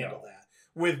like handle that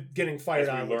with getting fired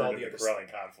on with all the other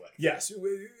Corellian conflict. Yes,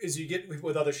 as you get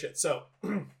with other shit. So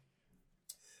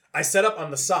I set up on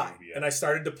the side and I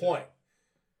started deploying.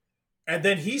 And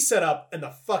then he set up in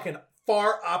the fucking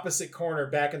far opposite corner,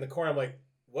 back in the corner. I'm like,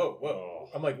 whoa.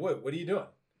 I'm like, what are you doing?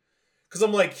 Because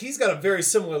I'm like, he's got a very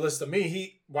similar list to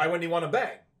me. Why wouldn't he want to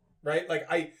bang? Right? Like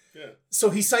So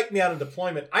he psyched me out in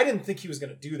deployment. I didn't think he was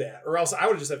going to do that. Or else I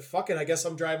would have just said, fuck it, I guess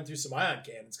I'm driving through some ion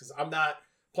cannons because I'm not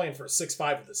playing for a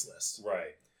 6-5 with this list.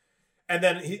 Right. And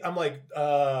then I'm like,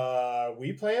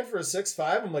 we playing for a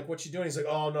 6-5? I'm like, what you doing? He's like,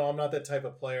 oh, no, I'm not that type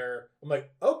of player. I'm like,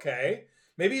 okay.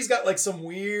 Maybe he's got like some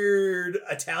weird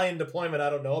Italian deployment I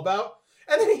don't know about.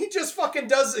 And then he just fucking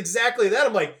does exactly that.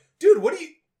 I'm like, dude, what are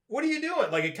you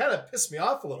doing? Like, it kind of pissed me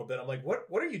off a little bit. I'm like, what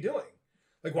are you doing?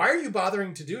 Like, why are you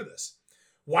bothering to do this?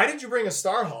 Why did you bring a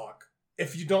Starhawk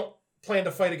if you don't plan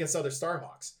to fight against other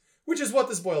Starhawks? Which is what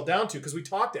this boiled down to, because we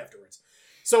talked afterwards.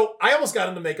 So I almost got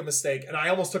him to make a mistake, and I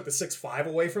almost took the 6-5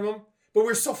 away from him. But we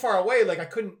were so far away, like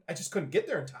I just couldn't get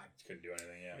there in time. Couldn't do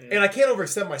anything, yeah. And I can't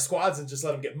overextend my squads and just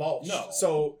let them get mulched. No.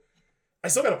 So I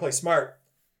still got to play smart.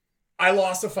 I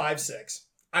lost a 5-6.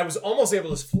 I was almost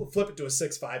able to flip it to a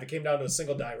 6-5. It came down to a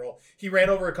single die roll. He ran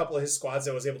over a couple of his squads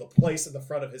that I was able to place in the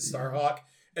front of his Starhawk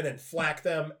and then flak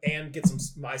them and get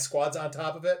my squads on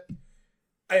top of it.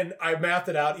 And I mathed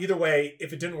it out. Either way,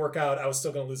 if it didn't work out, I was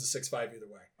still going to lose a 6-5 either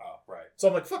way. Oh, right. So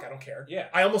I'm like, fuck, I don't care. Yeah.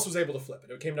 I almost was able to flip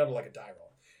it. It came down to like a die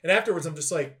roll. And afterwards, I'm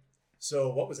just like,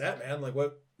 so what was that, man? Like,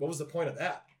 what was the point of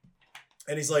that?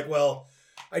 And he's like, well,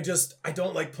 I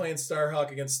don't like playing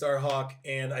Starhawk against Starhawk,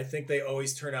 and I think they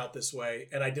always turn out this way,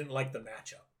 and I didn't like the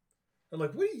matchup. I'm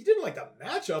like, what? You didn't like the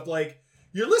matchup? Like,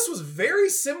 your list was very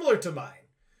similar to mine.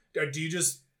 Do you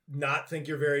just not think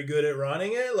you're very good at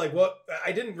running it? Like, what?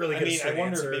 I didn't really get a straight I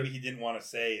wonder answer. if maybe he didn't want to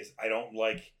say is I don't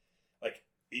like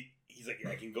he's like,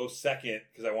 I can go second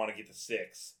because I want to get to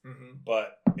 6,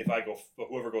 but if I go,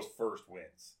 whoever goes first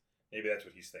wins. Maybe that's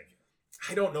what he's thinking.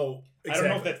 I don't know. Exactly. I don't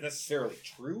know if that's necessarily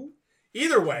true.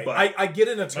 Either way, I get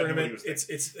in a might be what he tournament. was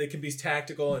thinking. It can be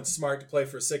tactical and smart to play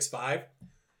for a 6-5.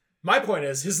 My point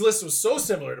is, his list was so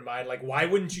similar to mine. Like, why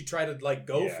wouldn't you try to like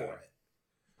go for it?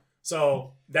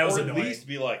 So that was or at annoying. least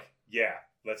be like, yeah,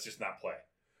 let's just not play.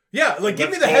 Yeah, like give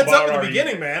me Let's the go heads up about in our the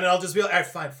beginning, evening. man, and I'll just be like, all right,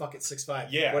 fine, fuck it, 6-5.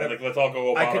 Yeah, whatever. like let's all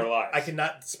go about our lives. I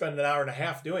cannot spend an hour and a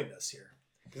half doing this here.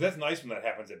 Because that's nice when that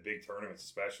happens at big tournaments,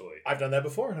 especially. I've done that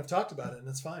before, and I've talked about it, and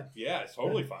it's fine. Yeah, it's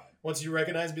totally fine. Once you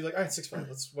recognize and be like, all right, 6-5,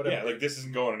 let's whatever. Yeah, like this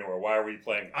isn't going anywhere. Why are we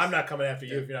playing this? I'm not coming after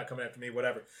you if you're not coming after me,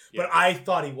 whatever. Yeah. But I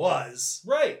thought he was.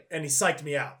 Right. And he psyched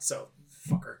me out, so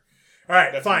fucker. All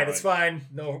right, That's fine, annoying. it's fine.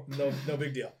 No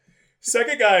big deal.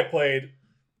 Second guy I played,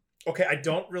 okay, I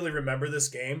don't really remember this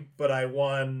game, but I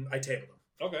tabled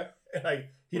him. Okay. And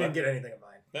he didn't get anything of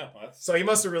mine. No, that's... So he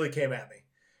must have really came at me.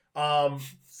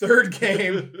 Third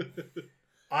game,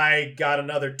 I got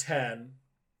another 10.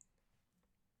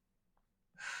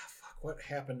 Fuck, what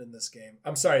happened in this game?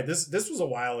 I'm sorry, this was a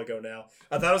while ago now.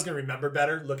 I thought I was going to remember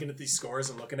better looking at these scores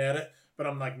and looking at it, but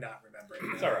I'm like not remembering.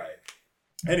 It's all right.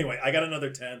 Anyway, I got another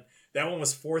 10. That one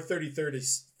was 433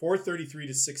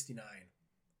 to 69.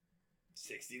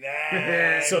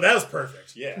 69. So that was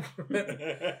perfect. Yeah.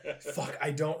 Fuck,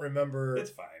 I don't remember. It's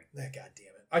fine. God damn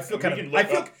it. I feel And kind we of. can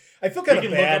I look feel kind we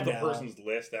of can bad look up now. the person's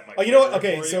list. That might. Oh, you know what? trigger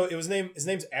it Okay, for so you. his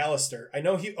name's Alistair. I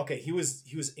know he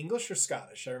was English or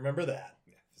Scottish. I remember that.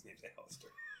 Yeah, his name's Alistair.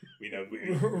 We know.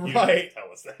 You Right.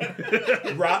 Tell us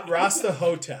that. Rasta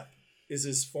Hotep is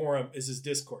his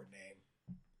Discord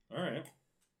name. All right.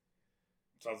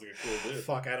 Sounds like a cool dude.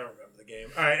 Fuck, I don't remember the game.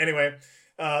 All right, anyway,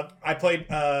 I played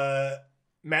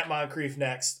Matt Moncrief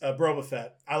next, Boba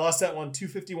Fett. I lost that one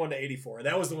 251 to 84, and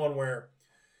that was the one where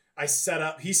he set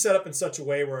up in such a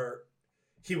way where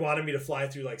he wanted me to fly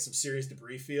through like some serious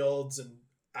debris fields and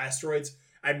asteroids.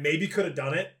 I maybe could have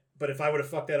done it, but if I would have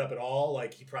fucked that up at all,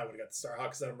 like he probably would have got the Starhawk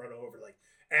because I'm running over like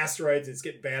asteroids. It's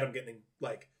getting bad. I'm getting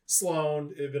like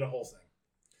Sloan. It'd been a whole thing.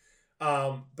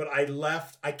 But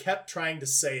I kept trying to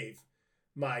save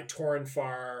my Torin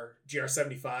Far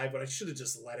GR75, but I should have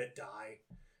just let it die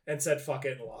and said fuck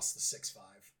it and lost the 6-5.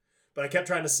 But I kept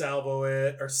trying to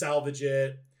salvage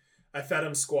it. I fed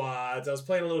him squads. I was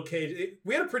playing a little cage.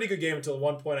 We had a pretty good game until at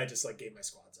one point I just like gave my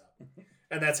squads up.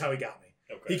 And that's how he got me.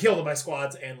 Okay. He killed my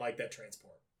squads and like that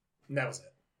transport. And that was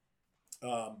it.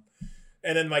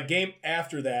 And then my game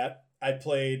after that, I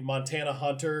played Montana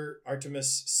Hunter,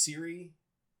 Artemis Siri.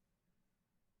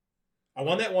 I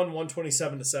won that one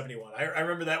 127 to 71. I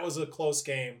remember that was a close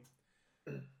game.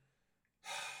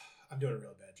 I'm doing a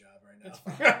real bad job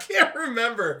right now. I can't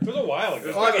remember. It was a while ago.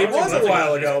 It was a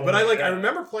while ago, but I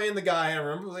remember playing the guy. I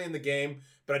remember playing the game,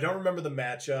 but I don't remember the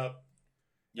matchup.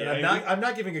 Yeah, and I'm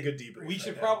not giving a good debrief. We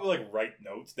should right probably like write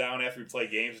notes down after we play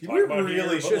games. To talk we about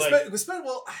really here, should. but, like,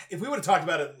 Well, if we would have talked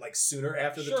about it like sooner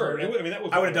after the Sure, tournament, I mean, that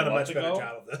was I would have like done a month much better ago.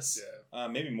 job of this.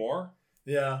 maybe more.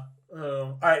 Yeah.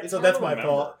 All right, It's so hard that's to my remember.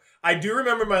 fault. I do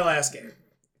remember my last game.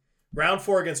 Round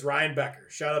 4 against Ryan Becker.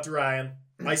 Shout out to Ryan.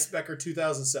 Ice Becker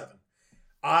 2007.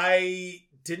 I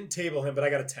didn't table him, but I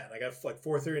got a 10. I got like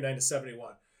 439 to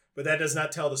 71. But that does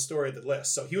not tell the story of the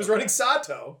list. So he was running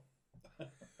Sato.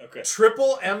 Okay.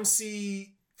 Triple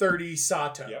MC30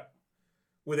 Sato. Yep.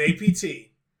 With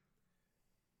APT.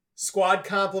 Squad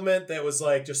complement that was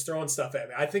like just throwing stuff at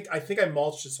me. I think I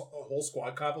mulched his whole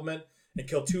squad complement and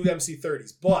killed 2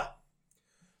 MC30s. But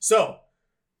so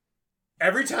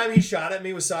every time he shot at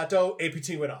me with Sato,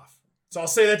 APT went off. So I'll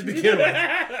say that to begin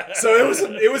with. So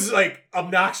it was like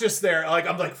obnoxious there. Like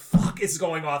I'm like, fuck, it's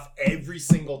going off every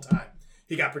single time.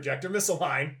 He got projector missile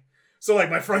line. So like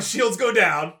my front shields go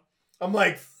down. I'm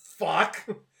like, fuck.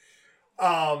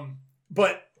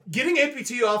 But getting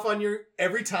APT off on your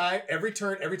every turn,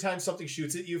 every time something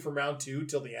shoots at you from round 2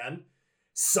 till the end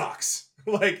sucks.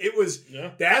 Like it was.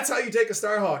 Yeah. That's how you take a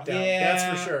Starhawk down. Yeah.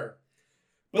 That's for sure.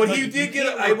 But, But like, he you did get.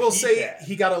 can't I will repeat say that.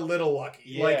 he got a little lucky.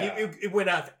 Yeah. Like it went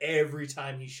off every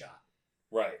time he shot.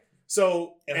 Right.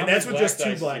 So how and many that's with just black 2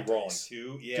 dice is black he rolling? dice.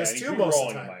 2? Yeah, Just and he 2 could most of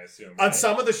rolling the time. them, I assume. On right?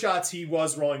 some of the shots, he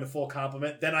was rolling the full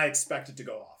complement. Then I expected to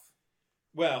go off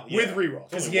Well, yeah. with reroll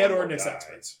because Only he had one more ordnance die.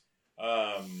 experts.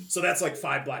 So So that's like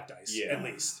 5 black dice Yeah. at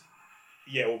least.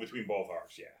 yeah, well, between both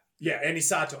arcs, yeah. Yeah, and he's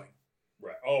Satoing.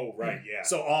 Right. Oh, right, yeah.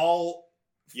 So all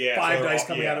yeah, 5 so dice all-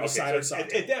 coming yeah, out of a okay, side or so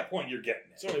side. at that point, you're getting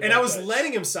it. and I was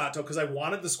letting him Sato because I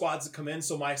wanted the squads to come in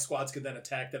so my squads could then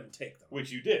attack them and take them, Which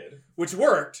you did. which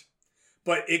worked.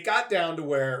 But it got down to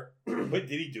where Wait,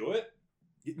 did he do it?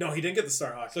 no, he didn't get the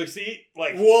Starhawk. So, see,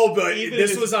 like... Whoa, but even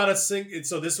this if was on a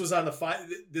so this was on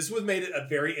the this was made it a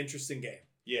very interesting game.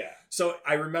 Yeah. So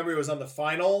I remember it was on the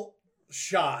final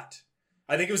shot.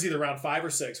 I think it was either round 5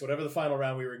 or 6, whatever the final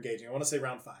round we were engaging. I want to say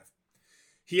round 5.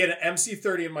 He had an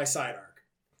MC30 in my side arc,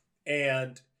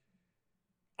 and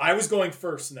I was going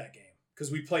first in that game because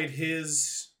we played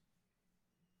his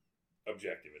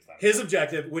objective. It's not his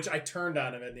objective, which I turned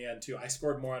on him in the end too. I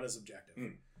scored more on his objective.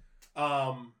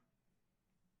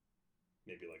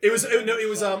 Maybe like It was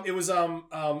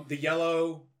the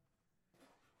yellow.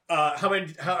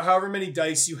 However many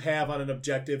dice you have on an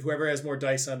objective, whoever has more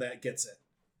dice on that gets it.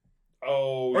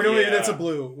 Oh, Or no, yeah. that's a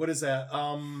blue. What is that?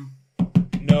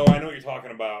 No, I know what you're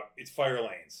talking about. It's Fire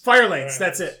Lanes. Fire lanes.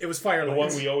 That's it. It was fire The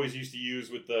lanes. one we always used to use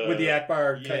with the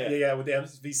Akbar, Yeah. with the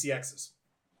VCXs.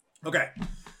 Okay,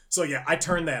 so yeah, I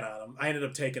turned that on him. I ended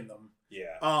up taking them.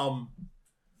 Yeah.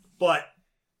 But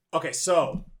okay,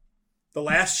 so the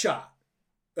last shot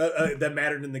that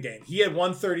mattered in the game, he had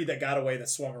 130 that got away that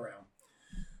swung around,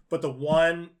 but the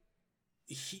one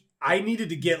I needed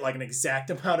to get like an exact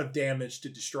amount of damage to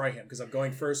destroy him because I'm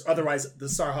going first. Otherwise, the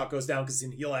Starhawk goes down because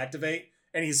he'll activate,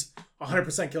 and he's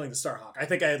 100% killing the Starhawk. I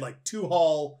think I had like 2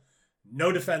 hull,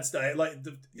 no defense die.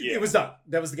 It was done.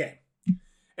 That was the game,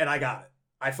 and I got it.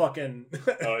 I fucking.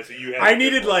 Oh, so you had I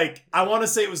needed like I want to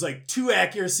say it was like 2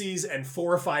 accuracies and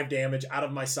 4 or 5 damage out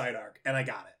of my side arc, and I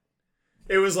got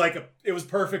it. It was it was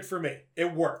perfect for me.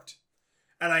 It worked,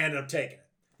 and I ended up taking it.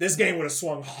 This game would have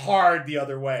swung hard the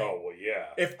other way. Oh well, yeah.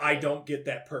 If I don't get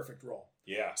that perfect roll.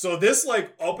 Yeah. So this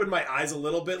like opened my eyes a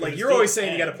little bit. Like It's you're always still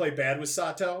saying you 10. got to play bad with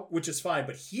Sato, which is fine,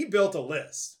 but he built a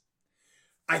list.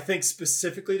 I think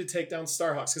specifically to take down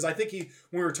Starhawks because I think when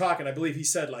we were talking, I believe he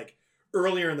said like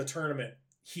earlier in the tournament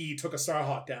he took a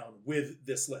Starhawk down with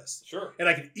this list. Sure. And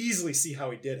I could easily see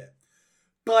how he did it.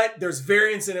 But there's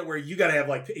variants in it where you got to have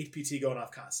like HPT going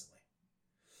off constantly.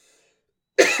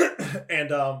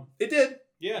 And it did.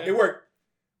 Yeah. It worked.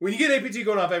 When you get APT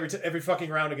going off every fucking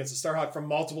round against a Starhawk from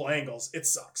multiple angles, it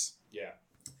sucks. Yeah.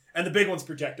 And the big one's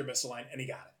projector missile line, and he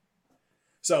got it.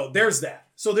 So there's that.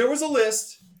 So there was a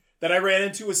list that I ran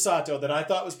into with Sato that I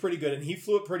thought was pretty good, and he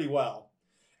flew it pretty well.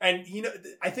 And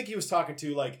I think he was talking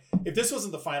to like, if this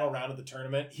wasn't the final round of the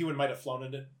tournament, he might have flown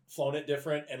it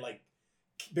different and like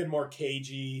been more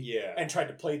cagey. Yeah. And tried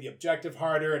to play the objective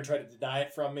harder and try to deny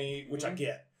it from me, which I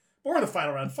get. But we're in the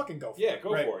final round. Fucking go for it. Yeah,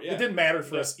 go right? for it. Yeah. It didn't matter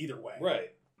for us either way. Right.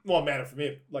 Well, it mattered for me.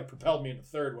 It like propelled me into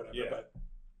third, whatever. Yeah. But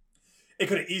it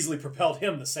could have easily propelled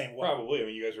him the same way. Probably. I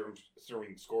mean, you guys were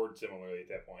scored similarly at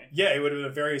that point. Yeah, it would have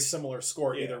been a very similar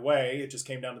score Yeah. either way. It just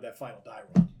came down to that final die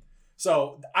roll.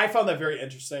 So I found that very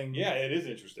interesting. Yeah, it is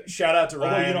interesting. Shout out to Although,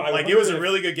 Ryan. I It was a wonder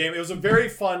really good game. It was a very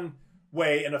fun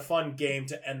way and a fun game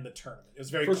to end the tournament. It was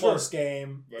a very For close sure.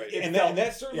 game. Right. It And felt-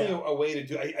 that's certainly yeah. a way to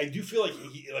do. I do feel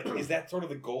like is that sort of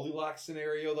the Goldilocks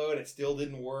scenario though, and it still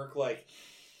didn't work. Like,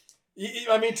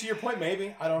 I mean, to your point,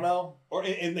 maybe. I don't know. or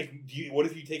and like, what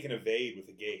if you take an evade with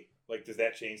a gate? Like, does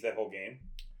that change that whole game?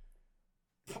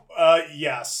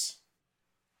 Yes.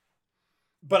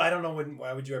 But I don't know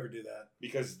why would you ever do that?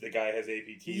 Because the guy has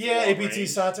APT. Yeah, long APT range.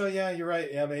 Sato. Yeah, you're right.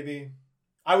 Yeah, maybe.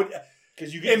 I would.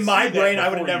 Because you get In my to see that brain, I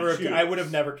before you would have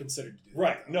choose. never considered to do that.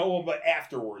 Right. No, well, but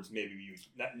afterwards, maybe you.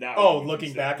 Now. Oh, you would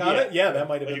looking consider- back on it, yeah, that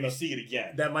might have Like been if you see it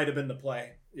again. that might have been the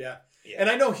play. Yeah. Yeah. And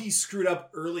I know he screwed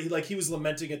up early. Like he was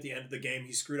lamenting at the end of the game.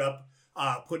 He screwed up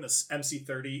putting a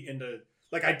MC30 into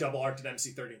like I double arced an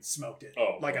MC30 and smoked it.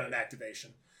 Oh, like right. on an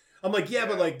activation. I'm like, yeah,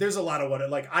 but like there's a lot of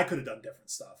like I could have done different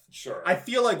stuff. Sure. I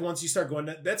feel like once you start going,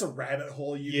 that's a rabbit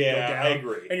hole you can Yeah, go down. I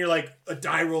agree. And you're like, a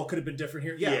die roll could have been different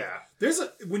here. Yeah. Yeah.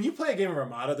 When you play a game of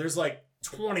Armada, there's like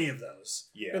 20 of those.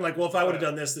 Yeah. And like, well, if I would have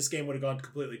done this game would have gone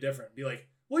completely different. Be like,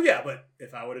 well, yeah, but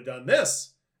if I would have done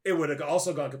this, it would have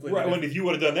also gone completely Right. different. When if you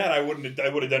would have done that, I would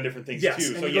have done different things Yes,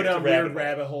 too. and So you yeah, go down it's a weird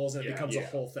rabbit hole. holes and it Yeah, becomes yeah. a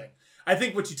whole thing. I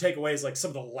think what you take away is like some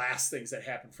of the last things that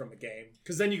happen from a game.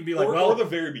 Because then you can be like, or the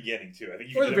very beginning too. I think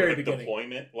you Or can the do very it with beginning.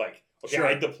 deployment. Like, okay, Sure.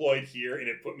 I deployed here and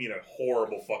it put me in a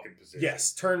horrible fucking position.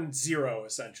 yes, turn 0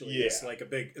 essentially Yeah. is like a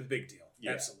big deal.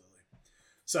 Yeah. Absolutely.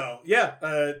 So yeah,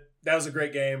 that was a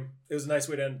great game. It was a nice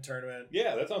way to end the tournament.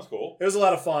 Yeah, that sounds cool. It was a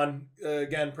lot of fun.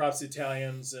 Again, props to the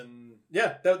Italians. And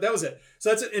yeah, that was it. So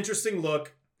that's an interesting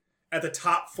look at the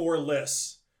top 4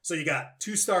 lists. So you got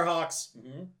 2 Starhawks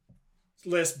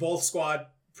list, both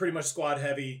pretty much squad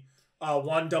heavy,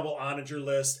 1 double onager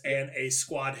list, and a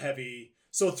squad heavy.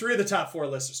 So 3 of the top 4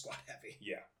 lists are squad heavy.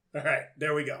 Yeah. All right,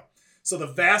 there we go. So the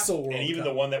Vassal World And even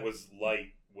Cup, the one that was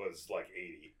light was like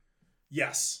 80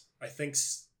 yes, I think,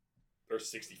 or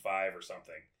 65 or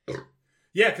something.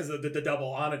 yeah, because of the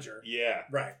double onager. Yeah.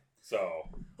 Right. So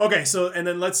Okay, so and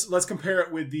then let's compare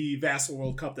it with the Vassal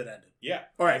World Cup that ended. yeah.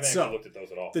 All right, I haven't so actually looked at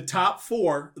those at all. the top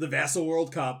 4, the Vassal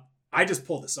World Cup. I just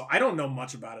pulled this, so I don't know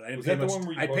much about it. I didn't was pay that the much. one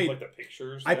where you I post paid. like the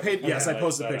pictures? I That paid. was Yes, kinda I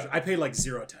posted nice the picture. setup. I paid like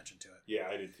 0 attention to it. Yeah,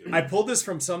 I did too. I pulled this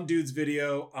from some dude's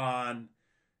video on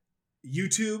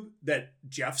YouTube that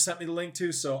Jeff sent me the link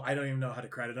to, so I don't even know how to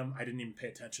credit him. I didn't even pay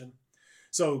attention.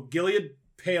 So Gilead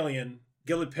Palian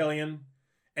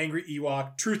Angry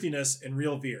Ewok, Truthiness, and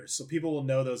Real Veers. So people will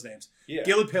know those names. Yeah.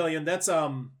 Gillipillion, that's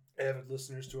Avid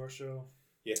listeners to our show.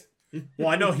 Yeah. well,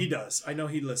 I know he does. I know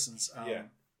he listens. Yeah.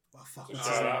 Well, fuck. So what's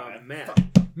shout his out, name?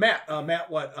 man. Matt.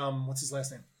 What? What's his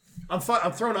last name? I'm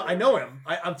thrown off. I know him.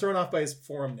 I'm thrown off by his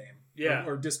forum name. Yeah.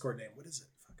 Or Discord name. What is it?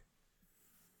 Fuck.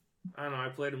 I don't know. I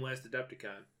played him last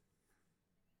Adepticon.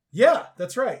 Yeah,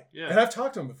 that's right. Yeah. And I've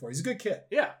talked to him before. He's a good kid.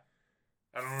 Yeah.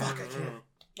 I don't know. Fuck, I can't.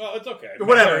 Oh, it's okay.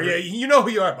 Whatever. Yeah, you know who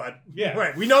you are, bud. Yeah.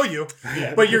 Right. We know you.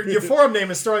 Yeah. But your forum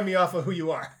name is throwing me off of who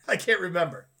you are. I can't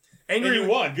remember. And you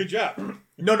won. Good job.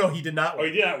 No, he did not win. Oh,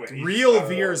 he did not win. Real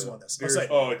Veers won this. Veers.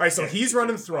 All right, so he's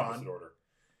running it's Thrawn. opposite order.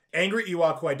 Angry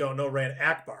Ewok, who I don't know, ran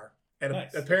Akbar. And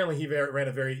Nice. apparently he ran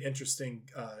a very interesting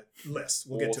list.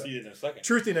 We'll get to see it. it in a second.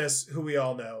 Truthiness, who we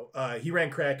all know. He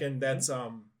ran Kraken. That's,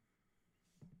 fuck,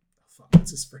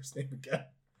 what's his first name again?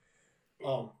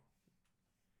 God,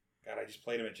 I just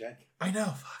played him at Gen. I know,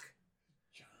 fuck.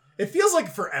 It feels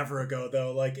like forever ago,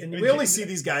 though. Like, and we only see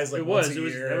these guys like once a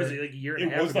year. That was like a year and a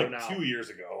It half was ago like now. 2 years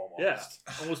ago almost.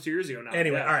 Yeah, almost 2 years ago now.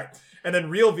 Anyway, yeah. all right. And then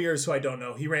Real Veers, who I don't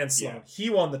know, he ran Sloan. Yeah. He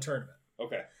won the tournament.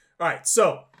 Okay. All right,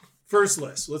 so first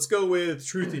list. Let's go with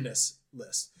Truthiness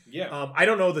list. Yeah. I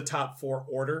don't know the top 4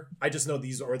 order. I just know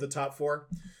these are the top 4.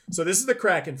 So this is the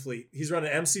Kraken fleet. He's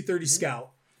running MC-30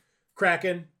 Scout,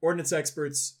 Kraken, Ordnance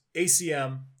Experts,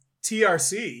 ACM,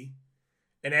 TRC,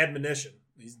 and Admonition.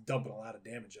 He's dumping a lot of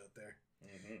damage out there.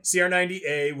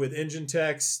 CR90A with engine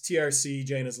techs, TRC,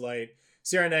 Jaina's Light,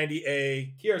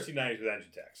 CR90A. TRC-90s with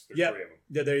engine techs. There's 3 of them.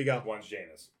 Yeah, there you go. One's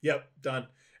Jaina's. Yep, done.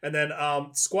 And then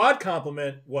squad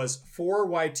complement was 4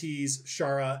 YTs,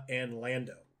 Shara, and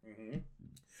Lando. Mm-hmm.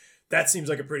 That seems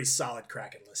like a pretty solid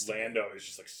Kraken list. Lando is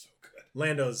just like so good.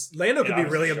 Lando could be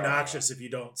really obnoxious if you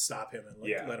don't stop him and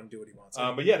let him do what he wants.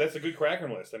 But yeah, that's a good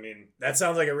Kraken list. I mean, that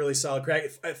sounds like a really solid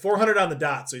Kraken. 400 on the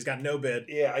dot, so he's got no bid.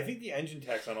 Yeah, I think the engine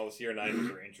techs on all the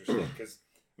CR90s are interesting because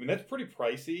I mean that's pretty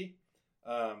pricey.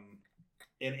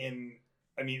 And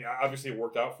I mean obviously it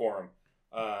worked out for him.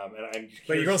 And I'm just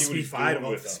but you're going speed 5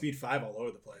 all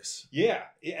over the place. Yeah,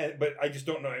 but I just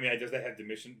don't know. I mean, does that have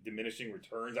diminishing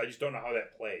returns? I just don't know how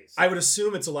that plays. I would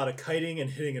assume it's a lot of kiting and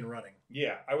hitting and running.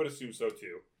 Yeah, I would assume so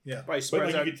too. Yeah, but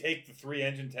like you could take the 3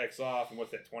 engine techs off, and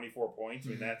what's that? 24 points. I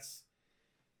mean, that's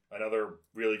another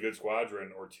really good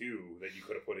squadron or 2 that you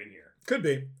could have put in here. Could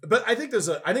be, but I think there's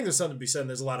something to be said. And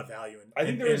there's a lot of value in. I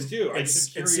think there is too. In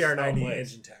CR90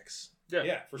 engine techs.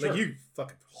 Yeah, for sure. Like you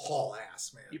fucking haul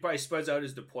ass, man. He probably spreads out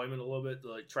his deployment a little bit to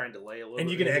like try and delay a little bit.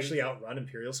 And you can actually outrun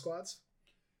Imperial squads.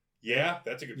 Yeah,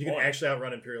 that's a good point. You can actually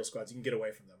outrun Imperial squads. You can get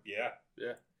away from them. Yeah.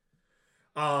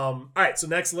 All right, so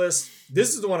next list.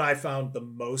 This is the one I found the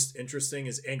most interesting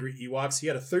is Angry Ewoks. He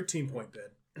had a 13-point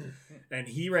bid. And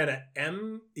he ran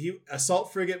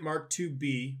Assault Frigate Mark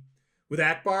IIB with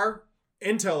Akbar,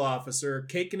 Intel Officer,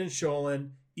 Kaken and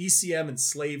Sholin, ECM, and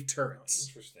Slave Turrets.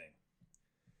 Interesting.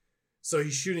 So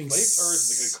he's shooting... Slave Turrets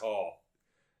is a good call.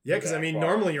 Yeah, because I mean,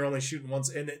 normally you're only shooting once,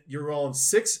 and you're rolling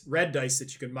 6 red dice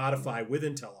that you can modify with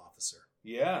Intel Officer.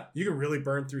 Yeah. You can really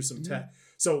burn through some tech.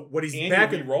 So what he's and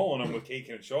back you're rolling them with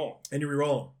Kaken and Sholin. And you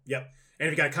re-roll them. Yep. And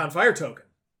if you got a Con Fire token,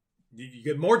 you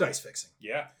get more dice fixing.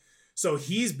 Yeah. So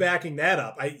he's backing that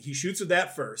up. He shoots with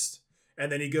that first,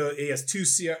 and then he has 2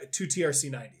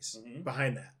 TRC-90s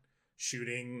behind that,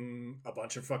 shooting a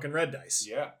bunch of fucking red dice.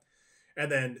 Yeah.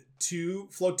 And then 2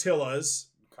 flotillas.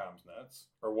 Comms nets.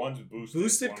 Or one's boosted.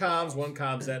 Boosted comms, 1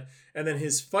 comms net. And then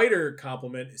his fighter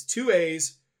complement is 2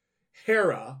 A's,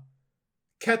 Hera,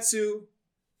 Ketsu,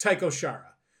 Tycho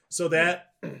Shara. So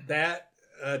that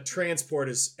transport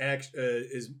is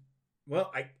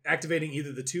activating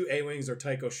either the 2 A-wings or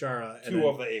Tycho Shara. Two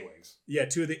of the A-wings. Yeah,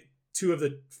 2 of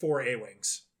the 4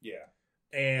 A-wings. Yeah.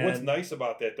 And what's nice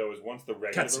about that, though, is once the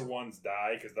regular ones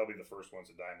die, because they'll be the first ones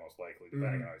to die most likely,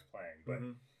 depending on how he's playing, but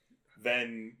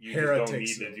then you Hera just don't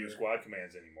need to over. do squad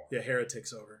commands anymore. Yeah, Hera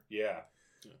takes over. Yeah.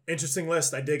 Interesting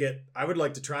list. I dig it. I would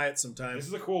like to try it sometime. This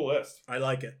is a cool list. I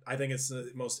like it. I think it's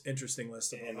the most interesting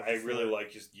list. And I really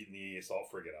like just getting the assault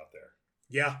frigate out there.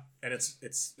 Yeah, and it's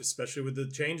especially with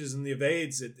the changes in the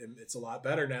evades, it's a lot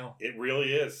better now. It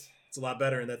really is. It's a lot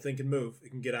better, and that thing can move.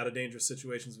 It can get out of dangerous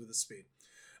situations with its speed.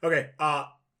 Okay,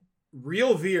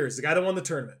 Real Veers, the guy that won the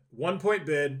tournament, 1-point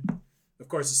bid. Of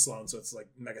course, it's Sloan, so it's like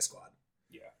Mega Squad.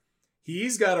 Yeah.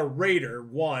 He's got a Raider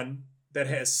 1 that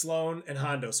has Sloan and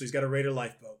Hondo, so he's got a Raider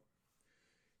lifeboat.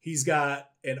 He's got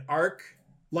an Arc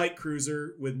light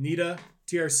cruiser with Nita,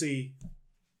 TRC,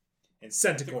 and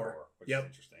Centaur. Which is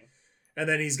interesting. And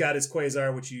then he's got his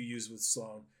Quasar, which you use with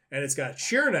Sloan. And it's got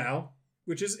Shirnow,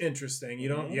 which is interesting. You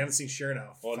haven't seen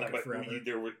Shirnow forever.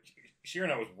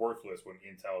 Shirnow was worthless when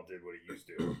Intel did what it used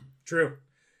to. True.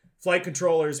 Flight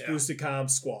controllers, boosted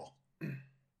comms, Squall.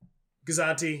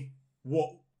 Gazanti,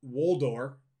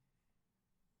 Woldor.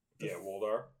 Yeah,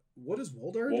 Woldar. What is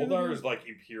Woldar? Woldar is like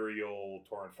Imperial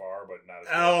Torn Far, but not as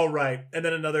Oh, right. And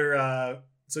then another...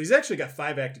 so he's actually got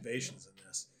 5 activations in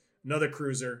this. Another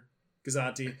cruiser,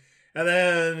 Gazanti. And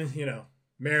then,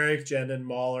 Merrick, Jendon,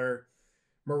 Mauler,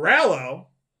 Moralo.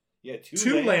 Yeah, 2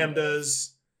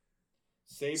 Lambdas.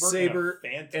 Saber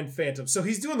and Phantom. So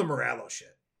he's doing the Moralo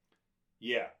shit.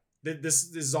 Yeah.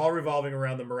 This is all revolving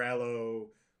around the Moralo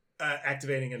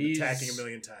activating and attacking a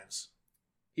million times.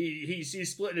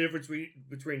 He's splitting the difference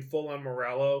between full on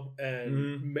Moralo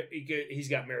and he's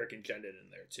got Merrick and Jendon in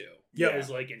there too. Yeah, as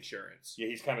like insurance. Yeah,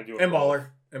 he's kind of doing and both.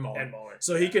 Mauler.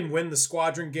 So he can win the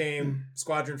squadron game,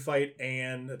 squadron fight,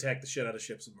 and attack the shit out of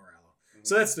ships with Moralo.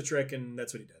 So that's the trick, and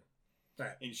that's what he did. All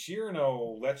right. And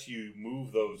Shirano lets you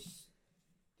move those.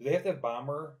 Do they have to have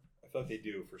bomber? I feel like they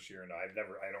do for Shirano. I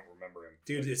don't remember him.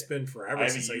 Dude, it's been forever I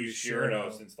since I haven't used used Shirano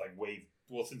Shirano. since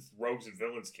since Rogues and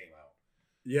Villains came out.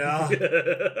 Yeah. All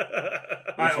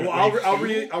right. Well,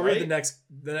 I'll read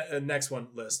the next one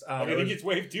list. I think it's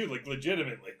wave 2, like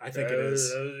legitimately. I think it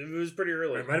is. It was pretty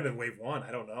early. Or it might have been wave 1.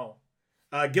 I don't know.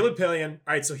 Gilad Pelion.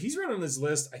 All right, so he's running this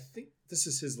list. I think this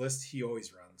is his list he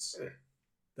always runs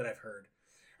that I've heard.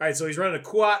 All right, so he's running a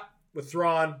Quat with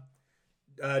Thrawn,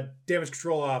 damage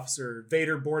control officer,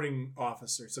 Vader boarding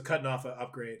officer, so cutting off an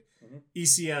upgrade,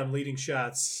 ECM leading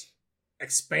shots,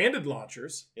 expanded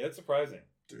launchers. Yeah, that's surprising.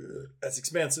 That's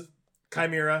expensive.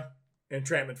 Chimera,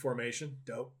 entrapment formation,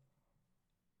 dope.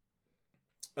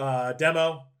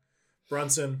 Demo,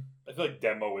 Brunson. I feel like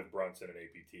Demo with Brunson and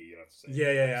APT. It's the same.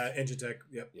 Yeah. Engine Tech.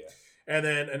 Yep. Yeah. And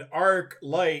then an Arc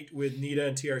Light with Nita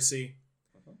and TRC.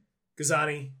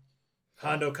 Gazani,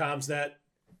 Hondo Comsnet,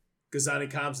 Gazani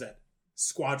Comsnet,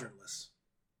 Squadronless.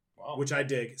 Wow. Which I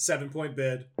dig. 7-point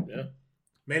bid. Yeah.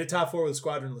 Made a top 4 with a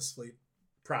Squadronless fleet.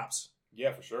 Props.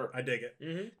 Yeah, for sure. I dig it.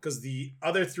 Because the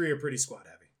other 3 are pretty squad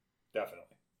heavy. Definitely.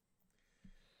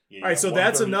 Yeah, all right, so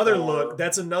that's another look.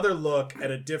 That's another look at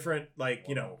a different, like,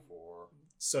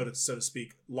 so to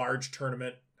speak, large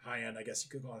tournament, high end, I guess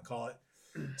you could want to call it.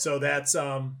 So that's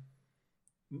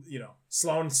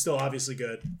Sloan's still obviously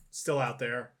good, still out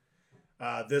there.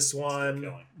 This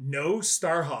one, no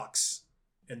Starhawks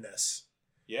in this.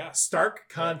 Yeah. Stark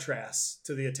contrast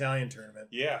to the Italian tournament.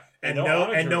 Yeah. And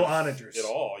no onagers at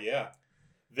all. Yeah.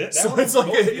 That so one it's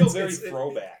like feels very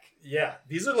throwback. Yeah,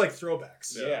 these are like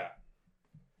throwbacks. Yeah.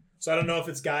 So I don't know if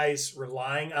it's guys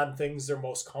relying on things they're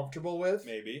most comfortable with,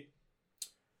 maybe,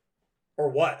 or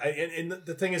what. And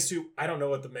the thing is too, I don't know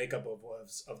what the makeup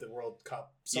was of the World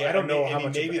Cup. So yeah, I don't know how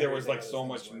much. Maybe there was like so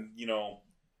much,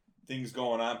 things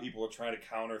going on. People are trying to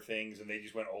counter things, and they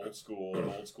just went old school. And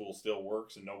old school still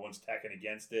works, and no one's teching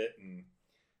against it, and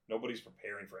nobody's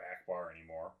preparing for Akbar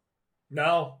anymore.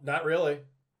 No, not really.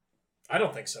 I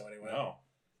don't think so anyway. No.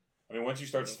 I mean, once you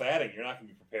start spatting, you're not going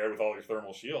to be prepared with all your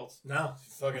thermal shields. No,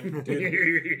 fucking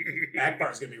dude.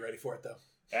 Akbar's going to be ready for it though.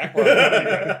 Akbar,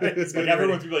 it's like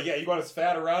everyone's gonna be like, "Yeah, you want to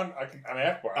spat around? I'm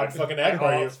Akbar. I'm fucking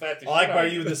Akbar you. I'll Akbar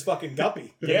you with this fucking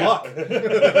guppy. Good luck."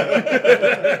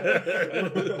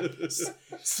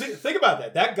 Think about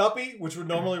that. That guppy, which would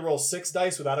normally roll 6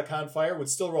 dice without a con fire, would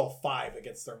still roll 5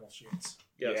 against thermal shields.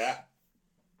 Yes.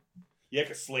 Yeah,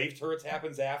 because slave turrets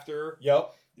happens after.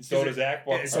 Yep. And so does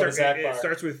Akbar. It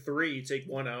starts with 3. You take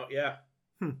 1 out. Yeah.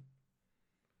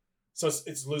 So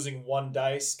it's losing 1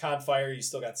 dice. Con fire, you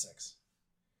still got 6.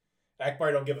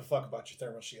 Akbar don't give a fuck about your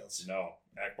thermal shields. No,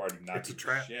 Akbar do not. It's a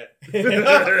trap. Shit.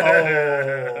 Oh,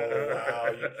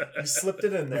 wow. You slipped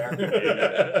it in there.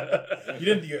 You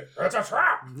didn't do it. It's a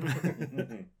trap.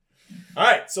 All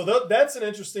right, so that's an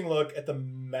interesting look at the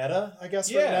meta, I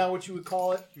guess, right now, what you would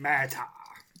call it. Meta.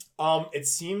 It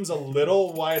seems a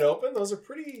little wide open. Those are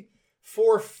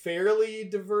 4 fairly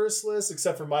diverse lists,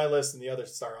 except for my list and the other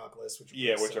Starhawk list, which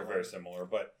are very similar.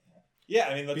 But yeah,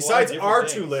 I mean, besides our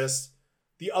 2 lists,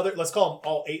 the other, let's call them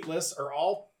all 8 lists, are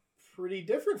all pretty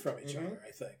different from each other,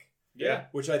 I think. Yeah.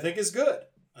 Which I think is good.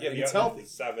 I think it's healthy.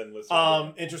 7 lists.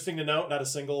 Interesting to note, not a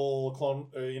single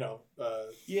clone,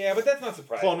 yeah, but that's not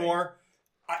surprising. Clone War.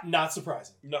 Not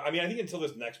surprising. No, I mean, I think until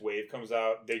this next wave comes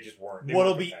out, they just weren't.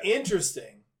 What'll be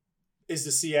interesting is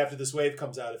to see after this wave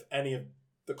comes out if any of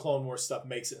the Clone War stuff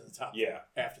makes it in the top. Yeah.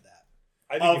 After that,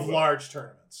 I think of large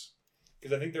tournaments,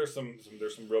 because I think there's some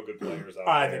real good players out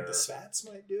I there. think the SPHATs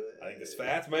might do it. I think the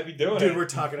SPHATs might be doing it. Dude, we're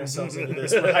talking ourselves into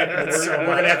this. We're hyping it so we're much.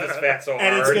 gonna have the SPHATs so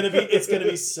hard, and it's gonna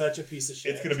be such a piece of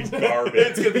shit. It's gonna be garbage.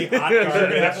 It's gonna be hot garbage. You're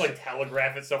gonna have to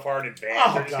telegraph it so far in advance.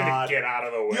 Oh, They're just gonna get out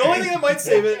of the way. The only thing that might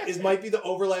save it might be the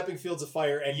overlapping fields of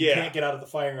fire, and you can't get out of the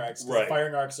firing arcs because the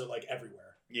firing arcs are like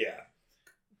everywhere. Yeah.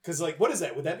 Because what is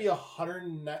that? Would that be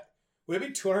 100? Would it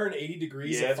be 280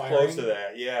 degrees Yeah, of it's firing? close to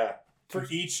that. Yeah. For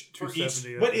each.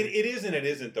 270, But it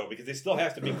isn't though, because they still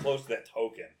have to be close to that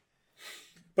token.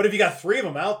 But if you got 3 of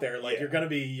them out there, like Yeah. you're gonna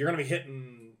be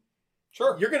hitting.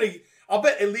 Sure. I'll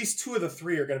bet at least 2 of the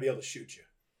 3 are gonna be able to shoot you,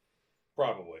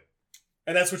 Probably.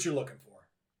 and that's what you're looking for.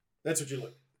 That's what you're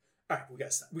looking. All right, we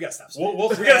gotta stop. We gotta stop. We'll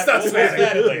we gotta stop. we'll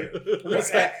spat it later. We're gonna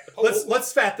spat. Let's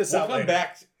spat this We'll out. come later.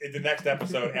 back in the next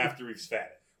episode after we've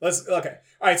spat it. Okay.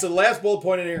 All right. So the last bullet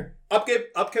point in here: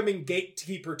 upcoming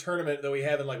gatekeeper tournament that we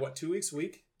have in like what 2 weeks, a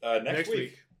week? Next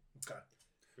week. Okay.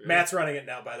 Matt's running it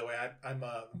now. By the way, I'm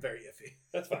very iffy.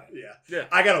 That's fine. Yeah.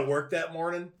 I got to work that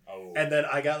morning, Oh. and then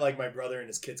I got like my brother and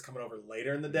his kids coming over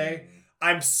later in the day.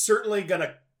 I'm certainly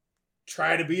gonna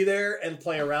try to be there and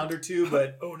play a round or two,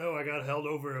 but Oh no, I got held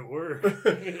over at work.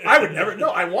 I would never. No,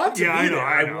 I want to Yeah, be I know, there.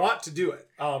 I know. I want to do it.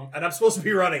 And I'm supposed to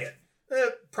be running it.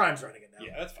 Prime's running it now.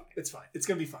 Yeah, that's fine. It's fine. It's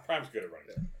gonna be fine. Prime's good at running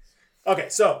it. Okay,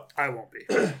 so I won't be.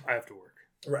 I have to work.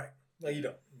 right. Well, you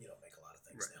don't make a lot of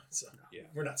things now, so Yeah.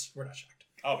 we're not shocked.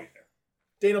 I'll be there.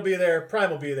 Dane will be there. Prime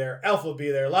will be there. Alpha will be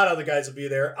there. A lot of other guys will be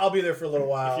there. I'll be there for a little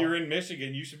while. If you're in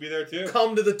Michigan, you should be there too.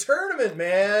 Come to the tournament,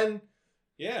 man.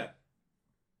 Yeah.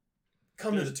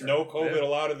 Come to the There's tournament. no COVID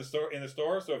allowed in the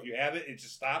store, so if you have it, it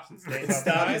just stops and stays It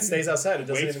stops. It stays outside. It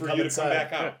doesn't Waits even for come you to inside. come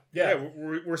back out. Yeah.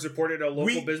 we're supporting our local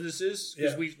We- businesses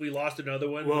because we lost another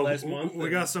one Well, last month. we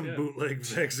and- got some yeah. bootleg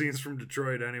vaccines from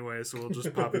Detroit anyway, so we'll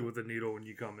just pop you with a needle when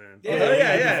you come in. Oh,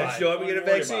 Yeah, yeah. fine. Show up and get a Don't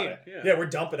worry vaccine. about it. Yeah, we're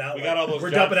dumping out. We like, got all those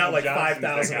we're dumping out Johnson like &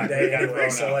 Johnsons 5,000 that a got day anyway,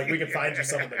 thrown so out. like we can find you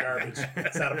some in the garbage.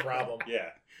 It's not a problem. Yeah.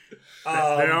 They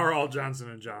are all Johnson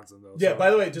and Johnson though. Yeah. so-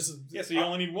 By the way, just Yeah, so you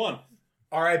only need one.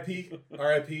 RIP.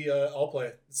 All play.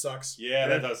 It sucks. Yeah,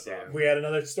 that does suck. We had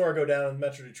another store go down in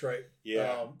Metro Detroit.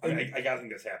 Yeah. And- I gotta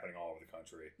think that's happening all over the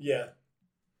country. yeah.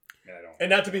 I don't. And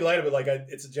not to be light of it, like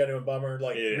it's a genuine bummer.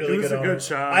 Like It is. really It was good a good owner.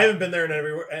 shop. I haven't been there in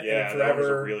everywhere in Yeah, the owners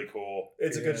forever. are really cool.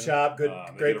 It's a good Yeah. shop. Good,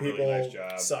 They great did a really people. nice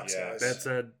job. Sucks, Yeah. guys. That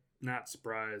said, not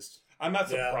surprised. I'm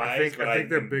not Yeah. surprised. I think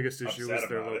their I'm biggest issue was upset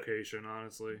their about it. location,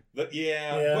 honestly.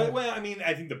 Yeah. But well, I mean,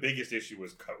 I think the biggest issue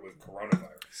was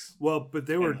coronavirus. Well, but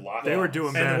they were lockdowns. doing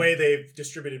And bad. the way they've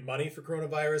distributed money for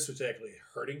coronavirus, which is actually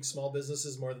hurting small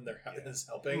businesses more than they're is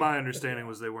helping. My understanding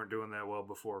was they weren't doing that well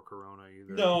before Corona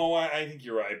either. No, I think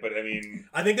you're right, but I mean,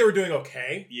 I think they were doing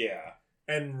okay, yeah.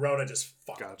 and Rona just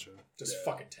fucking Gotcha.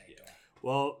 fucking tanked them.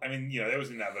 Well, I mean, that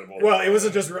was inevitable. Well, it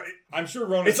wasn't just. I'm sure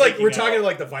Rona. It's like we're talking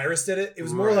like the virus did it. It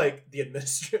was more Right. like the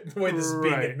the way this is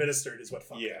being Right. administered is what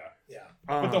fucked Yeah. it. Yeah.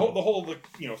 But the whole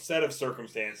set of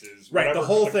circumstances, Right, the whatever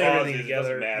whole the thing, cause everything is, it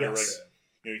doesn't together, matter. yes. Like,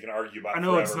 you can argue about. I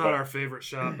know it it's forever, not but our favorite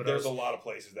shop, but there's a lot of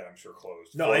places that I'm sure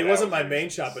closed. No, for it that wasn't my reason. main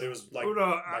shop, but it was like Oh,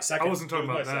 no, my second. I wasn't talking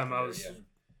It was about my them. I was. secondary,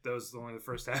 That was only the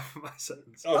first half of my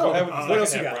sentence. Oh, go ahead with the what second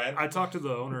else you half, got? Brian. I talked to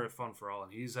the owner at Fun for All,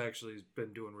 and he's actually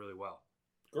been doing really well.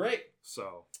 Great.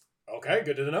 So Okay,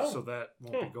 good to know. so that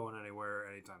won't be going anywhere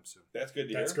anytime soon. That's good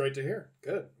to That's hear. great to hear.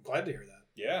 Good. I'm glad to hear that.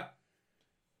 Yeah.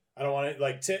 I don't want to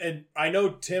like Tim, and I know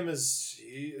Tim is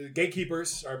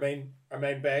gatekeepers. Our main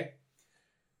bay.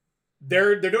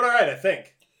 They're doing all right, I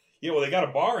think. Yeah. Well, they got a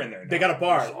bar in there. They now, got a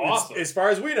bar. which is awesome. As far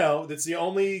as we know, that's the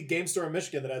only game store in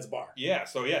Michigan that has a bar. Yeah.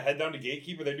 So yeah, head down to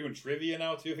Gatekeeper. They're doing trivia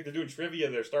now too. I think they're doing trivia.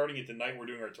 They're starting it tonight. We're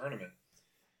doing our tournament.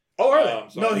 Oh, are they?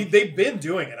 so No, I think- they've been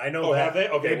doing it. I know Oh, that. have they?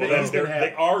 Okay. They've Well, been- then he's been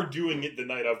they are doing it the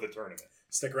night of the tournament.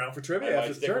 Stick around for I trivia might after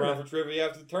the stick around tournament. for trivia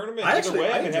after the tournament. I Either actually- way, I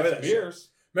I can enjoy have that some shit. beers.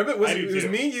 Remember, it was I do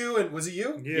me, too. you, and was it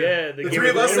you? Yeah, The three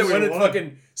of us that went and won.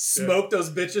 fucking smoked those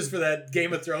bitches for that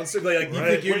Game of Thrones. Like, you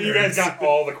Right. think When you guys got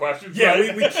all the questions Yeah,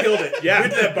 right? we killed it. Yeah. We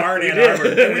went to that bar in Ann did. Arbor.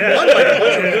 And we won like a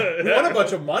bunch of, we won a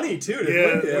bunch of money too.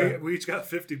 Didn't we? Yeah, we each got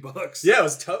 $50. Yeah, it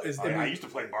was tough. Oh, yeah, I used to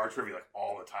play bar trivia like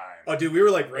all the time. Oh, dude, we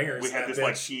were like ringers. We had that this bitch.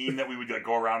 like team that we would like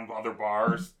go around other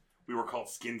bars. We were called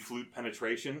Skin Flute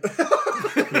Penetration. We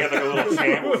had like a little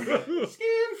chant where we go,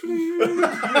 Skin Flute.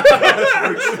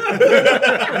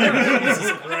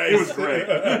 Jesus Christ. It was great.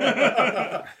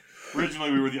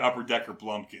 Originally, we were the Upper Decker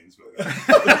Blumpkins, but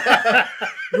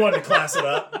You wanted to class it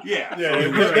up. yeah, Yeah,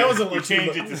 so that was a we little too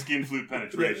changed low. it to Skin Flute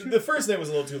Penetration. The first name was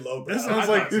a little too low. That bro. sounds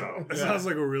I like thought so. that sounds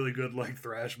like a really good like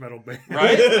thrash metal band.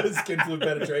 Right? Skin flute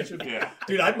penetration. Yeah.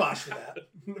 Dude, I'd mosh for that.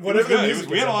 It was Whatever the good. music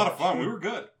We had is, a lot I'd of fun. mosh. We were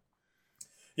good.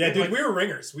 Yeah, dude, Like- we were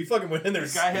ringers. We fucking went in there.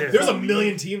 This guy had There's a fun.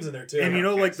 million teams in there too. And you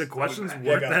know, like the Yes. questions Yeah,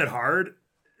 weren't go. that hard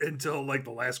until like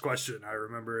the last question. I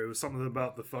remember it was something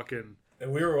about the fucking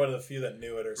And we were one of the few that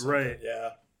knew it or something. Right.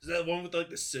 Yeah. Is that one with like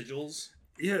the sigils?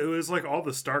 yeah. It was like all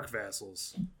the Stark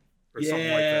vassals or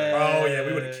something like Yeah. that. Oh yeah,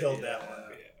 we would have killed that one.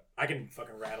 I can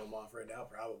fucking rattle them off right now,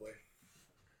 probably.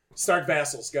 Stark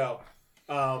vassals, go.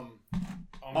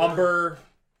 Umber,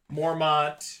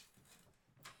 Mormont,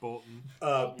 Bolton.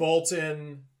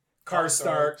 Bolton,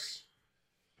 Karstark,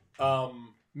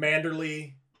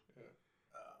 Manderley.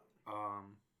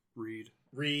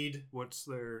 Reed. What's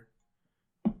their...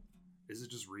 Is it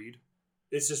just Reed?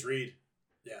 It's just Reed.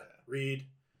 Yeah, Reed.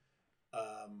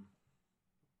 I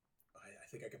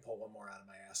think I could pull one more out of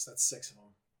my ass. That's 6 of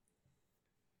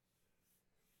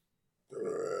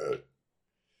them.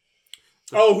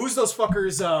 Oh, who's those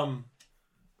fuckers?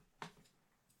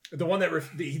 The one that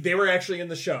they were actually in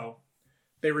the show.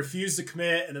 They refused to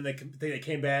commit, and then they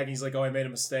came back, and he's like, "Oh, I made a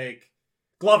mistake."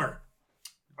 Glover.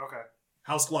 Okay.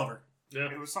 House Glover.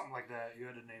 Yeah. It was something like that. You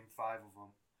had to name 5 of them.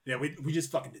 Yeah, we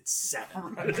just fucking did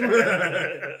 7.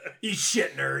 Eat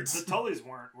shit, nerds. The Tullys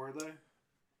weren't, were they?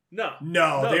 No,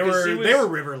 they were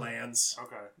Riverlands.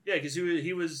 Okay. Yeah, because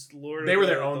he was Lord. They were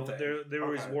their own thing. They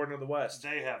were his Warden of the West.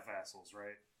 They have vassals,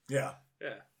 right? Yeah.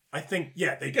 Yeah. I think,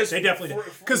 they definitely did.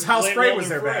 Because House Frey was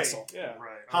their vassal. Yeah.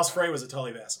 Right. House Frey was a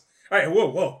Tully vassal. All right,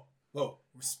 whoa.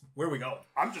 Where are we going?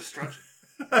 I'm just stretching.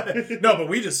 No, but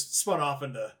we just spun off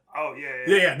into... Oh,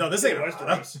 yeah. No, this ain't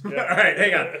Westeros. Yeah. All right,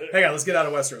 hang on. Let's get out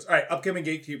of Westeros. All right, upcoming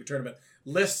Gatekeeper tournament.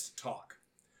 List talk.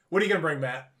 What are you going to bring,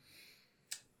 Matt?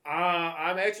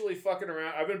 I'm actually fucking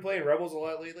around. I've been playing Rebels a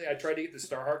lot lately. I tried to get the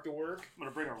Starhawk to work. I'm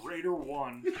going to bring a Raider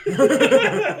 1.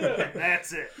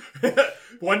 That's it.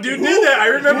 One dude did that. I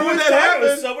remember when that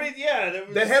happened. Somebody,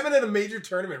 that happened at a major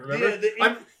tournament, remember?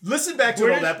 Listen back to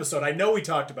an old episode. I know we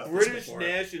talked about this British before.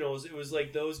 Nationals, it was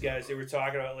like those guys they were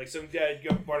talking about. Like some guy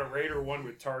bought a Raider 1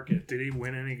 with Tarkin. Did he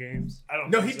win any games? I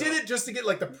don't know. know. No, he did it just to get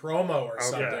like the promo or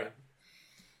something.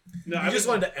 No, he just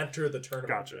wanted to enter the tournament.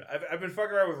 Gotcha. I've been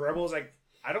fucking around with Rebels.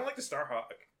 I don't like the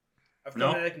Starhawk. I've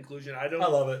come to that conclusion. I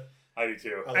love it. I do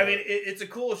too. I mean, it's a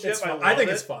cool ship. I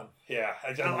think it's fun. Yeah,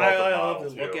 I love to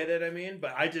look at it. I mean,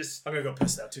 but I'm gonna go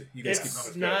piss out too. You guys keep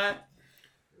going.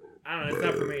 I don't know. It's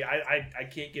not for me. I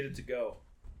can't get it to go.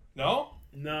 No.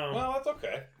 Well, that's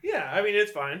okay. Yeah, I mean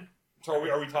it's fine. So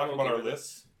are we talking about our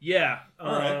lists? Yeah.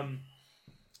 All right.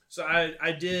 So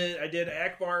I did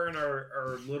Akbar in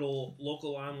our little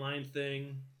local online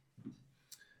thing.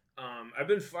 I've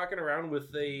been fucking around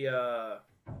with a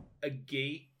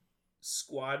gate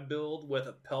squad build with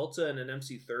a Pelta and an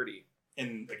MC30.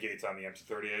 And the gates on the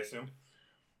MC30, I assume?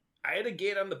 I had a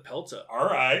gate on the Pelta. All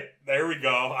right. There we go.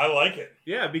 I like it.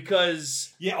 Yeah,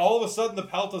 because... Yeah, all of a sudden the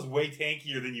Pelta's way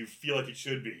tankier than you feel like it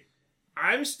should be.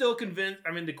 I'm still convinced...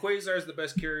 I mean, the Quasar is the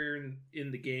best carrier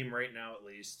in the game right now, at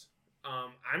least.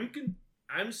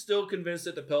 I'm still convinced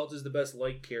that the Pelta is the best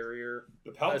light carrier.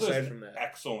 The Pelta is an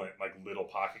excellent, little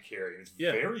pocket carrier. It's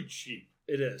very cheap.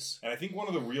 It is. And I think one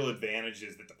of the real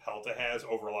advantages that the Pelta has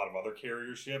over a lot of other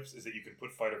carrier ships is that you can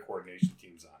put fighter coordination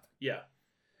teams on it. Yeah.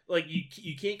 Like,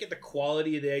 you can't get the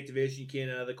quality of the activation you can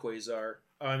out of the Quasar.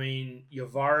 I mean,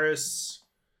 Yavaris...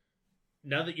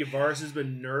 Now that Yavaris has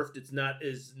been nerfed, it's not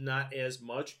as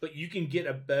much, but you can get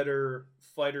a better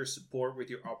fighter support with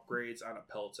your upgrades on a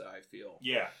Pelta, I feel.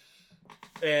 Yeah.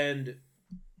 And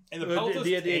the Pelta's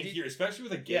tankier, especially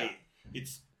with a gate. Yeah.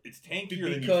 It's tankier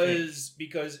than you think.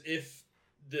 Because if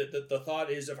the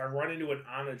thought is if I run into an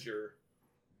onager,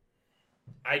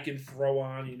 I can throw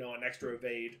on, an extra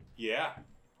evade. Yeah.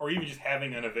 Or even just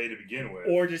having an evade to begin with.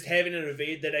 Or just having an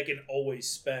evade that I can always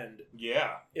spend.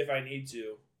 Yeah. If I need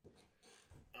to.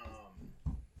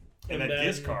 And then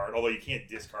discard, although you can't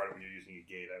discard it when you're using a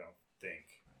gate, I don't think.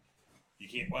 You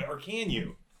can't, or can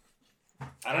you?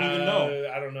 I don't even know.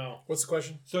 I don't know. What's the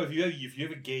question? So if you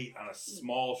have a gate on a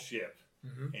small ship,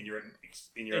 and you're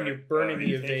burning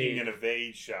the evade, taking an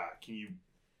evade shot, can you,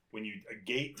 when you a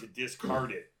gate to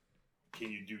discard it,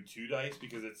 can you do 2 dice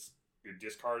because you're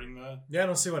discarding the? Yeah, I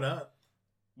don't see why not.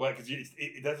 Well, because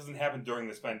that doesn't happen during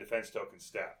the spend defense token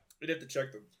step. We'd have to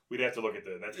check them. We'd have to look at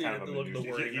that's kind of a menu.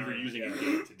 If you're using a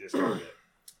gate to discard it.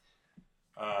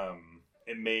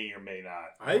 It may or may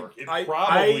not work. It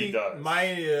probably does.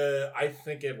 I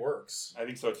think it works. I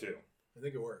think so too. I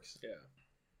think it works. Yeah.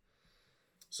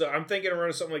 So I'm thinking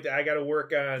around something like that. I got to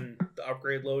work on the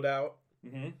upgrade loadout.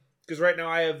 Because right now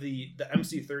I have the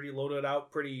MC30 loaded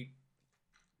out pretty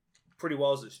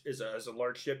well as a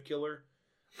large ship killer.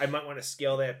 I might want to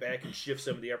scale that back and shift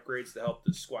some of the upgrades to help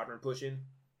the squadron push in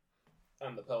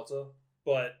on the Pelta.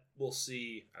 But we'll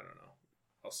see. I don't know.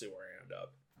 I'll see where I end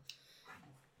up.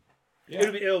 Yeah.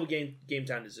 It'll be game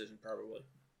time decision probably.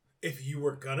 If you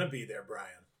were gonna be there, Brian,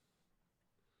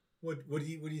 what do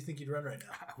you think you'd run right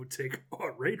now? I would take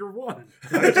a Raider 1.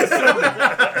 I just said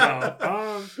that.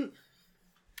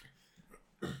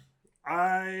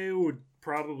 I would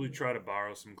probably try to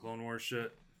borrow some Clone Wars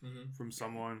shit from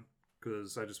someone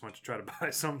because I just went to try to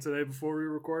buy some today before we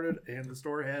recorded, and the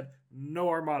store had no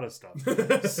Armada stuff.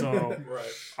 So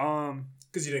right,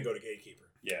 because you didn't go to Gatekeeper.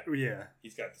 Yeah, yeah,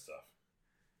 he's got the stuff.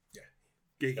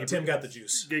 Gatekeeper, Tim got the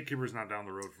juice. Gatekeeper's not down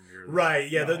the road from here. Though. Right,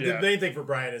 yeah. No. The main thing for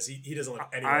Brian is he doesn't live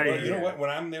anywhere. Well, you know what? When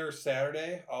I'm there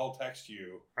Saturday, I'll text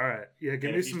you. All right. Yeah, give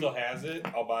And me if he some. still has it,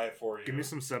 I'll buy it for you. Give me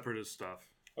some separatist stuff.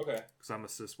 Okay. Because I'm a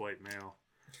cis white male.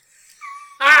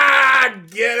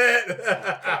 Get it?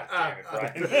 God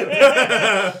damn it,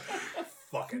 Brian.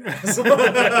 Fucking asshole.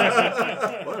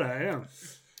 What I am.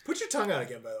 Put your tongue out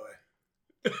again, by the way.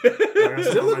 Does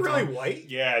Does it look really white?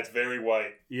 Yeah, it's very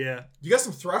white. Yeah. You got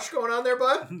some thrush going on there,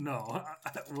 bud? No.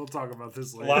 We'll talk about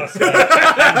this A later. lot of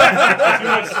spatting. Too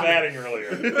much spatting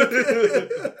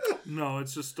earlier. No,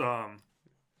 it's just You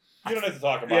don't have to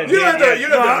talk about You it. don't have to. You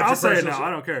don't No, have to. I'll say it personal now. shit. I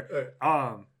don't care.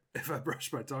 Alright. If I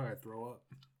brush my tongue, I throw up.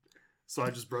 So I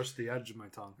just brush the edge of my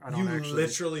tongue. I don't You actually.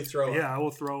 literally throw up. Yeah, I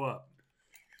will throw up.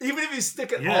 Even if you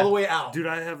stick it Yeah. all the way out. Dude,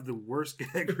 I have the worst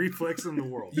gag reflex in the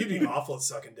world. You'd be awful at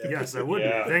sucking dick. Yes, I would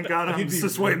Yeah. be. Thank God I'm You'd be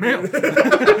cis white male.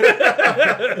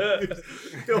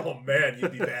 Oh man,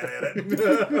 you'd be bad at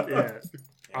it.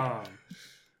 Yeah.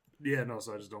 Yeah, no,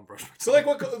 so I just don't brush my tongue. So like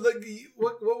what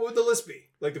would the list be?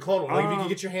 Like the clone one? Like if you could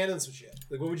get your hand in some shit.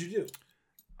 Like what would you do?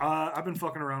 I've been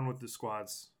fucking around with the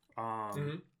squads.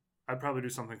 Mm-hmm. I'd probably do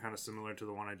something kind of similar to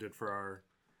the one I did for our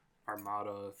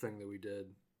Armada thing that we did.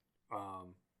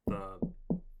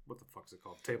 What the fuck's it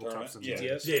called? Tabletops and Yeah.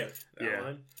 GTS? Yeah. Yeah.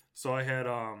 Outline? So I had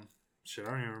shit,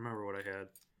 I don't even remember what I had.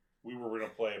 We were going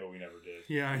to play, but we never did.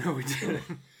 Yeah, I know we did.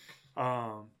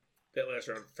 That last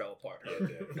round fell apart. Yeah, it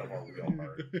did. Come on, we all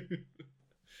hard.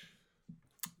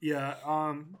 Yeah,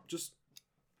 just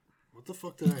what the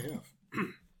fuck did I have?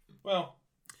 Well,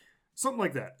 Something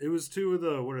like that. It was two of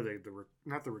the, what are they?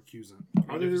 Not the recusant.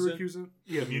 Are they the recusant?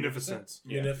 Yeah, munificents.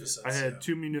 Yeah. Munificence. I had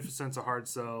two munificents, a hard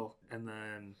cell, and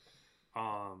then the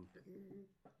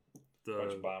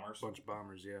bunch of bombers. bunch of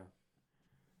bombers, yeah.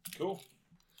 Cool.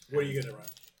 What are you gonna run?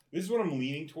 This is what I'm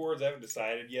leaning towards. I haven't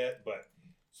decided yet, but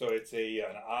so it's an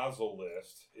Ozzel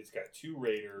list. It's got 2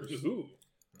 Raiders, Ooh.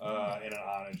 and an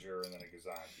Onager, and then a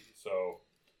Gazanti. So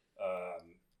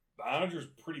the Onager's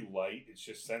pretty light. It's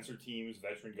just sensor teams,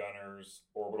 veteran gunners,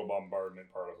 orbital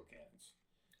bombardment, particle cannons,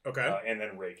 Okay. and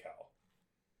then Raycal.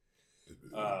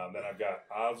 Then I've got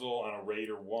Ozzel on a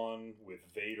Raider 1 with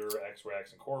Vader,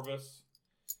 X-Rax, and Corvus.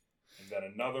 And then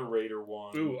another Raider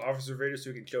 1. Ooh, Officer Vader so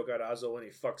he can choke out Ozzel when he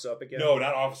fucks up again? No,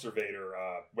 not Officer Vader.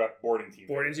 Boarding team.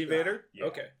 Boarding team Vader? Yeah.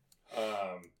 Okay.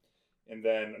 And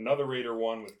then another Raider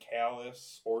 1 with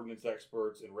Callus, Ordnance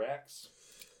Experts, and Rex.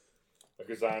 A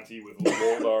Gazanti with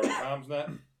Loldar and Comsnet.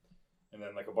 And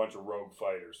then like a bunch of rogue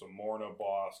fighters. So Morna,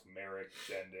 Bosk, Merrick,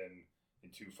 Jendon,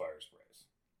 and 2 fire sprays.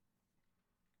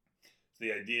 So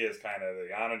the idea is kind of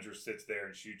the Onager sits there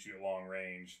and shoots you at long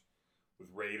range with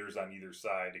Raiders on either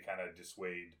side to kind of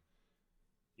dissuade.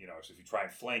 You know, so if you try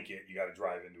and flank it, you got to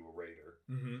drive into a Raider.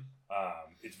 Mm-hmm.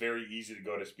 It's very easy to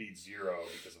go to speed 0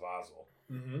 because of Ozzel.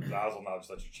 Mm-hmm. Ozzel now just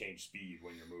lets you change speed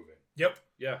when you're moving, Yep.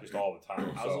 Yeah. just all the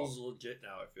time. Ozzel's So, legit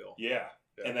now, I feel. yeah.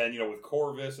 Yeah. And then, you know, with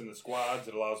Corvus and the squads,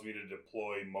 it allows me to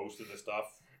deploy most of the stuff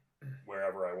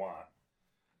wherever I want.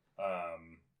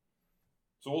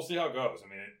 So we'll see how it goes. I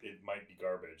mean, it might be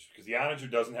garbage because the Onager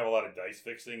doesn't have a lot of dice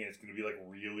fixing, and it's going to be like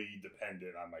really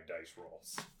dependent on my dice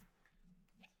rolls.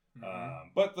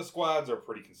 But the squads are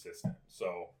pretty consistent,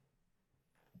 so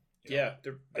you know, Yeah,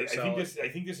 they're I solid.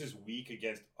 think this is weak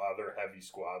against other heavy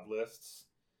squad lists,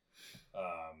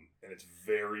 and it's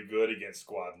very good against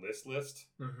squad list.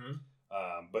 Mm-hmm.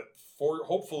 But for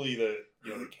hopefully the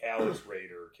Callus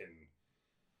Raider can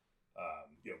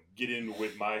get in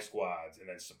with my squads and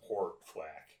then support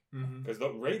flak because the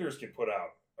Raiders can put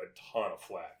out a ton of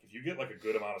flak if you get like a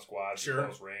good amount of squads at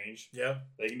close range. Yeah.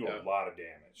 They can do a lot of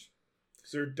damage.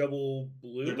 So they're double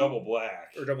blue? They're double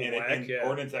black. Or double black, and yeah.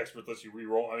 Ordnance Expert lets you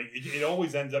reroll. I mean, it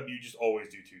always ends up you just always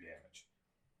do 2 damage.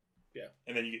 Yeah.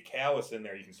 And then you get Callus in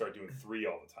there, you can start doing 3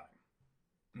 all the time.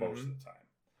 Most of the time.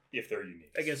 If they're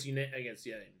unique. Against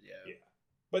yeah.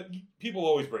 But people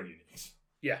always bring uniques.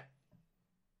 Yeah.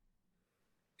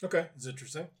 Okay. It's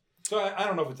interesting. So I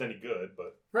don't know if it's any good,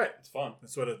 but Right. it's fun.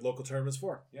 That's what a local tournament's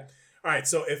for. Yeah. All right.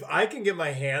 So if I can get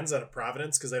my hands on a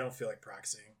Providence, because I don't feel like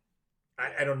proxying,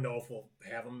 I don't know if we'll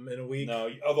have them in a week. No,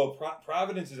 although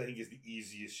Providence I think is the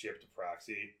easiest ship to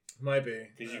proxy Might be.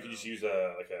 because you can just use an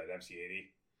MC-80.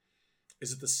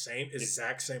 Is it the same?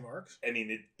 Exact same arcs? I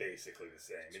mean, it's basically the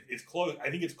same. It's close.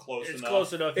 I think it's close It's enough.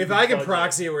 close enough. If I can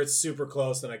proxy it where it's super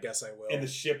close, then I guess I will. And the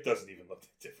ship doesn't even look that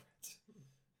different.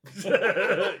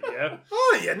 Yeah.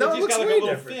 Oh yeah, no, It's it looks got like way a little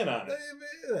different. fin on it.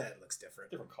 That looks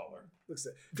different. Different color.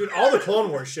 Dude, all the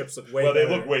Clone Wars ships look way Well, better.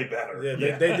 they look way better.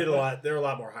 Yeah, they did a lot. They're a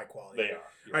lot more high quality. They are.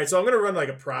 All right, so I'm gonna run like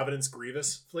a Providence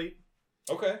Grievous fleet.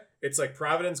 Okay. It's like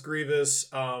Providence Grievous,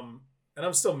 and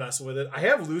I'm still messing with it. I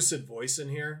have Lucid Voice in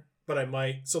here, but I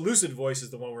might. So Lucid Voice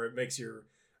is the one where it makes your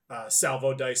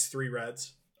salvo dice 3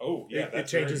 reds. Oh, yeah. It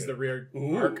changes the rear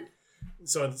arc.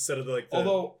 So instead of like the...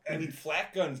 Although, I mean,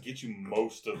 flat guns get you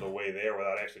most of the way there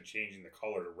without actually changing the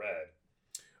color to red.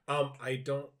 I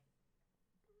don't...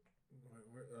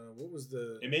 what was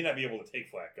the... It may not be able to take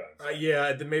flat guns.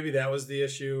 Yeah, maybe that was the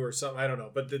issue or something. I don't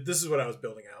know. But this is what I was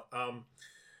building out.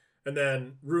 And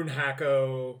then Rune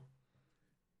Hacko...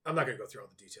 I'm not going to go through all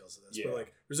the details of this. But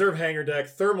like reserve hangar deck,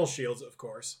 thermal shields, of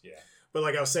course. Yeah. But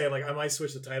like I was saying, like I might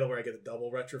switch the title where I get a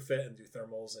double retrofit and do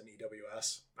thermals and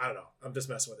EWS. I don't know. I'm just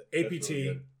messing with it. APT,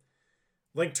 really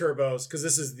Link turbos, because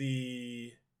this is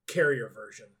the carrier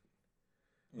version.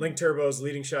 Link turbos,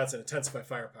 leading shots, and intensify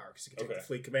firepower because you can take the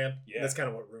fleet command. Yeah. That's kind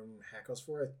of what Rune Hacko's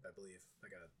for, I believe. I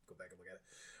got to go back and look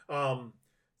at it.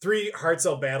 3 hard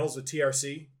cell battles with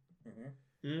TRC.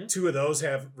 2 of those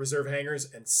have reserve hangars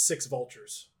and 6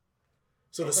 vultures.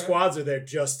 So the squads are there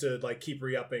just to like keep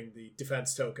re-upping the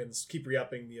defense tokens, keep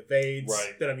re-upping the evades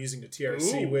that I'm using the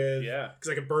TRC with. Yeah, because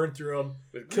I can burn through them,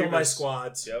 kill my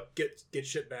squads, get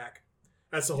shit back.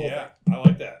 That's the whole thing. I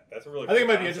like that. That's a really. I think it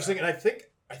might be interesting, and I think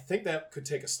that could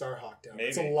take a Starhawk down. Maybe.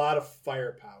 It's a lot of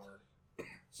firepower.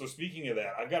 So speaking of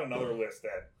that, I've got another list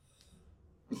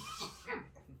that,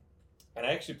 and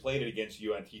I actually played it against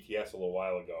you on TTS a little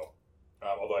while ago,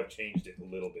 although I've changed it a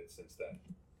little bit since then.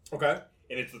 Okay.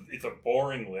 And it's a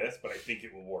boring list, but I think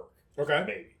it will work. Okay.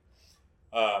 Maybe.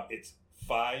 It's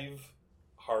 5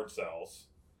 hard cells.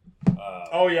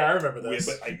 Oh yeah, I remember this.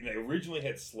 But I originally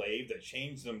had Slave that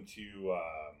changed them to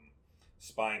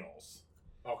Spinals.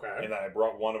 Okay. And then I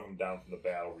brought one of them down from the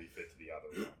battle refit to the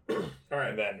other. All right.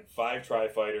 And then 5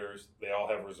 Tri-Fighters. They all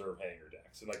have reserve hangar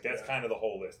decks, and like that's kind of the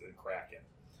whole list. And Kraken.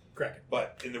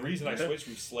 But and the reason I switched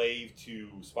from Slave to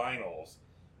Spinals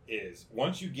is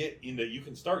once you get into, you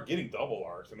can start getting double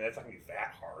arcs. I mean, that's not going to be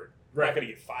that hard. I'm not going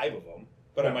to get 5 of them,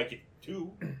 but I might get 2.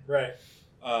 Right.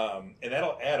 And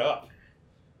that'll add up.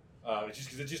 It's just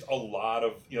because it's just a lot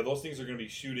of, those things are going to be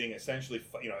shooting essentially,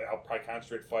 I'll probably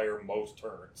concentrate fire most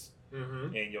turns.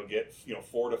 And you'll get,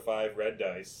 4 to 5 red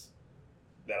dice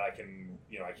that I can,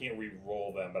 I can't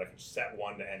re-roll them, but I can set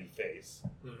 1 to any face.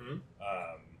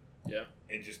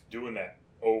 And just doing that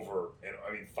over, and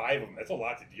I mean 5 of them. That's a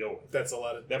lot to deal with. That's a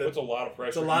lot of. That puts a lot of pressure.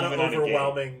 It's a lot of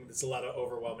overwhelming. It's a lot of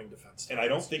overwhelming defense. And I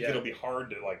don't think it'll be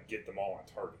hard to like get them all on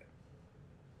target.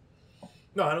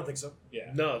 No, I don't think so.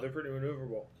 Yeah. No, they're pretty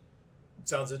maneuverable.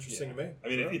 Sounds interesting to me. I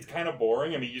mean, it's kind of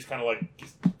boring. I mean, you just kind of like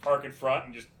just park in front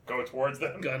and just go towards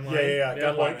them. Gun line. Yeah.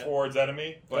 Gun line towards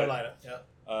enemy. But gun line it. Yeah.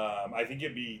 I think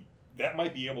that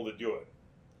might be able to do it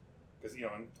because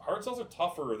and hard cells are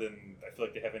tougher than I feel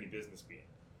like they have any business being.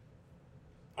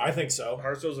 I think so.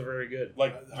 Hard cells are very good.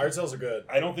 Like hard cells are good.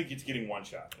 I don't think it's getting one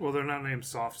shot. Well, they're not named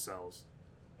soft cells.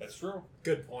 That's true.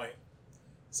 Good point.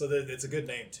 So it's a good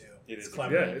name too. It's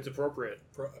clever. Yeah, it's appropriate.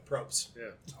 Props.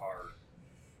 Yeah, it's hard.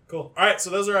 Cool. All right, so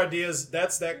those are ideas.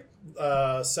 That's that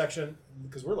section.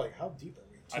 Because we're like, how deep are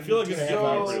we? I feel like this is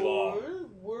pretty long.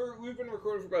 We've been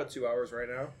recording for about 2 hours right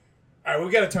now. All right,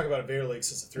 we got to talk about Invader League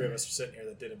since the 3 of us are sitting here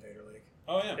that did Invader League.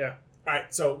 Oh yeah. Yeah. All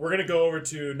right, so we're gonna go over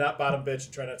to not bottom bitch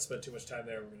and try not to spend too much time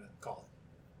there. We're gonna call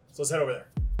it. So let's head over there.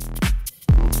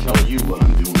 I'll tell you what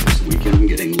I'm doing this weekend. I'm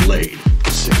getting laid.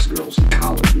 6 girls in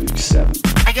college, maybe 7.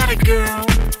 I got a girl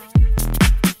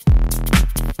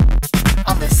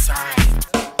on the side.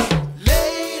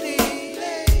 Lady,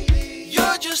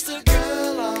 you're just a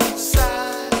girl on the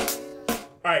side.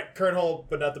 All right, current hole,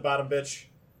 but not the bottom bitch.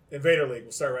 Invader League.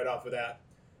 We'll start right off with that.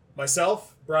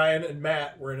 Myself, Brian, and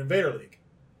Matt were in Invader League.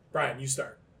 Brian, you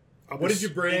start. What did you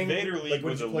bring? Invader League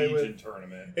was a Legion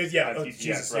tournament.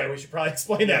 Jesus, right? We should probably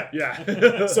explain that.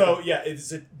 Yeah. So yeah, it's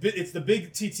the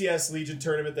big TTS Legion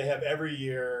tournament they have every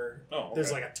year. Oh, okay.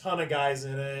 There's like a ton of guys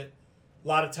in it. A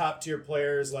lot of top tier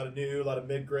players, a lot of new, a lot of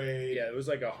mid grade. Yeah, it was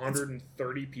like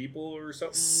 130 people or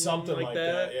something. Something like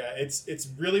that. Yeah, it's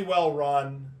really well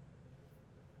run.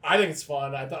 I think it's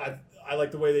fun. I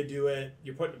like the way they do it.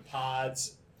 You're putting in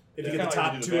pods. If you get the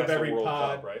top 2 of every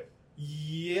pod, Cup, right?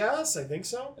 Yes, I think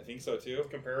so. I think so too.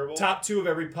 Comparable. Top 2 of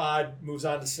every pod moves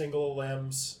on to single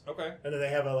limbs. Okay. And then they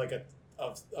have a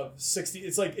 60.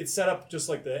 It's set up just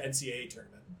like the NCAA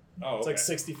tournament. Oh, okay. It's like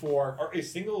 64.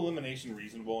 Is single elimination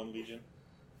reasonable in Legion?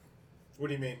 What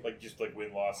do you mean? Like just like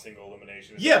win-loss single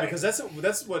elimination? Yeah, because that's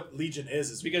what Legion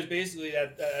is because basically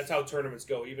that's how tournaments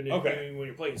go. Even when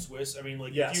you're playing Swiss, I mean,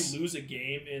 like if you lose a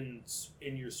game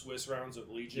in your Swiss rounds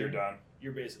of Legion, you're done.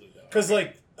 You're basically done. Because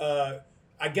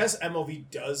I guess MLV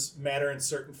does matter in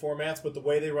certain formats, but the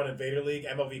way they run Invader League,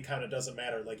 MLV kind of doesn't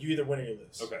matter. Like you either win or you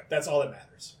lose. Okay, that's all that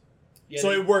matters. Yeah, so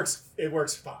they- it works. It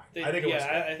works fine. I think it works.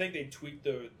 I think they tweaked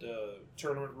the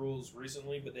tournament rules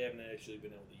recently, but they haven't actually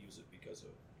been able to use it because of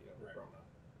Corona.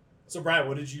 So Brian,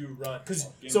 what did you run? Because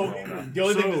Game so Corona. the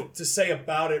only thing So- to say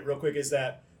about it real quick is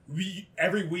that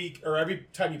every week or every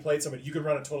time you played somebody, you could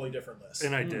run a totally different list.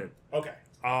 And I did. Okay.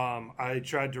 I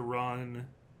tried to run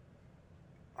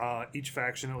each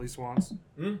faction at least once.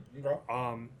 Okay.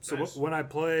 So Nice. when I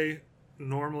play,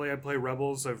 normally I play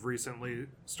Rebels. I've recently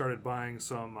started buying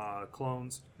some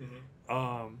clones.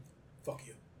 Fuck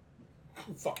you.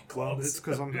 Fucking Well, clones. it's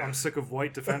because I'm sick of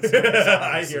white defense.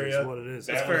 I hear Is ya. what it is.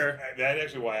 That's fair. That's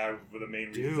actually why the main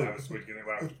reasons Dude. I was switching when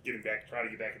I was trying to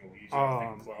get back in the Legion. I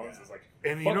was thinking clones. It's like,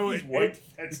 And fuck these it white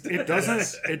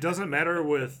defense it doesn't matter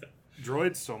with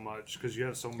droids so much because you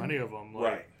have so many of them. Like,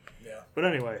 Right. Yeah. But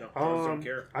anyway, No, droids don't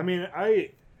care. I mean,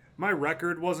 my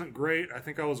record wasn't great. I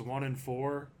think I was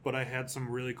 1-4, but I had some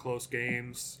really close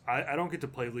games. I don't get to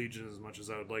play Legion as much as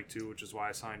I would like to, which is why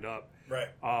I signed up. Right.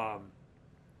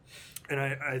 And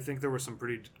I think there were some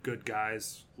pretty good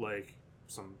guys, like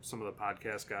some of the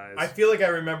podcast guys. I feel like I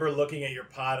remember looking at your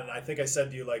pod, and I think I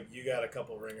said to you, like, you got a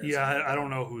couple ringers. Yeah, I don't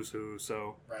know who's who,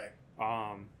 so Right.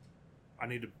 I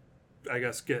need to, I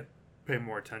guess, pay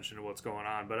more attention to what's going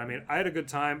on. But I mean, I had a good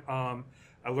time.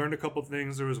 I learned a couple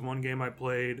things. There was one game I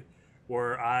played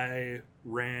where I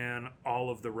ran all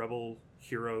of the Rebel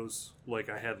heroes. Like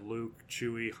I had Luke,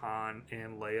 Chewie, Han,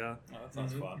 and Leia. Oh, that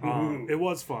sounds fun. It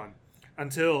was fun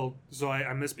until I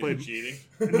misplayed. Is it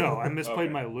cheating? No, I misplayed Okay.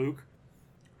 my Luke.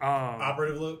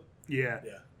 Operative Luke? Yeah.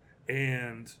 Yeah.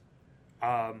 And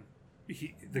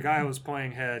the guy I was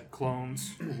playing had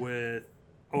clones with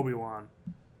Obi-Wan.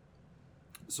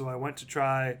 So I went to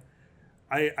try.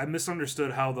 I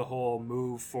misunderstood how the whole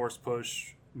move, force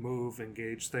push, move,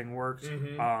 engage thing worked.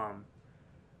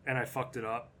 And I fucked it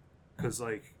up because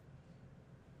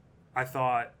I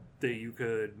thought that you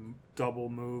could double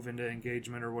move into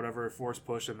engagement or whatever, force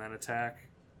push and then attack,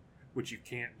 which you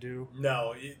can't do.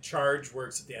 No, charge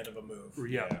works at the end of a move.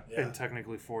 Yeah. Yeah. And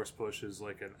technically force push is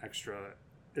like an extra,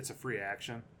 it's a free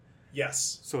action.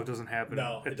 Yes. So it doesn't happen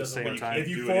No, at it the doesn't same work. time. If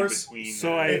you force,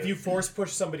 if you force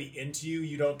push somebody into you,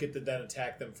 you don't get to then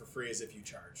attack them for free as if you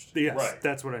charged. Yes, Right.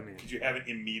 that's what I mean. Because you haven't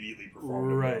immediately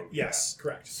performed Right. a move. Yes,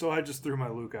 correct. So I just threw my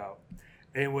Luke out.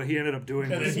 And what he ended up doing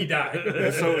And was... then he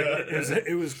died. So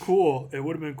it was cool. It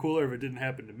would have been cooler if it didn't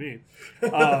happen to me.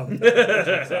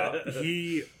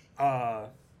 He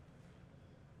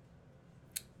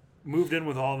moved in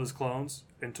with all of his clones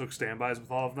and took standbys with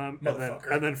all of them,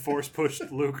 Motherfucker. and then force pushed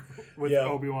Luke with Yeah.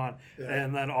 Obi-Wan, Yeah.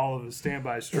 and then all of his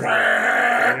standbys straight.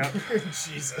 Yeah.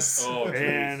 Jesus. Oh, geez.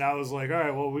 And I was like, all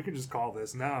right, well, we can just call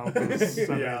this now because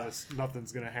Yeah.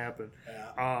 nothing's gonna happen.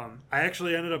 Yeah. I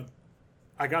actually ended up,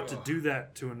 I got to do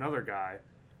that to another guy.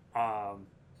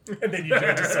 And then you do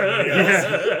it to somebody else.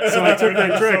 Yeah. So I took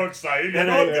that I'm trick. so excited. And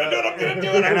I'm gonna do it. I'm gonna do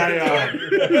it. And I'm gonna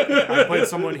do it. I played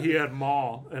someone, he had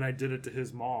Maul, and I did it to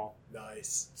his Maul.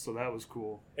 Nice. So that was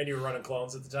cool. And you were running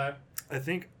clones at the time? I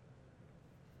think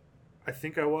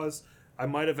I was. I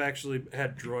might have actually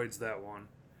had droids that one.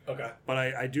 Okay. But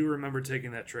I do remember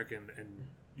taking that trick and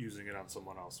using it on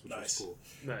someone else, which Nice. was cool.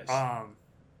 Nice.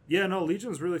 Yeah, no,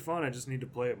 Legion's really fun. I just need to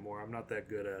play it more. I'm not that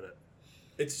good at it.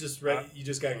 It's just ready. You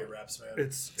just gotta get reps, man.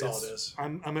 It's That's all it is.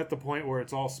 I'm at the point where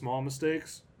it's all small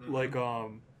mistakes. Mm-hmm. Like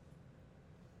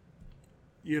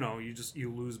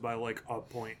you lose by like a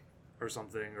point or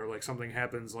something, or like something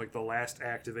happens, like the last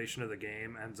activation of the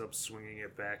game ends up swinging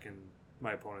it back in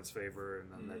my opponent's favor,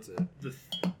 and then that's it.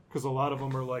 Because a lot of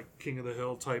them are like King of the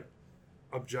Hill type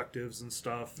objectives and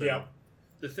stuff. and- Yeah.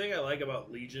 The thing I like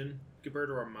about Legion compared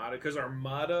to Armada, because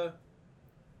Armada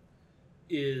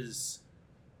is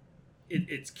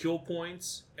its kill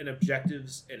points and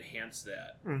objectives enhance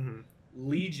that. Mhm.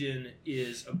 Legion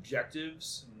is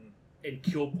objectives and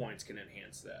kill points can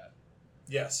enhance that.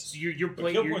 Yes. So you're But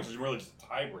playing kill you're- points is really just a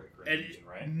tiebreaker in and Legion,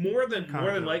 right? more than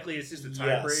Kinda. likely it's just a Yes.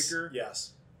 tiebreaker.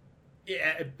 Yes.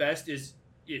 At best is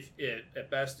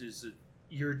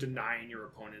you're denying your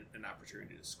opponent an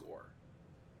opportunity to score.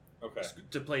 Okay.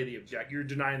 To play the objective, you're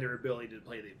denying their ability to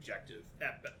play the objective.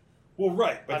 Well,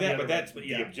 right, but On the other that's end, but the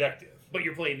yeah. objective. But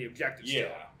you're playing the objective still.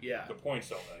 Yeah. Yeah. The points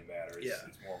don't really matter. It's, Yeah.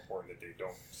 it's more important that they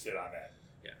don't sit on that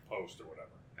post or whatever.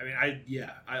 I mean,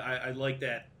 I like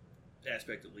that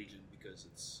aspect of Legion because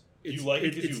it's Do you like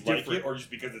it because you like different. it, or just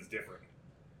because it's different?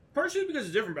 Partially because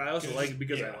it's different, but I also 'Cause like it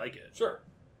because yeah. I like it. Sure.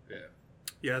 Yeah.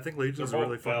 Yeah, I think Legion's a They're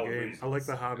really both fun valid game. reasons. I like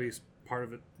the hobbies part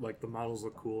of it, like the models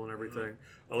look cool and everything.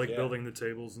 I like Yeah. building the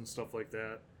tables and stuff like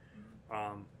that.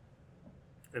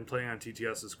 And playing on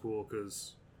TTS is cool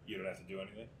because You don't have to do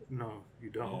anything. no, you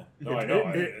don't. Yeah. No, I know.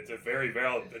 It, It's a very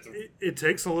valid. it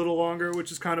takes a little longer,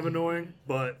 which is kind of annoying,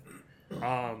 but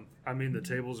I mean, the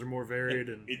tables are more varied,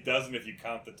 and It doesn't if you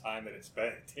count the time that it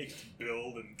takes to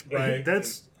build and Right.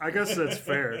 I guess that's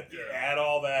fair. you add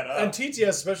all that up. And TTS,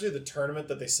 especially the tournament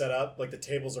that they set up, like the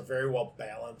tables are very well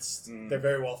balanced. They're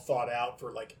very well thought out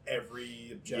for like every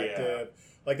objective.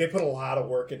 Like they put a lot of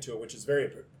work into it, which is very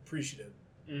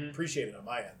appreciated on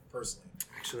my end personally.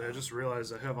 Actually, I just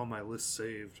realized I have all my lists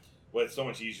saved. Well, it's so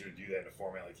much easier to do that in a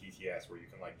format like TTS where you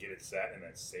can like get it set and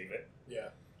then save it. Yeah.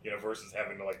 Versus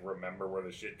having to like remember where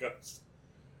the shit goes.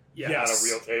 Yeah. On a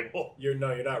real table. You're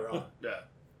not wrong. Yeah.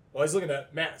 Well, I was looking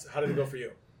at Matt. How did it go for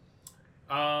you?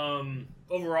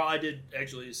 Overall, I did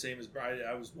actually the same as Brian.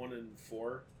 I was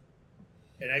 1-4,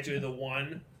 and actually the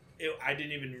one, I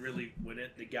didn't even really win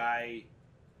it. The guy,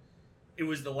 it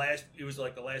was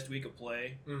like the last week of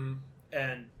play,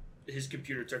 and his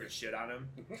computer took a shit on him.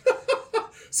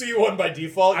 So you won by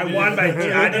default? I won by.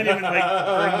 I didn't even like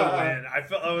bring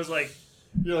the win. I was like.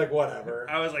 You're like, whatever.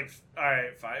 I was like, all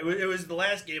right, fine. It was the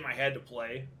last game I had to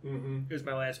play. Mm-hmm. It was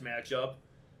my last matchup,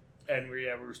 and we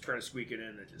were trying to squeak it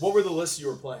in. What were the lists you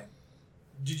were playing?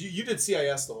 You did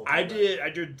CIS the whole time? I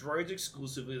did droids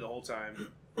exclusively the whole time.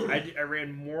 I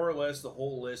ran more or less the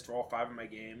whole list for all 5 of my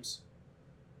games.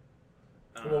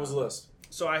 What was the list?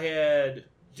 So I had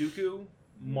Dooku,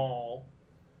 Maul,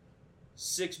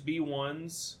 6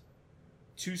 B1s,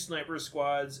 2 sniper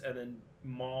squads, and then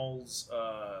Maul's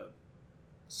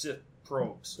Sith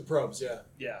probes. The probes, yeah.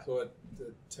 Yeah. So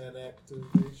the 10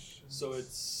 activations. So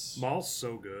it's Maul's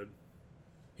so good.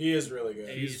 He is really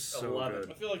good. He's so 11.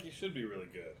 good. I feel like he should be really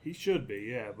good. He should be,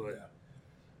 yeah, but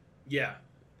Yeah.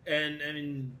 And I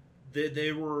mean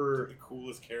they were The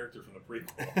coolest character from the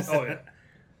prequels. Oh yeah.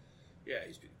 Yeah,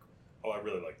 he's pretty cool. Oh, I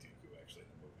really like Dooku actually in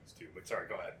the movies too. But sorry,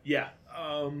 go ahead. Yeah.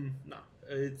 No.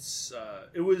 It's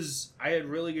it was I had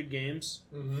really good games.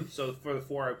 Mm-hmm. So for the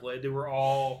 4 I played, they were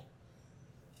all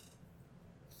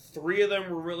 3 of them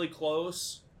were really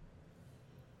close,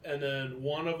 and then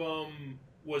one of them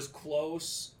was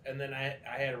close, and then I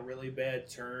had a really bad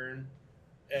turn,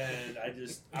 and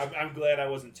I'm glad I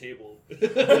wasn't tabled.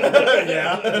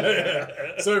 Yeah.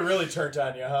 So it really turned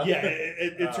on you, huh? Yeah,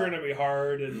 it turned on me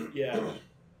hard, and yeah.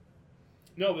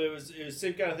 No, but it was the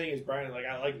same kind of thing as Brian. Like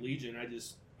I like Legion.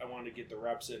 I wanted to get the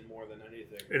reps in more than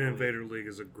anything. And Invader League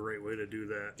is a great way to do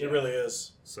that. It really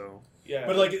is. So yeah,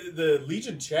 but like the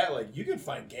Legion chat, like you can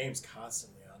find games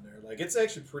constantly on there. Like it's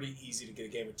actually pretty easy to get a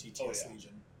game with TTS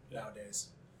Legion nowadays.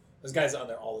 There's guys on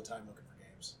there all the time looking for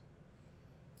games.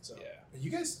 So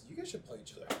you guys should play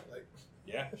each other. Like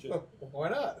should. Why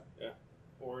not? Yeah.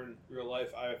 Or in real life,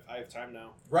 I have time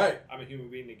now. Right. I'm a human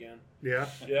being again. Yeah.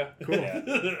 Yeah. Cool.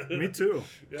 Me too.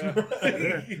 Yeah.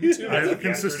 Yeah. Me too. I have a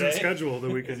consistent Yesterday? schedule that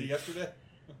we Was can. it yesterday?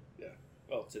 Yeah.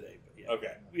 Well, today, but yeah.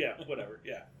 Okay. Yeah. Whatever.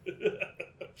 Yeah.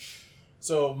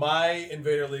 So my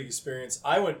Invader League experience,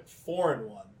 I went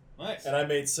 4-1. Nice. And I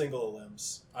made single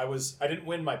elims. I didn't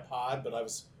win my pod, but I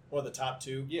was one of the top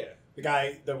 2. Yeah. The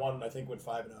guy that won, I think, went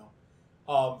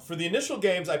 5-0. For the initial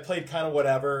games, I played kind of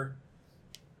whatever.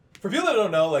 For people that don't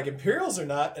know, like Imperials are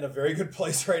not in a very good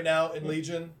place right now in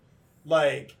Legion.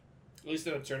 Like, At least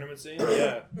in a tournament scene.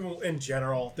 Yeah. in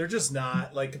general, they're just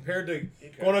not like compared to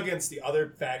going against the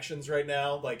other factions right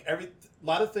now. Like a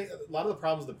lot of the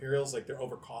problems with Imperials, like they're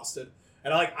overcosted.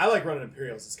 And I like running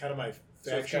Imperials. It's kind of my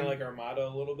So faction. it's kind of like Armada a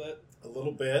little bit. A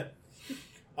little bit.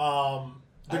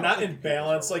 They're not in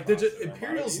balance. Like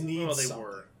Imperials need Oh, they something.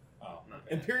 were. Oh, not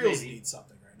bad. Imperials Maybe. need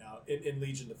something right now in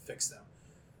Legion to fix them.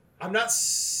 I'm not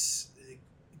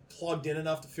plugged in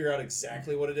enough to figure out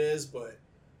exactly what it is, but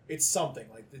it's something.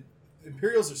 Like the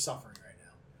Imperials are suffering right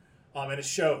now, and it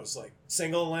shows. Like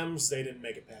single limbs, they didn't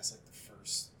make it past like the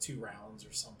first 2 rounds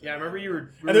or something. Yeah, I remember you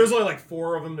were. And there was only like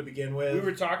 4 of them to begin with. We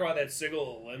were talking about that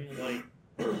single limb, like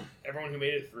everyone who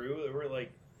made it through. They were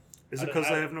like, Is it because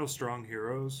they have no strong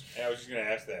heroes? Yeah, I was just gonna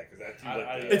ask that because that seems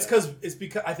like It's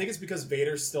because I think it's because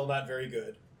Vader's still not very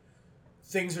good.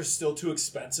 Things are still too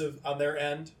expensive on their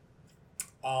end.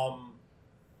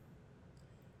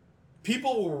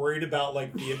 People were worried about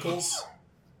like vehicles,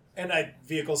 and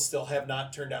vehicles still have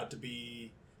not turned out to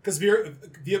be because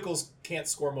vehicles can't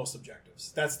score most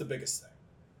objectives. That's the biggest thing,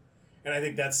 and I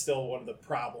think that's still one of the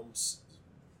problems,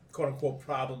 quote unquote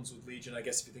problems with Legion. I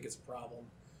guess if you think it's a problem,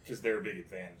 because they're a big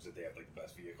advantage that they have like the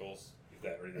best vehicles. Is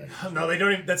that really? No, they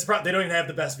don't. Even, that's they don't even have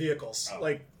the best vehicles. Oh.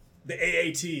 Like the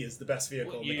AAT is the best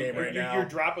vehicle in the game right now. You're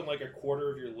dropping like a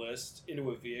quarter of your list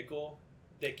into a vehicle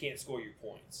that can't score your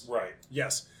points. Right.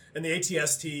 Yes. And the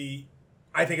ATST,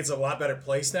 I think it's a lot better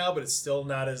place now, but it's still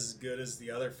not as good as the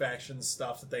other faction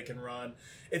stuff that they can run.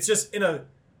 It's just in a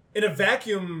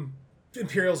vacuum,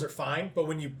 Imperials are fine, but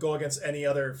when you go against any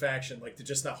other faction, like they're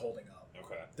just not holding up.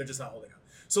 Okay. They're just not holding up.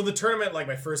 So the tournament, like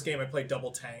my first game, I played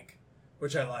double tank,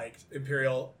 which I liked.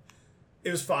 Imperial,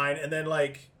 it was fine. And then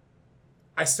like,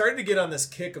 I started to get on this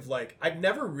kick of like, I've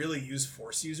never really used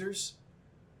force users.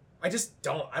 I just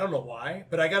don't. I don't know why,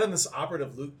 but I got on this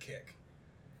operative Luke kick,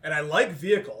 and I like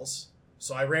vehicles,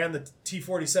 so I ran the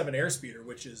T-47 Airspeeder,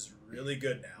 which is really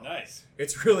good now. Nice.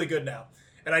 It's really good now,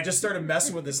 and I just started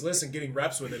messing with this list and getting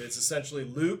reps with it. It's essentially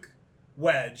Luke,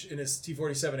 Wedge in his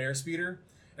T-47 Airspeeder,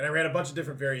 and I ran a bunch of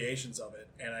different variations of it,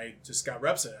 and I just got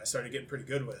reps in it. I started getting pretty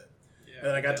good with it, and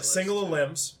then I got to single of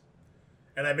limbs,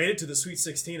 and I made it to the Sweet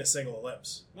 16 of single of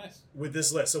limbs. Nice. With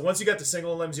this list. So once you got to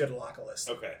single of limbs, you had to lock a list.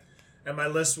 Okay. And my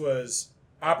list was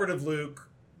operative Luke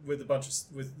with a bunch of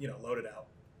loaded out.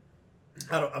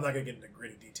 I'm not gonna get into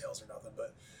gritty details or nothing,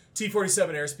 but T-47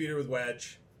 Airspeeder with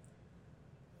Wedge,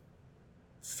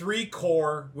 3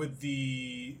 core with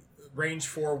the range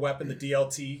 4 weapon, the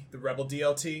DLT, the Rebel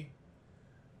DLT,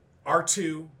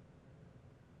 R2,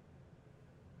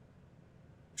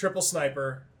 triple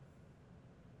sniper.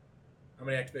 How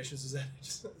many activations is that?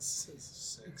 Just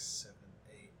 6, 7,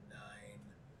 8, 9.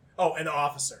 Oh, and the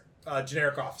officer.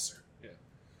 Generic officer.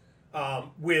 Yeah.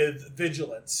 With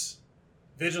vigilance.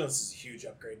 Vigilance is a huge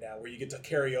upgrade now, where you get to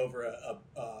carry over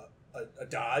a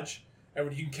dodge, and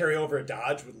when you can carry over a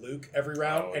dodge with Luke every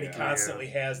round, and he constantly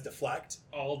has deflect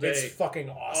all day. It's fucking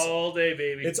awesome. All day,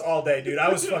 baby. It's all day, dude. I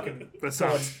was fucking that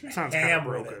sounds kind of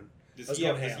broken. Does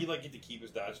he like get to keep his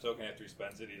dodge token after he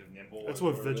spends it? He's nimble. That's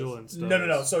what vigilance does.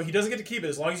 No. So he doesn't get to keep it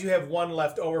as long as you have one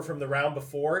left over from the round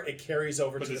before. It carries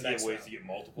over to the next round. Does he have ways to get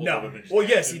multiple? No. Well,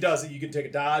 yes, he does. You can take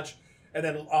a dodge, and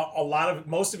then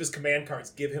most of his command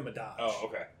cards give him a dodge. Oh,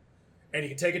 okay. And you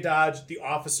can take a dodge. The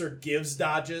officer gives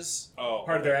dodges.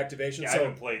 Part of their activation. Yeah, I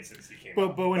haven't played since he came.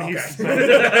 But when he spends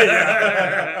it,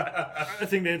 I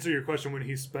think to answer your question, when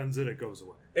he spends it, it goes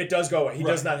away. It does go away. He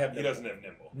does not have nimble. He doesn't have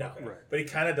nimble. No, okay. Right. But he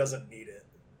kind of doesn't need it.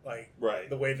 Like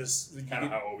the way this kind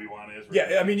of how Obi-Wan is. Right?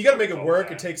 Yeah, I mean you got to make it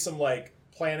work. It takes some like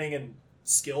planning and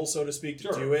skill, so to speak,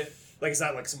 to do it. Like it's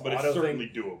not like some auto it's certainly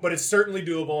thing. Doable. But it's certainly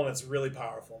doable and it's really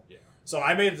powerful. Yeah. So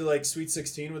I made it to like Sweet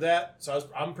 16 with that. So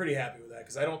I'm pretty happy with that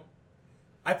because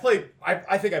I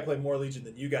think I play more Legion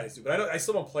than you guys do, but I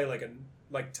still don't play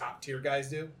like top tier guys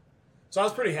do. So I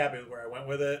was pretty happy with where I went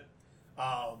with it.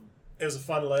 It was a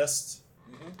fun list.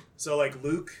 Mm-hmm. So like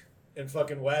Luke and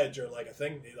fucking Wedge are like a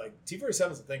thing. Like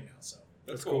T-47 is a thing now, so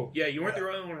that's cool. Yeah, you weren't the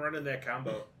only one running that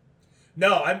combo.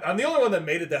 No, I'm the only one that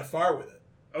made it that far with it.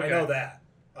 Okay. I know that.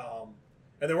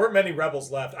 And there weren't many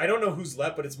rebels left. I don't know who's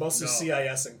left, but it's mostly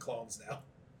CIS and clones now.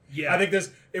 Yeah, I think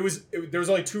there was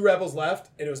only 2 rebels left,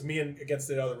 and it was me against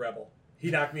the other rebel. He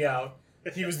knocked me out.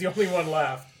 He was the only one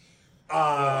left.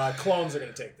 Clones are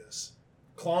going to take this.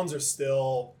 Clones are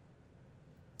still.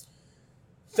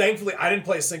 Thankfully, I didn't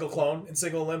play a single clone in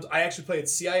single limbs. I actually played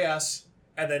CIS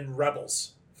and then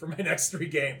rebels for my next 3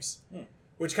 games,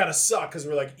 which kind of sucked because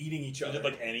we're like eating each other. Did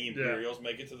like any Imperials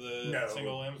make it to the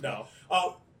single limbs? No.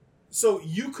 So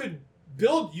you could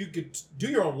do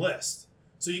your own list.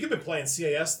 So you could be playing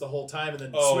CIS the whole time and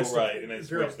then switch to and then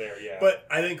Imperial. Switch there, yeah. But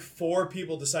I think 4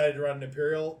 people decided to run an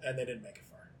Imperial and they didn't make it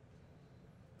far.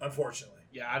 Unfortunately.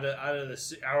 Yeah, out of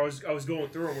the I was going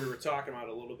through and we were talking about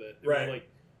it a little bit. There were like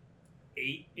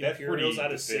 8 Imperials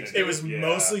out of 6. It was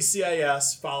mostly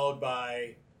CIS, followed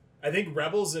by I think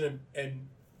Rebels and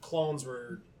clones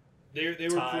were they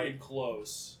were pretty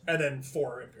close. And then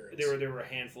 4 Imperials. There were a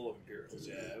handful of Imperials.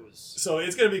 Yeah, it was. So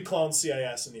it's going to be clone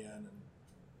CIS in the end.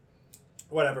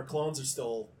 Whatever, clones are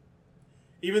still,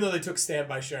 even though they took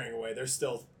standby sharing away, they're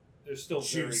still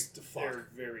juiced. They're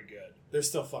very good. They're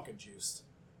still fucking juiced.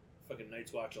 Fucking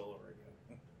Night's Watch all over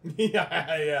again.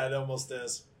 yeah, it almost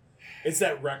is. It's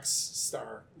that Rex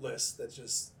Star list that's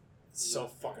just so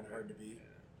fucking hard to beat.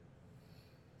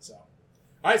 So, all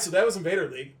right, so that was Invader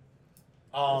League.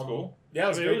 That's cool. Yeah, it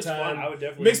was a great time. Fun. I would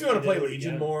definitely makes me want to play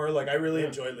Legion more. Like I really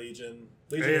enjoy Legion.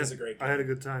 Legion is a great game. I had a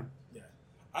good time. Yeah,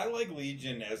 I like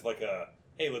Legion as like a.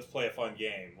 Hey, let's play a fun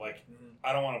game. Like,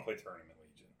 I don't want to play Tournament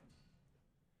Legion.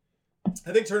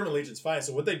 I think Tournament Legion's fine.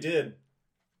 So what they did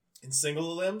in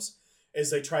single limbs is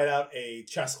they tried out a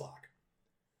chess clock.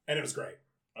 And it was great.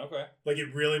 Okay. Like,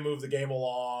 it really moved the game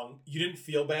along. You didn't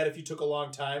feel bad if you took a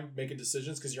long time making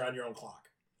decisions because you're on your own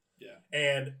clock. Yeah.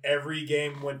 And every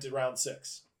game went to round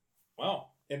 6. Wow.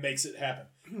 It makes it happen.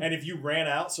 And if you ran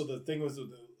out, so the thing was the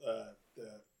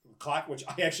clock, which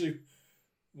I actually...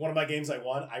 One of my games I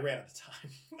won, I ran out of time.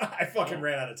 I fucking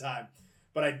ran out of time.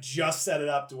 But I just set it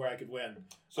up to where I could win.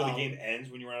 So the game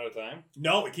ends when you run out of time?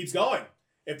 No, it keeps going.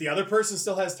 If the other person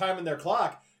still has time in their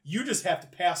clock, you just have to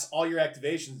pass all your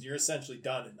activations. You're essentially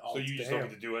done. And all so you just don't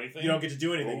get to do anything? You don't get to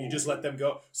do anything. You just let them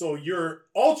go. So you're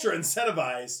ultra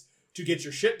incentivized to get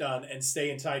your shit done and stay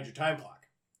inside your time clock.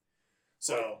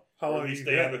 So How Or long at do least you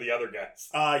stay under get? the other guys.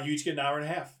 you each get an hour and a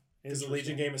half because the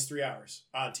Legion Interesting. game is 3 hours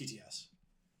on TTS.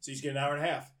 So you each get an hour and a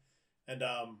half. And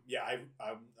I'm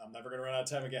never gonna run out of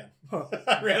time again.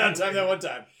 I ran out of time that one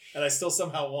time, and I still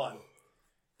somehow won.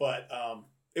 But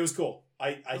it was cool.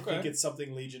 I think it's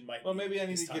something Legion might. Well, maybe I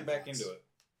need is to time get back clocks. into it.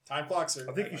 Time clocks are.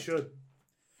 I think you should.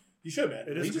 You should, man.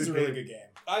 It is a Legion's good a really game. good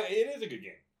game. It is a good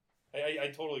game. I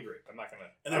totally agree. I'm not gonna.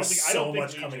 And I don't there's think, I don't so think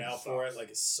much coming Legion out for it. sucks. Like,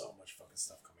 it's so much fucking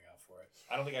stuff coming out for it.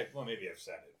 I don't think well, maybe I've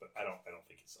said it, but I don't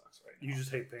think it sucks right now. You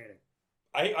just hate painting.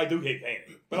 I do hate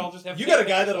painting, but I'll just have. You got a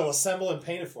guy that'll assemble and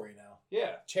paint it for you now.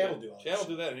 Yeah, Chad will do all that Chad will shit.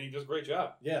 do that, and he does a great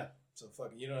job. Yeah. So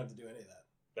fucking, you don't have to do any of that.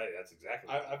 That's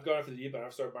exactly. I've gone after the deep end.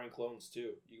 I've started buying clones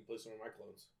too. You can play some of my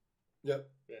clones. Yep.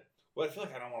 Yeah. Well, I feel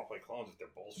like I don't want to play clones if they're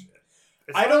bullshit.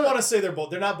 I don't want to say they're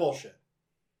not bullshit.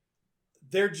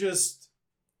 They're just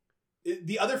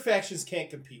the other factions can't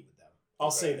compete with them.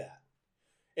 I'll say that.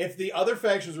 If the other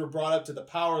factions were brought up to the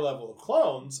power level of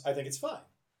clones, I think it's fine.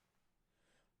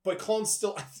 But clones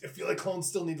still, I feel like clones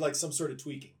still need like some sort of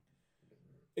tweaking.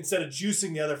 Instead of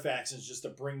juicing the other factions just to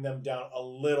bring them down a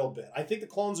little bit. I think the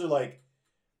clones are like,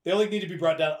 they only need to be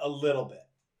brought down a little bit.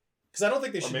 Because I don't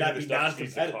think they should not be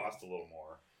non-competitive. Cost a little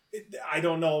more. I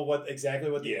don't know exactly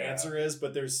what the Yeah. answer is,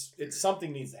 but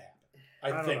something needs to happen. I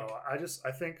don't think. know.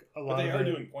 I think a But lot they of are it,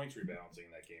 doing points rebalancing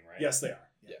in that game, right? Yes, they are.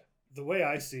 Yeah. the way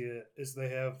I see it is they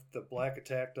have the black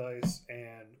attack dice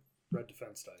and red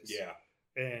defense dice. Yeah.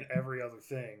 And every other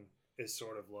thing is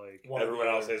sort of like Everyone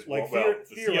else has like the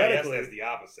CIS theoretically has the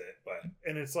opposite, but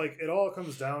and it's like it all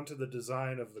comes down to the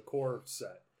design of the core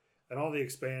set, and all the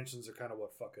expansions are kind of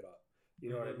what fuck it up.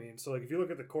 You know what I mean? So like if you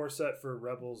look at the core set for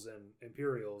Rebels and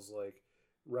Imperials, like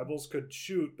Rebels could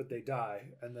shoot but they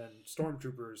die, and then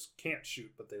Stormtroopers can't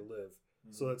shoot but they live.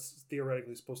 So that's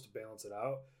theoretically supposed to balance it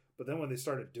out. But then what they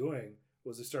started doing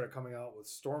was they started coming out with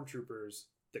Stormtroopers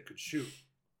that could shoot.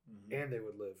 And they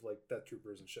would live, like Death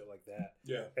Troopers and shit like that.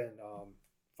 Yeah. And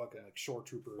fucking like Shore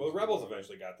Troopers. well, the Rebels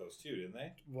eventually got those too, didn't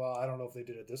they? Well, I don't know if they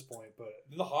did at this point, but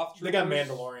The Hoth They Troopers. got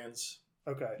Mandalorians.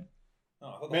 okay. No,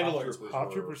 I thought the Mandalorians. Hoth Troopers. Hoth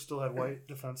were- Troopers still had white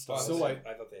defense Oh, stuff. Still white.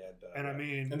 I thought they had. And I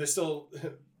mean, And they're still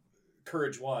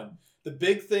Courage 1. The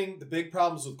big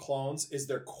problems with clones is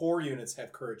their core units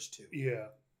have Courage 2. yeah.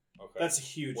 okay. That's a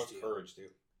huge What's deal. Courage do?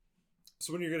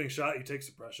 So when you're getting shot, you take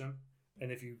suppression,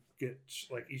 and if you get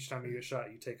like each time you get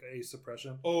shot, you take a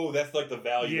suppression. Oh, that's like the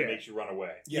value Yeah. that makes you run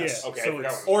away. Yes. Yeah, Okay. so I forgot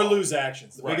it's- what it was Or called. lose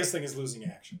actions. The Right. biggest thing is losing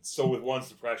actions. So with one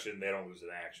suppression, they don't lose an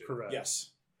action. Correct.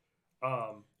 Yes.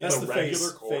 That's the the regular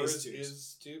phase cores 2s.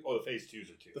 is 2. Oh, the phase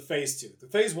 2s are 2. The phase 2. The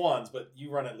phase 1s, but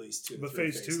you run at least 2. The to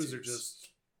 3 phase 2s are just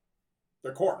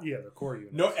they're core. they're core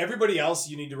units. No, everybody else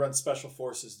you need to run special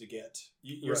forces to get.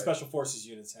 Your Right. special forces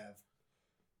units have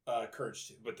Courage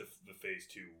 2. But the phase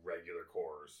 2 regular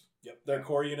cores. Yep, their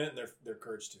core unit and their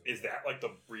Courage 2. Is that like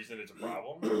the reason it's a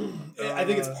problem? I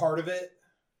think it's part of it.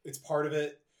 It's part of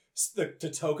it. The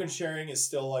token sharing is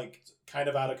still like kind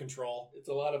of out of control. It's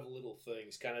a lot of little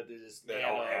things, kind of just They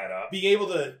all add up. Being able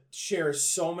to share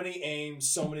so many aims,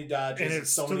 so many dodges, And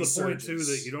it's so to many the point surges.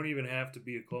 too that you don't even have to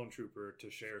be a clone trooper to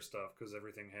share stuff because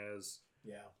everything has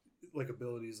Yeah. like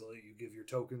abilities that let you give your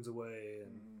tokens away,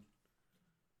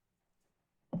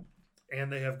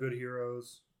 and they have good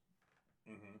heroes.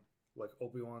 Mm-hmm. Like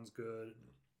Obi-Wan's good.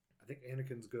 I think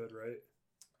Anakin's good, right?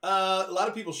 A lot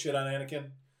of people shit on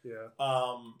Anakin. Yeah.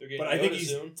 They're getting But I think Yoda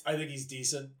soon. I think he's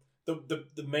decent.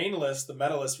 The main list, the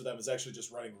meta list for them is actually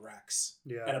just running Rex.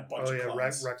 Yeah. And a bunch of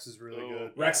clones. Rex is really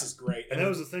good. Rex is great. And that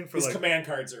was the thing for his like command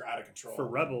cards are out of control. for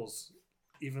Rebels.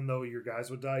 Even though your guys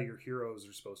would die, your heroes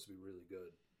are supposed to be really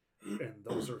good, and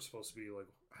those are supposed to be like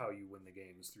how you win the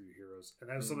game is through your heroes. And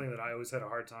that was something that I always had a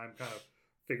hard time kind of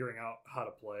figuring out how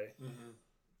to play.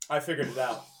 I figured it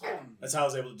out. That's how I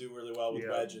was able to do really well with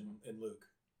Yeah. Wedge and Luke.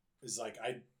 Is like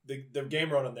the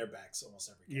game rode on their backs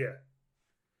almost every game. Yeah.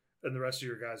 And the rest of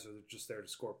your guys are just there to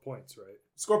score points, right?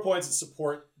 Score points and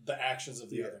support the actions of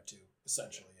the Yeah. other two,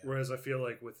 essentially. Yeah. Whereas I feel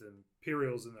like with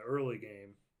Imperials in the early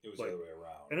game, It was like, the other way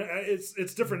around. and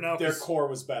it's different now. Their core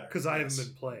was better because I yes.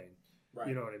 haven't been playing. Right.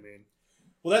 You know what I mean?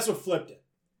 Well, that's what flipped it.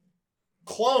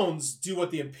 Clones do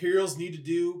what the Imperials need to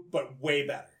do, but way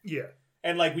better. Yeah.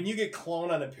 And like when you get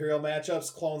clone on Imperial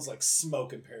matchups, clones like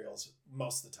smoke Imperials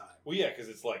most of the time. Well, yeah, because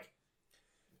it's like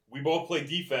we both play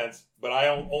defense, but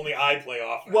only I play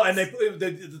offense. Well, and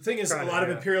the thing is, Kinda, a lot of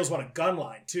yeah. Imperials want a gun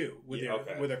line too with Yeah,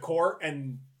 their with their core,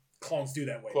 and clones do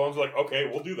that way. Clones are like, okay,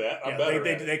 we'll do that. I'm Yeah, better.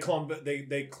 they at it. they clone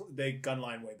they gun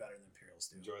line way better than Imperials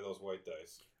do. Enjoy those white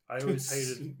dice. I always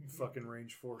hated fucking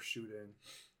range 4 shooting.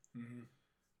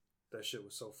 That shit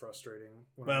was so frustrating.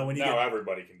 Well, when you now get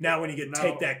everybody can. now do when it. you get Now-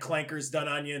 take that clankers done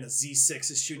on you, and a Z6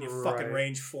 is shooting you fucking Right.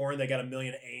 range 4, and they got a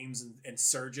million aims and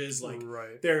surges, like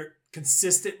right. they're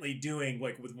consistently doing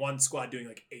like with one squad doing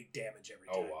like 8 damage every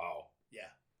Oh time. wow. Yeah,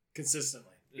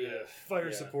 consistently. Yeah, fire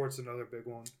Yeah. support's another big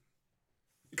one.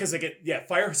 Because they get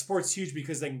fire support's huge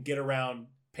because they can get around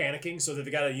panicking. So that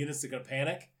they got units that are gonna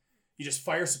panic, you just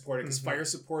fire support it because fire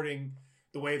supporting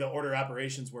the way the order of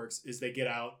operations works is they get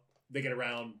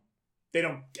around. They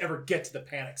don't ever get to the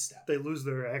panic step. They lose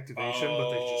their activation,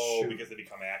 but they just shoot. Because they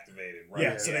become activated. Right.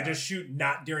 Yeah, so they just shoot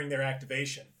not during their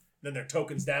activation. Then their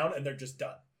tokens down and they're just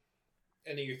done.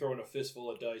 And then you're throwing a fistful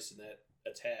of dice in that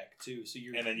attack too, so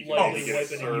you're And then you can lightly only get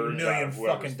wiping a out A surge. million out of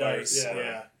whoever's fucking fired. dice. Yeah.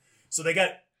 Yeah. So they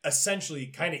got essentially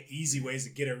kind of easy ways to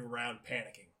get around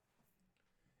panicking.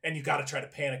 And you got to try to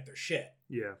panic their shit.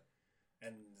 Yeah.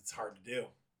 And it's hard to do.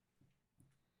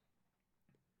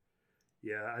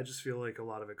 Yeah, I just feel like a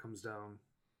lot of it comes down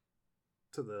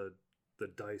to the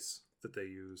dice that they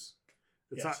use.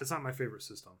 Yes. It's not my favorite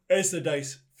system. It's the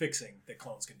dice fixing that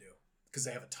clones can do. Because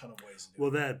they have a ton of ways to do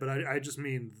Well, it. that, but I just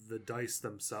mean the dice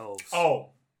themselves.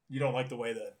 Oh, you don't like the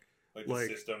way that... Like the Like-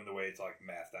 system, the way it's like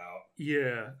mathed out.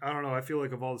 Yeah, I don't know. I feel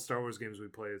like of all the Star Wars games we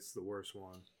play, it's the worst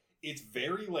one. It's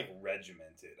very like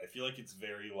regimented. I feel like it's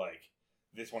very like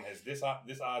this one has this odds,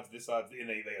 and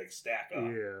they like stack up.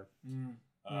 Yeah.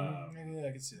 Yeah,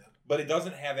 I can see that. But it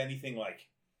doesn't have anything like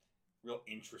real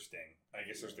interesting. I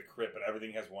guess there's the crit, but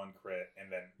everything has one crit,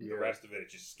 and then Yeah. the rest of it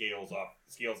just scales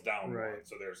down Right. one.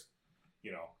 So there's,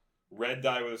 red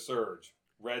die with a surge.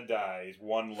 Red die is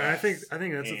one less. And I think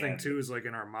that's the thing and- too. Is like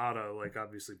in Armada, like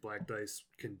obviously black dice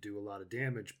can do a lot of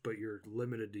damage, but you're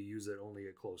limited to use it only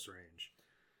at close range.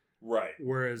 Right.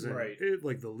 Whereas in Right.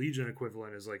 like the Legion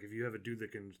equivalent is like if you have a dude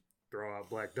that can throw out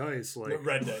black dice, like But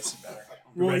red dice is better.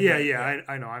 well, Red yeah, die-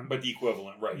 I know. I'm But the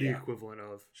equivalent, right? the Yeah. equivalent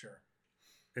of, Sure.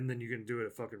 and then you can do it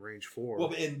at fucking range 4.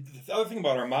 Well, and the other thing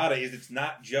about Armada is it's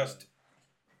not just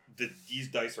that these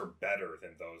dice are better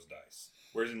than those dice.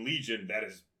 Whereas in Legion, that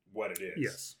is what it is.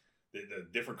 Yes. The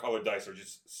different colored dice are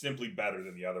just simply better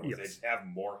than the other ones. They Yes. just have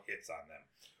more hits on them.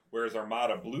 Whereas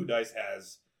Armada, blue dice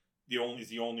has the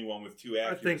only one with 2 I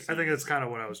accuracies. think that's kind of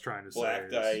what I was trying to Black say.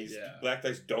 dice. Yeah. Black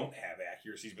dice don't have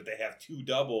accuracies, but they have 2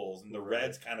 doubles, and the Right.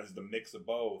 reds kind of is the mix of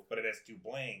both, but it has 2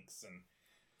 blanks. And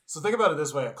So think about it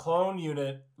this way: a clone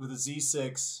unit with a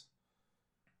Z6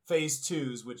 phase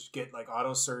 2s, which get like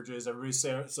auto surges.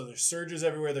 So there's surges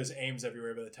everywhere. There's aims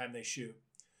everywhere. By the time they shoot,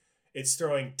 it's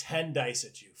throwing 10 dice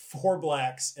at you, 4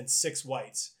 blacks and 6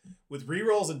 whites, with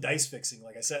rerolls and dice fixing.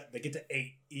 Like I said, they get to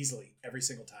 8 easily every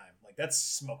single time. Like that's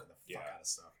smoking the fuck out of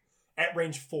stuff. At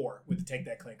range 4 with the take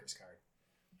that clankers card.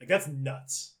 Like that's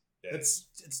nuts. Yeah.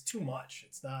 It's too much.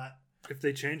 It's not. If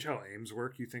they change how aims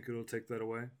work, you think it'll take that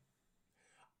away?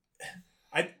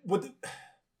 I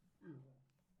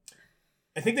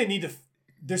think they need to.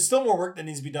 There's still more work that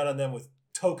needs to be done on them with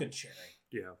token sharing.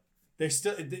 Yeah.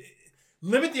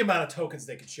 Limit the amount of tokens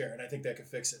they can share, and I think that can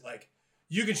fix it. Like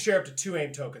you can share up to 2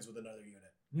 aim tokens with another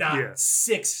unit, not Yeah.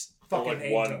 6 fucking like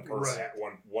aim one tokens. per Right.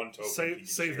 one token. you can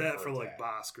Save share that for per like attack.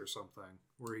 Bosk or something,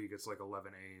 where he gets like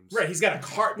 11 aims. Right, he's got a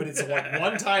card, but it's like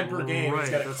one time per game. Right,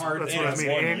 He's got a that's, card, that's and what I it's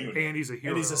mean. one And, unit. and he's a hero.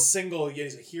 and he's a single. Yeah,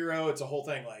 he's a hero. It's a whole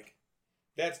thing. Like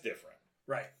That's different.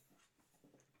 right.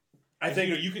 I And,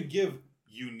 think you can give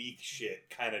unique shit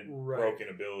kind of Right. broken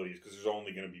abilities because there's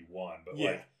only going to be one, but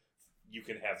Yeah. like you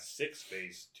can have 6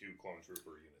 phase 2 clone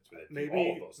trooper units with it. Do maybe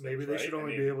all of those things, maybe they right? should I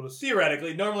only mean, be able to.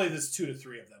 theoretically, normally there's 2 to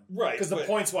 3 of them. Right, Because the but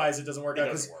points wise, it doesn't work it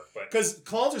out. doesn't work, but Because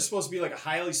clones are supposed to be like a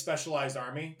highly specialized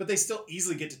army, but they still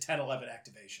easily get to 10, 11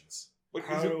 activations. But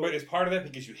How- is part of that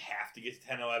because you have to get to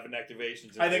 10, 11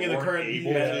 activations? And I think they in the weren't current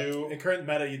able meta, to? in current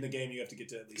meta in the game, you have to get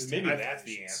to at least 'Cause maybe 10 that's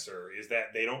the activations. answer. Is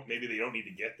that they don't need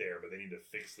to get there, but they need to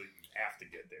fix that you have to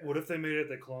get there. What if they made it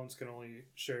that clones can only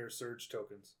share surge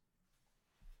tokens?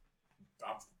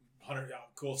 100, yeah,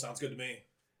 cool, sounds good to me.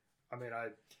 I mean, And I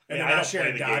they're don't not play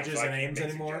sharing the game, dodges so I and can't aims make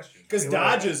anymore. suggestions. Because Yeah,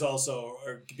 well- dodges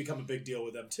also become a big deal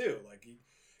with them too. Like,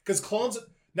 because clones,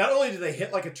 not only do they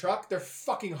hit like a truck, they're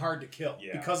fucking hard to kill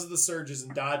Yeah. because of the surges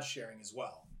and dodge sharing as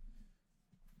well.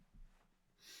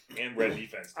 And red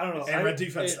defense. I don't know. And red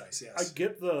defense dice, yes. I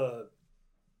get the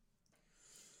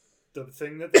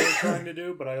thing that they're trying to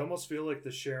do, but I almost feel like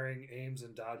the sharing aims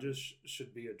and dodges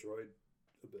should be a droid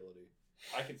ability.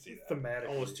 I can see that. Thematically.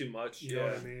 Almost too much. You know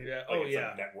what I mean? Yeah. Like Oh it's yeah.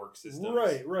 like network systems.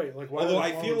 Right. Like, why Although are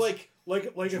I the feel clones- like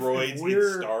if droids in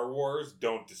we're Star Wars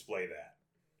don't display that.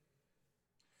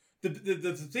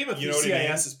 The theme of You know what I mean?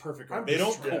 CIS is perfect. I'm They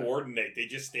don't just- yeah. coordinate. They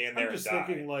just stand there I'm just and die.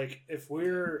 thinking like if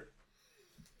we're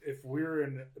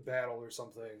in a battle or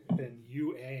something and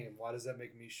you aim, why does that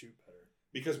make me shoot better?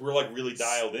 because we're like really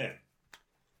dialed in.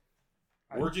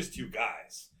 We're just two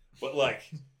guys, but like,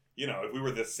 you know, if we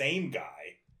were the same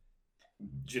guy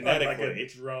genetically, like a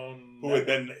drone who had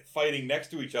been fighting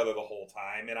next to each other the whole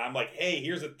time, and I'm like, hey,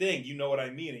 here's the thing, you know what I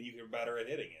mean, and you're better at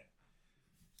hitting it.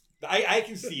 I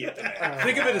can see it.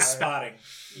 Think of it as spotting.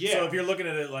 Yeah. So if you're looking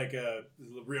at it like a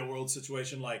real world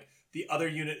situation, like the other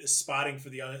unit is spotting for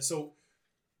the other. So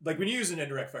like when you use an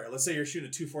indirect fire, let's say you're shooting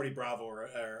a 240 Bravo or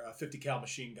a 50 cal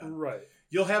machine gun. Right.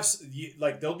 You'll have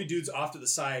like there'll be dudes off to the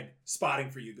side spotting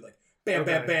for you. Be like bam,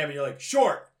 bam, bam, and you're like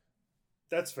short.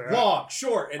 That's fair. Long,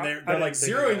 short, and they're like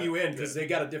zeroing you in Okay. because they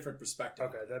got a different perspective.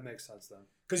 Okay, that makes sense then.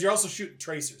 Because you're also shooting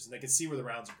tracers, and they can see where the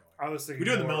rounds are going. I was thinking we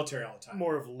do it in the more- military all the time.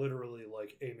 More of literally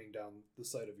like aiming down the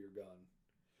sight of your gun.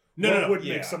 No. Would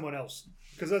make someone else,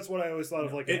 because that's what I always thought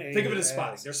of. Like think of it as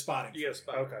spotting. They're spotting. You got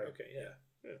spot. Okay. Okay. Yeah.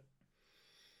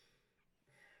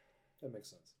 That makes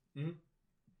sense. Mm-hmm.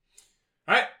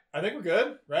 All right, I think we're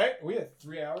good, right? We had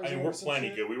 3 hours. I mean, we're plenty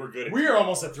good. We were good at We are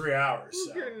almost at 3 hours.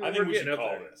 So. I think we should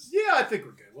call this. Yeah, I think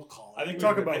we're good. We'll call it. I think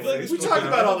Talk we about I feel like we talked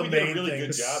about all the we did main a really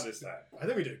things. good job this time. I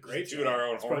think we did a great Toot job. our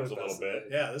own It's probably horns a little best bit.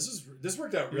 Yeah, this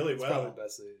worked out really It's well. probably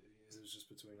best that it was just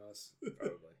between us.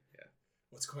 Probably. Yeah.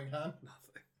 What's going on? Nothing.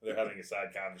 They're having a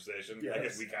side conversation. I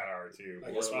guess we kind of are too. I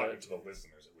We're guess we're talking right. to the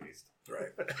listeners at least.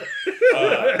 Right.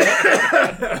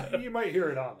 You might hear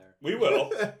it on there. We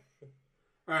will. All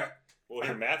right. We'll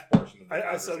hear Matt's portion of the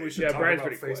I said we should Yeah, talk Brian's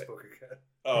about pretty quiet. Facebook again.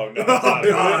 Oh, no.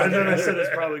 And then I said it's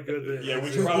probably good that. Yeah,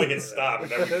 we should probably hit stop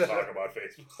and then we can talk about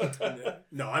Facebook.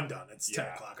 No, I'm done. It's 10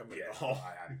 o'clock. I'm going to go home.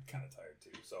 I'm kind of tired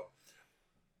too. So,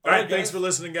 All right, thanks for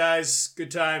listening, guys.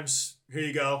 Good times. Here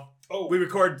you go. Oh, We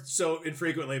record so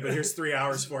infrequently, but here's 3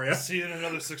 hours for you. See you in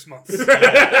another 6 months. We'll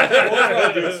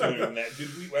try to do it sooner than that.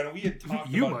 When we had talked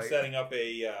You about might. setting up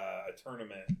a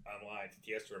tournament online,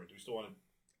 TTS tournament, do we still want to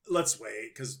Let's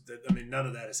wait, because, I mean, none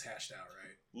of that is hashed out, right?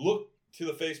 look to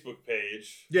the Facebook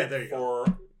page Yeah, there you go. for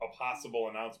a possible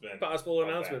announcement? Possible of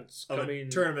that. announcements Of coming.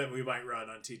 a tournament we might run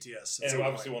on TTS. And At some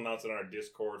obviously, point. we'll announce it on our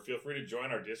Discord. Feel free to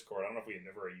join our Discord. I don't know if we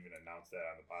never even announced that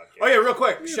on the podcast. Oh, yeah, real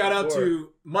quick. Yeah, Shout out before. to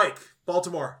Mike,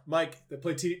 Baltimore. Mike, that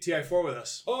played TI4 with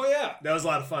us. Oh, yeah. That was a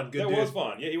lot of fun. Good That dude. was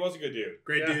fun. Yeah, he was a good dude.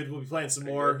 Great Yeah. dude. We'll be playing some I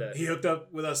more. heard that. He hooked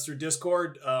up with us through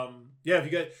Discord. Yeah, if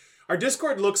you get our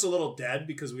Discord looks a little dead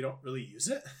because we don't really use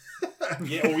it.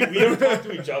 Yeah, well, we don't talk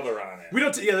to each other on it. We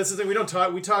don't. Yeah, that's the thing. We don't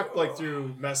talk. We talk like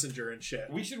through Messenger and shit.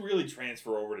 We should really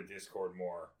transfer over to Discord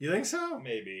more. You think so?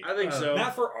 Maybe. I think so.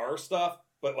 Not for our stuff,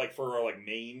 but like for our like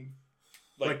main,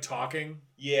 Like talking.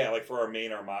 yeah, like for our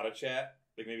main Armada chat.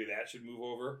 Like maybe that should move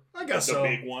over. I guess the so.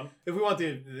 big one. If we want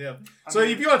the yeah. I So mean,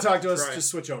 if you want to talk to us, right. just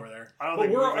switch over there. I don't But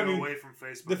think we're- we're I mean, away from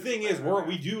Facebook. The thing is,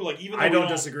 we do like even though I we don't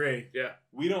disagree. Yeah.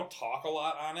 we don't talk a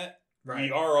lot on it. Right.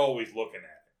 We are always looking at it.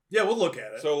 Yeah, we'll look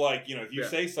at it. So like if you Yeah.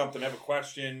 say something, have a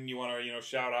question, you want to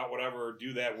shout out whatever,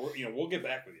 do that. We'll get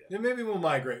back with you. Yeah, maybe we'll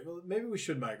migrate. Well, maybe we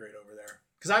should migrate over there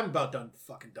because I'm about done with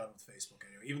Facebook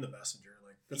anyway. Even the Messenger,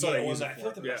 like that's all I use I it feel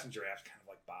like for. the Messenger app's kind of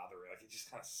like bothering. Like it just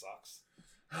kind of sucks,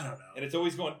 I don't know. and it's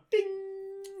always going ding.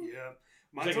 Yeah.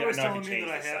 Which Mine's I always know I telling can me change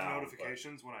that I the have sound,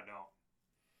 notifications when I don't.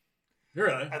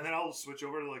 Really? And then I'll switch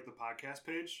over to like the podcast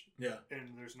page, Yeah.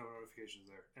 and there's no notifications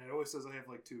there. And it always says I have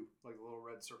like two, like a little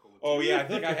red circle. With Oh two. yeah, I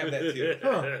think I have that too.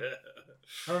 Huh.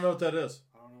 I don't know what that is.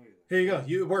 I don't know either. Here you go.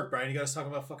 You work, Brian. You got us talking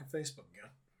about fucking Facebook again.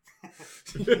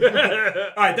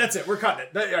 All right, that's it. We're cutting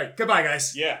it. All right, goodbye,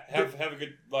 guys. Yeah, have a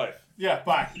good life. Yeah,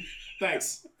 bye.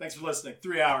 Thanks. Thanks for listening.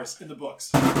 3 hours in the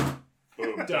books.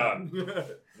 Boom, done.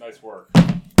 Nice work.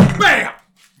 Bam!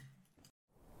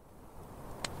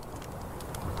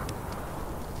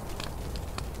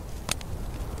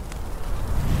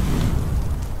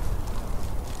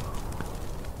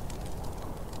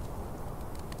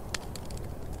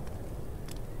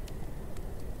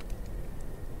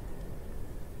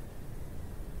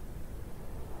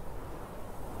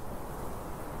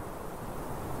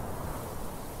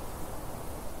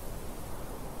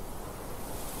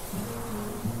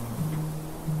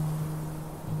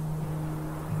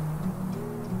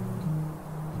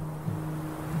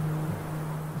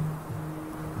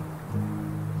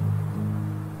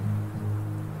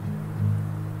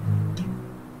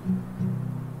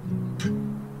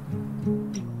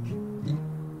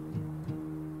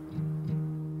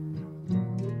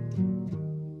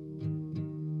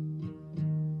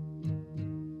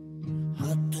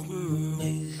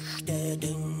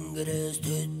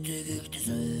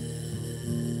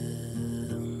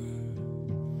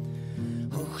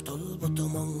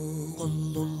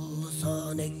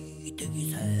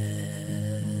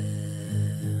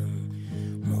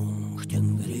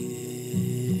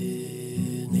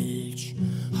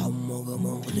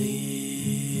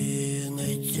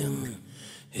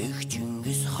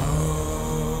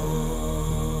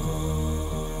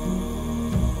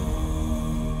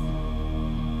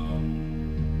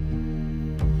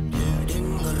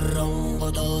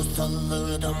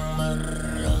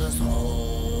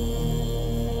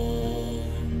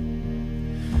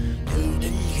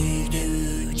 Tövdülük,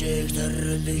 tövcek,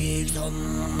 sarılıyık,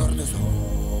 sanırdı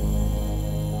son.